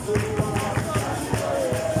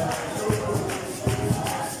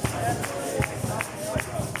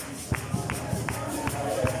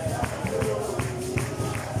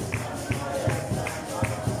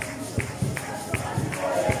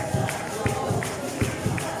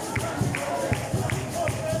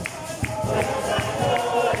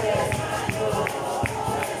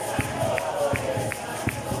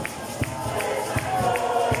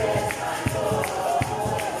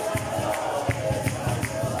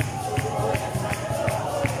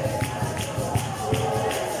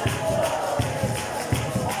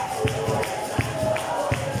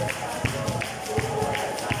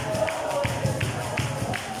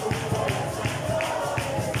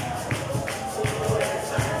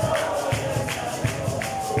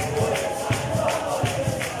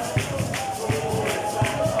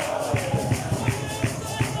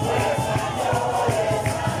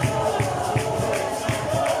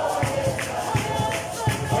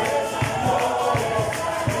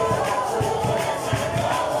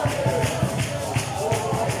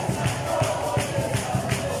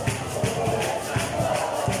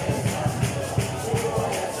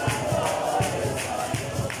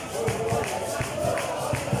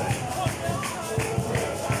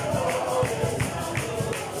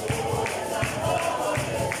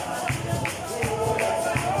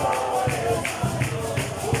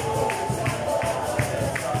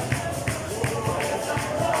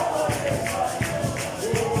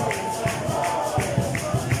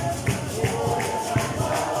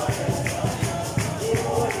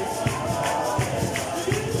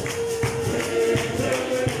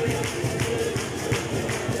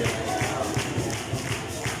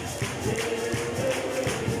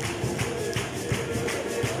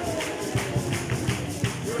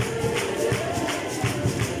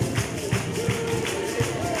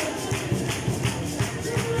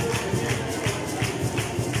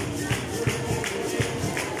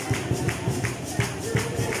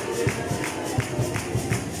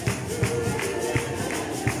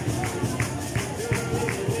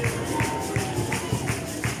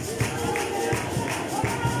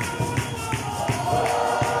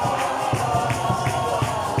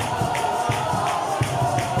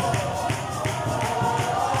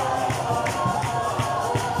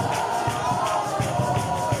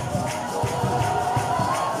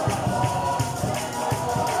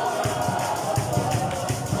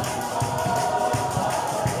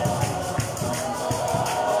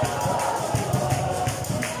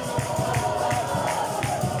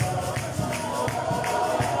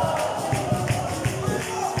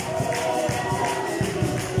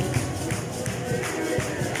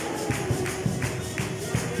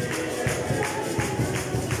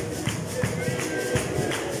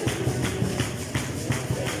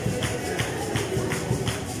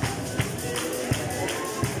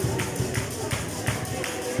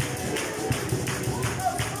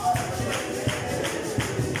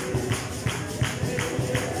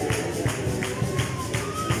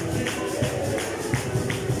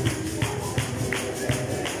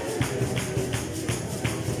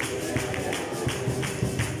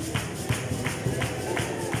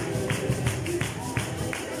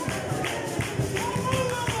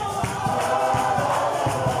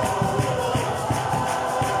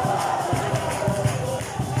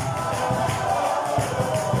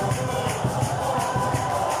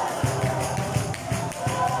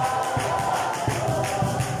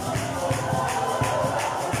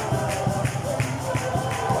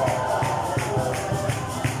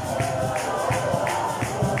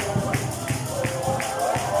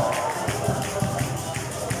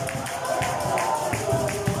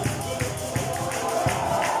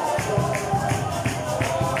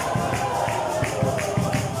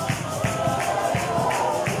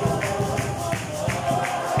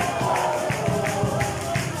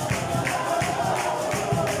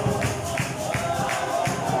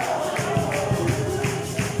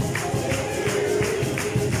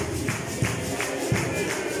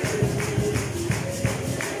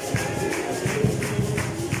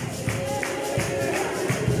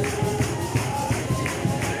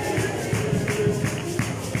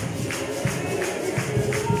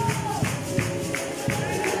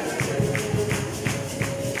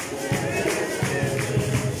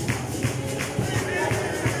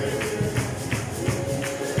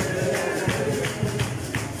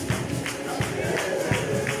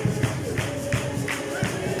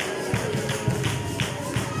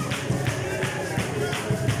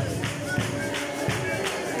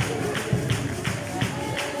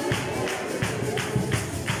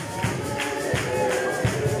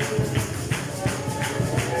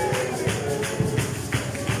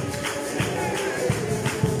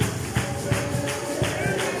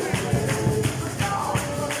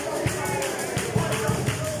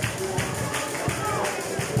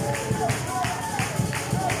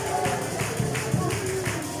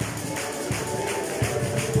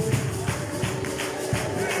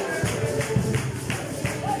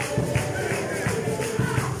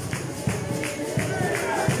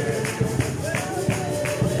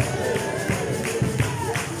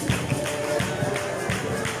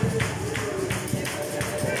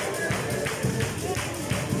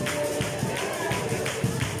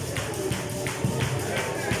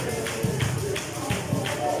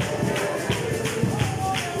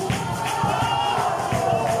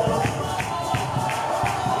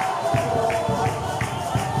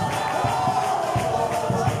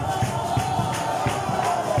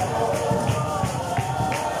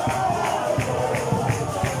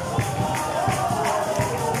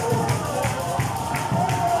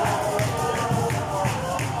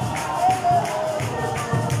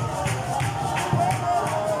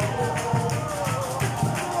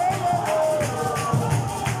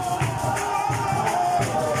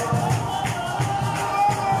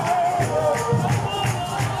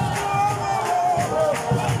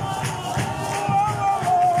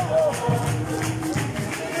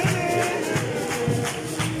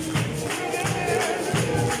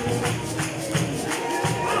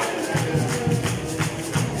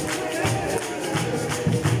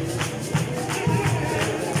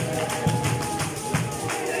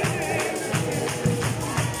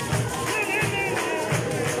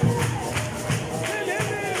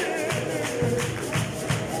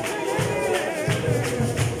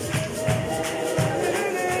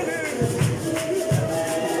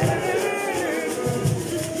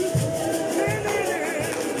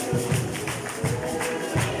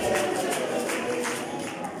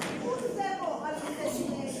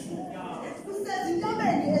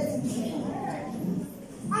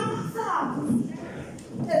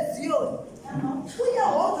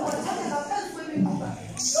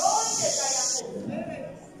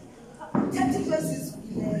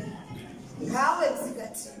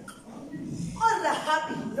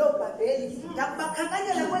 bheli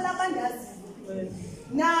ngakubakhankanyela kwelamandazi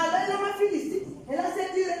nalo elamafilisi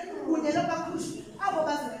elasetire kunye nobakhushi abo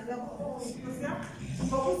bazalelwe khona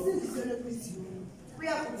ngokusindiswe lokwiziyo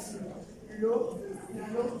kuyakuthi lo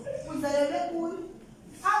nalo uzalelwe kuyo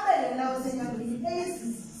abele lawo senyangweni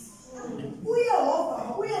eyesizisi uyehova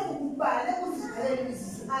uye kukubhala ekuzivaleni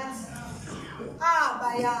izisu athi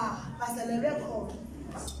abaya bazalelwe khona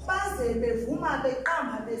baze bevuma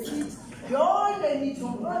beqamba besithi yonke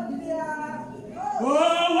nithongodileya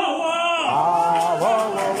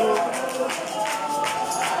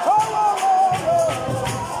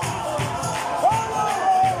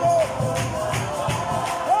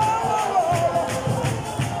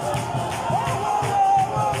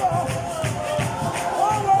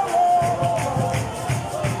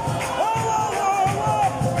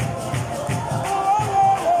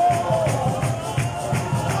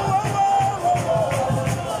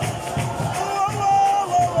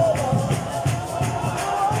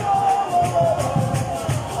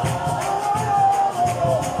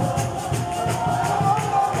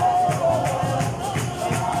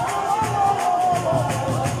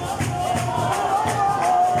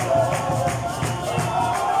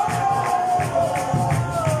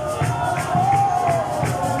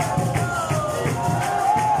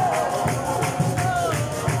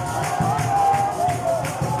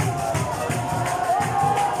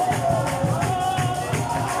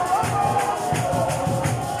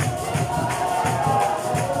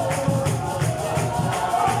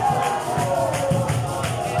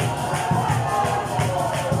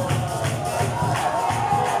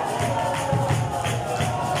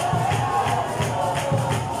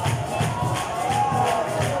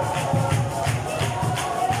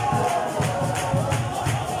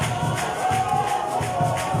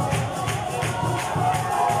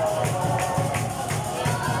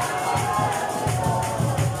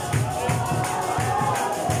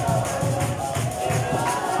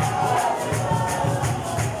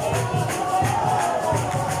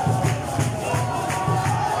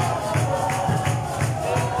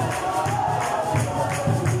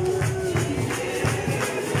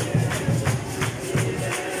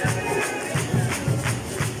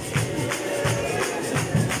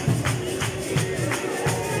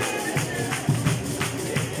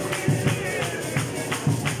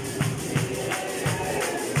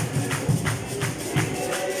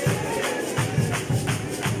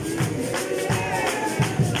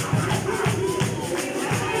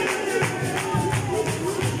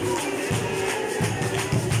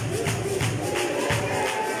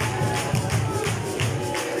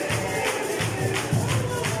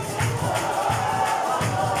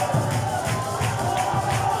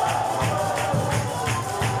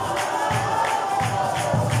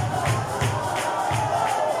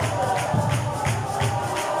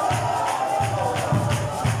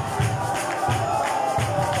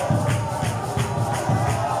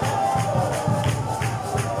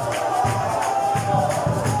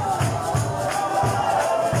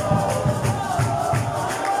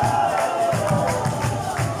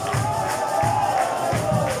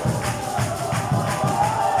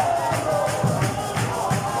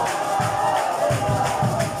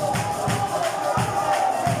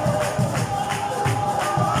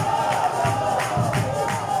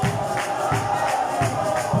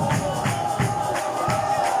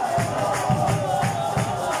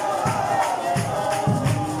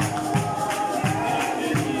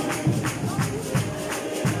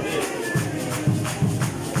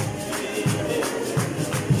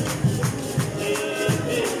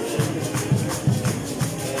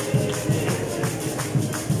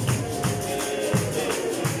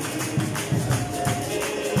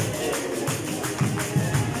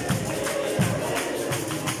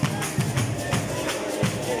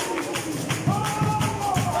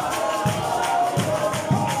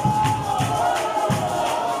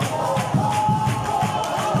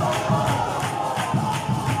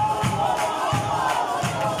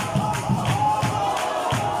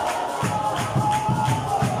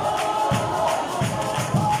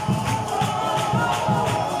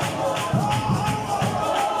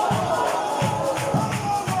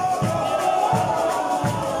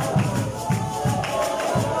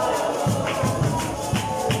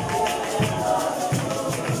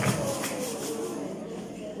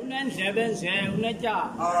nje unetyala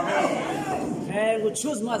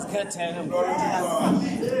nguchoose mazikhethele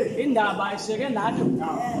indaba ishiyeke nathi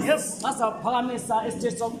xa sawuphakamisa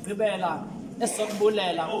isiteshi sokugqibela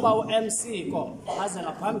esizokubulela uba u-MC ko aze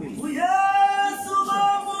ngaphambili uyesu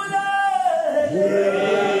babulele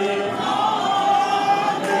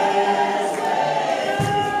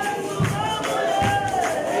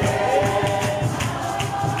Yes.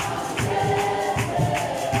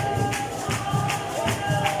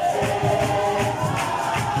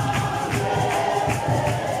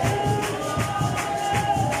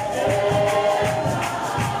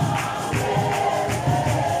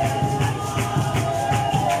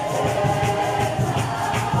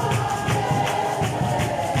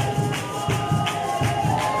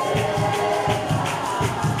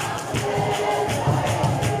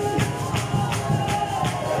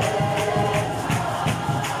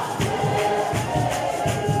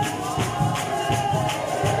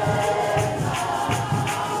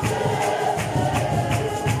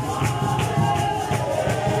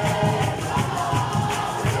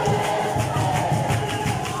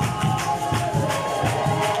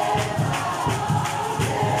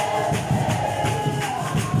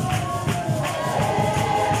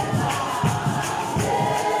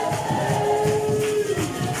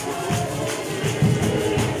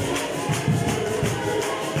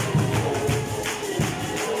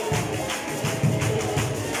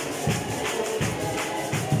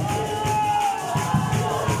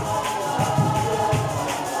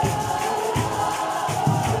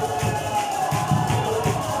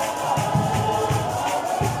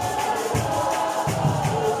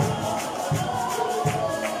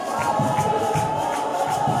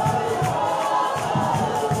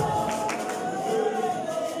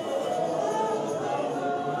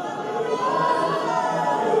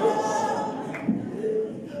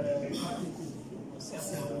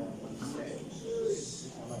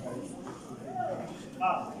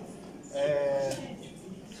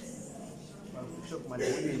 Bishop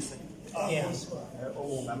Molose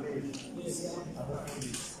ongumongameli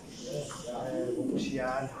abafundisi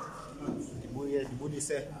ngokushiyana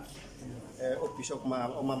ndibulise uBishop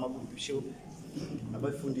omama uBishop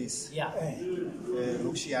abafundisi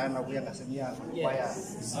ngokushiyana kuya ngasemnyango kwaya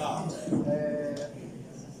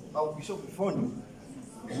uBishop Fondo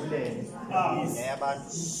ngulele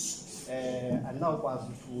yabantu andinawukwazi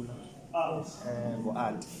ukuthula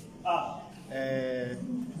ngo-anti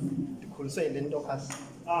ndikhuliswe yile ntokazi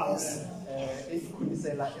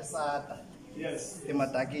endikhulisela esada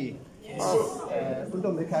emadakeni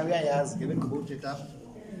untombi ekhaya uyayazi ke begqiba uthetha apha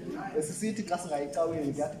besisithi xa singayicaweni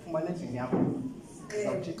ndiyathi fumana endlini yakho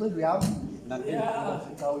zawutshixa indlu yam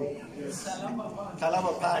naecaweni hlala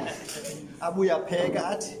apha phandle abuye apheka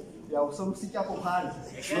athi uyawusomsitya apho phandle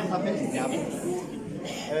apha endlini yam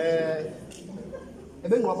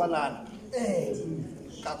ebengqwabalala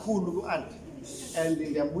kakhulu ku-anti and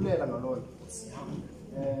ndiyambulela ngaloo nto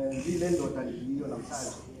ndiyile ndoda ndiyiyo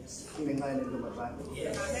namhlanje kungenxa yale ntombazana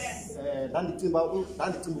ndandicinga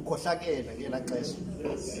ukhohlakela ngelaa xesha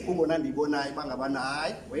kungona ndiyibonayo uba ngabana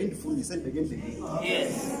hayi wayendifundise ndibeke endleleni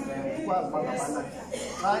ukwazi uba ngabana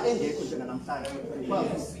xa engekho njenganamhlanje ukwazi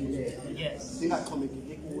usiphilela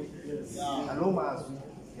ndingaxhomekeki kuwe ngaloo mazwi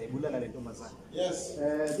ndiyayibulela le ntombazana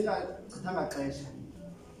ndingachithanga xesha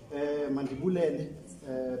mandibulele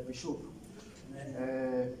Bishop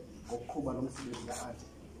ngokuqhuba lo msebenzi ka-anti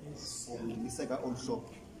ngokundiliseka olu hlobo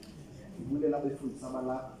ndibulela abefundisi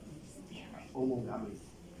abalapha omongameli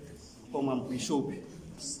omama Bishop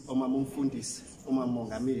omama umfundisi omama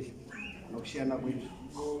mongameli nokushiyana kwethu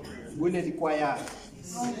ndibulela ikwayara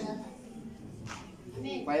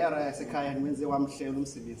ikwayara yasekhaya niwenze wamhlela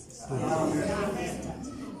umsebenzi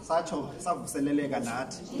satsho savuseleleka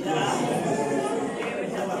nathi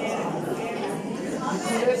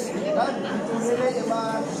ndikhulele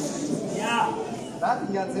ebantu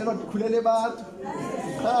ndandinyanzelwa ndikhulele abantu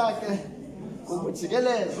qha ke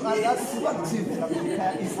ngokujikelezo andazi kuba kuthini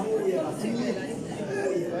laekhaya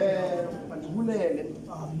mandibulele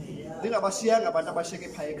ndingabashiyanga abantu abashiyeke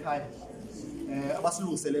phaa ekhaya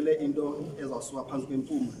abasilungiselele into ezawusuka phantsi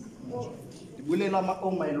kwempumlo ndibulela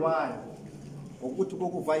omayelwane ngokuthi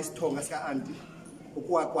kokuva isithonga sika-anti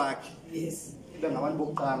ukuwa kwakhe ibe ngabantu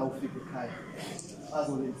bokuqala ukufika ekhaya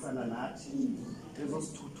bazolelisana nathi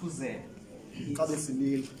bezosithuthuzela xa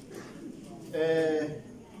besilile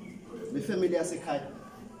le family yasekhaya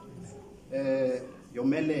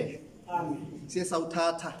yomelele siye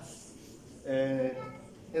sawuthatha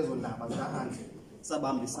ezo ndaba zika-anti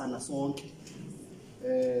sabambisana sonke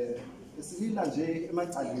silila nje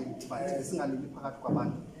emacaleni but singalili phakathi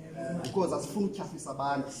kwabantu because asifuna utyhafisa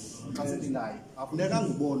abantu xa sililayo afunekanga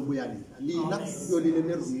ubona ubuyalila lila uyolile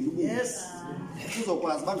nerumini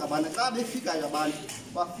uzokwazi bangabana xa befikayo abantu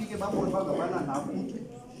bafike babone bangabana nabo umntu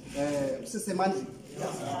usesemandleni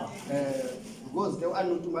because the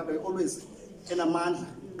unotumata always enamandla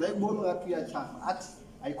xa ibona ungathi uyatyhafa athi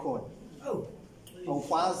ayikhona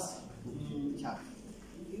awukwazi utyhafa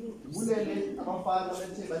ndibulele abafana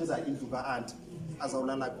bethe benza indlu ka-anti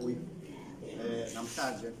azawulala kuyo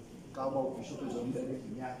namhlanje xa uba uBishop ezombele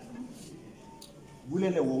endlini yakhe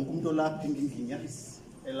bulele wonke umuntu olapha endlini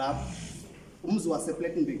elapha umzi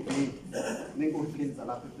wasePlettenberg neenkokheli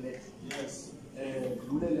zalapha ePlet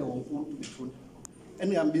bulele wonke umuntu bethuna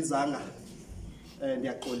endingambizanga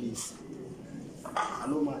ndiyaxolisa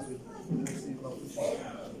ngaloo mazwi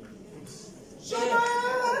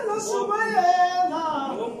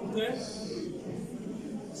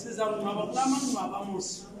siza kungcwaba kula mangcwaba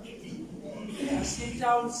amusi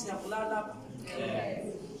asiyitawuni siyakulala apha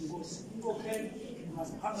inkokheli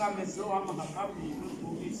maziphakame zizohamba ngaphambili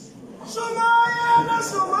kwibhokisi Shumayela,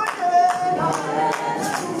 Shumayela,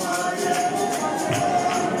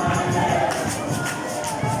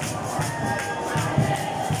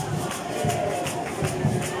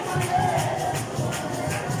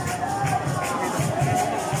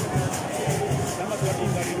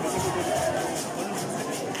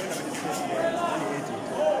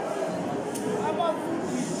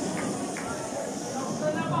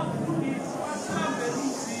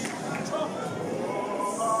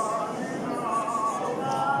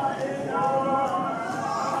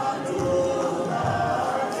 Oh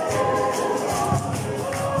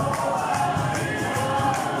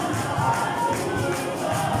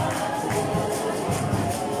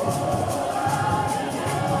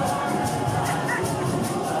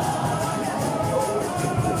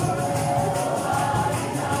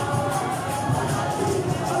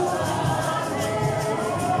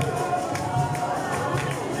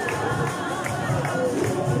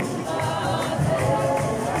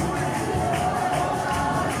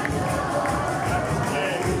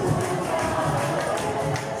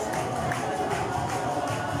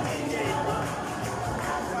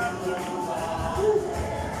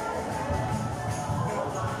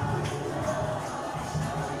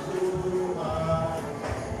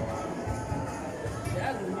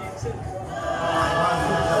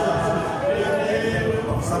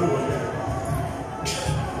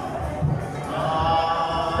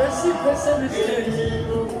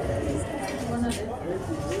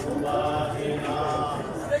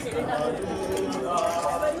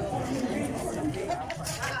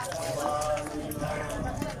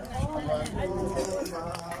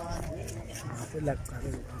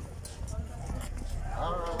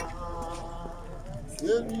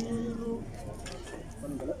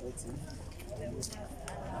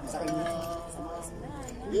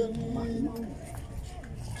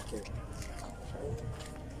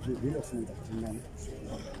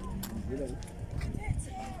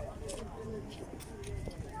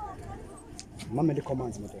Mama the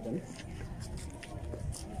commands madoda ne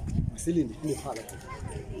Silindi iphala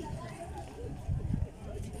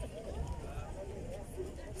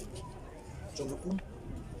jonga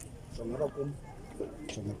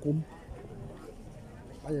kum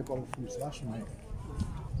aye kwa mfundisi washumayela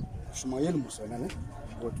shumayela musona ne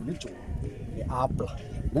kodwa lijonga leapla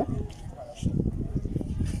ne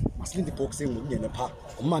Masilindi boxing ngiyene pha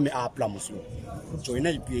umama eapla musu joina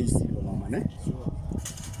iPAC lo mama ne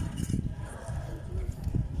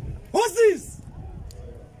Horses!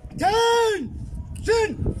 10!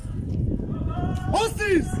 Shin!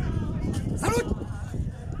 Horses! Salute!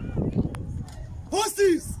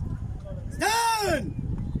 Horses! Stand!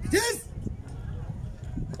 This!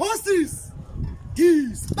 Horses!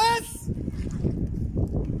 Disperse!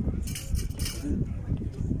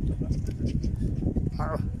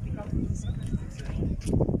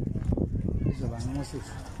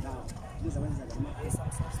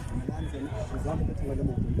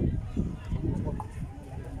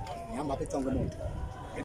 Ngihamba apha ecangwe moto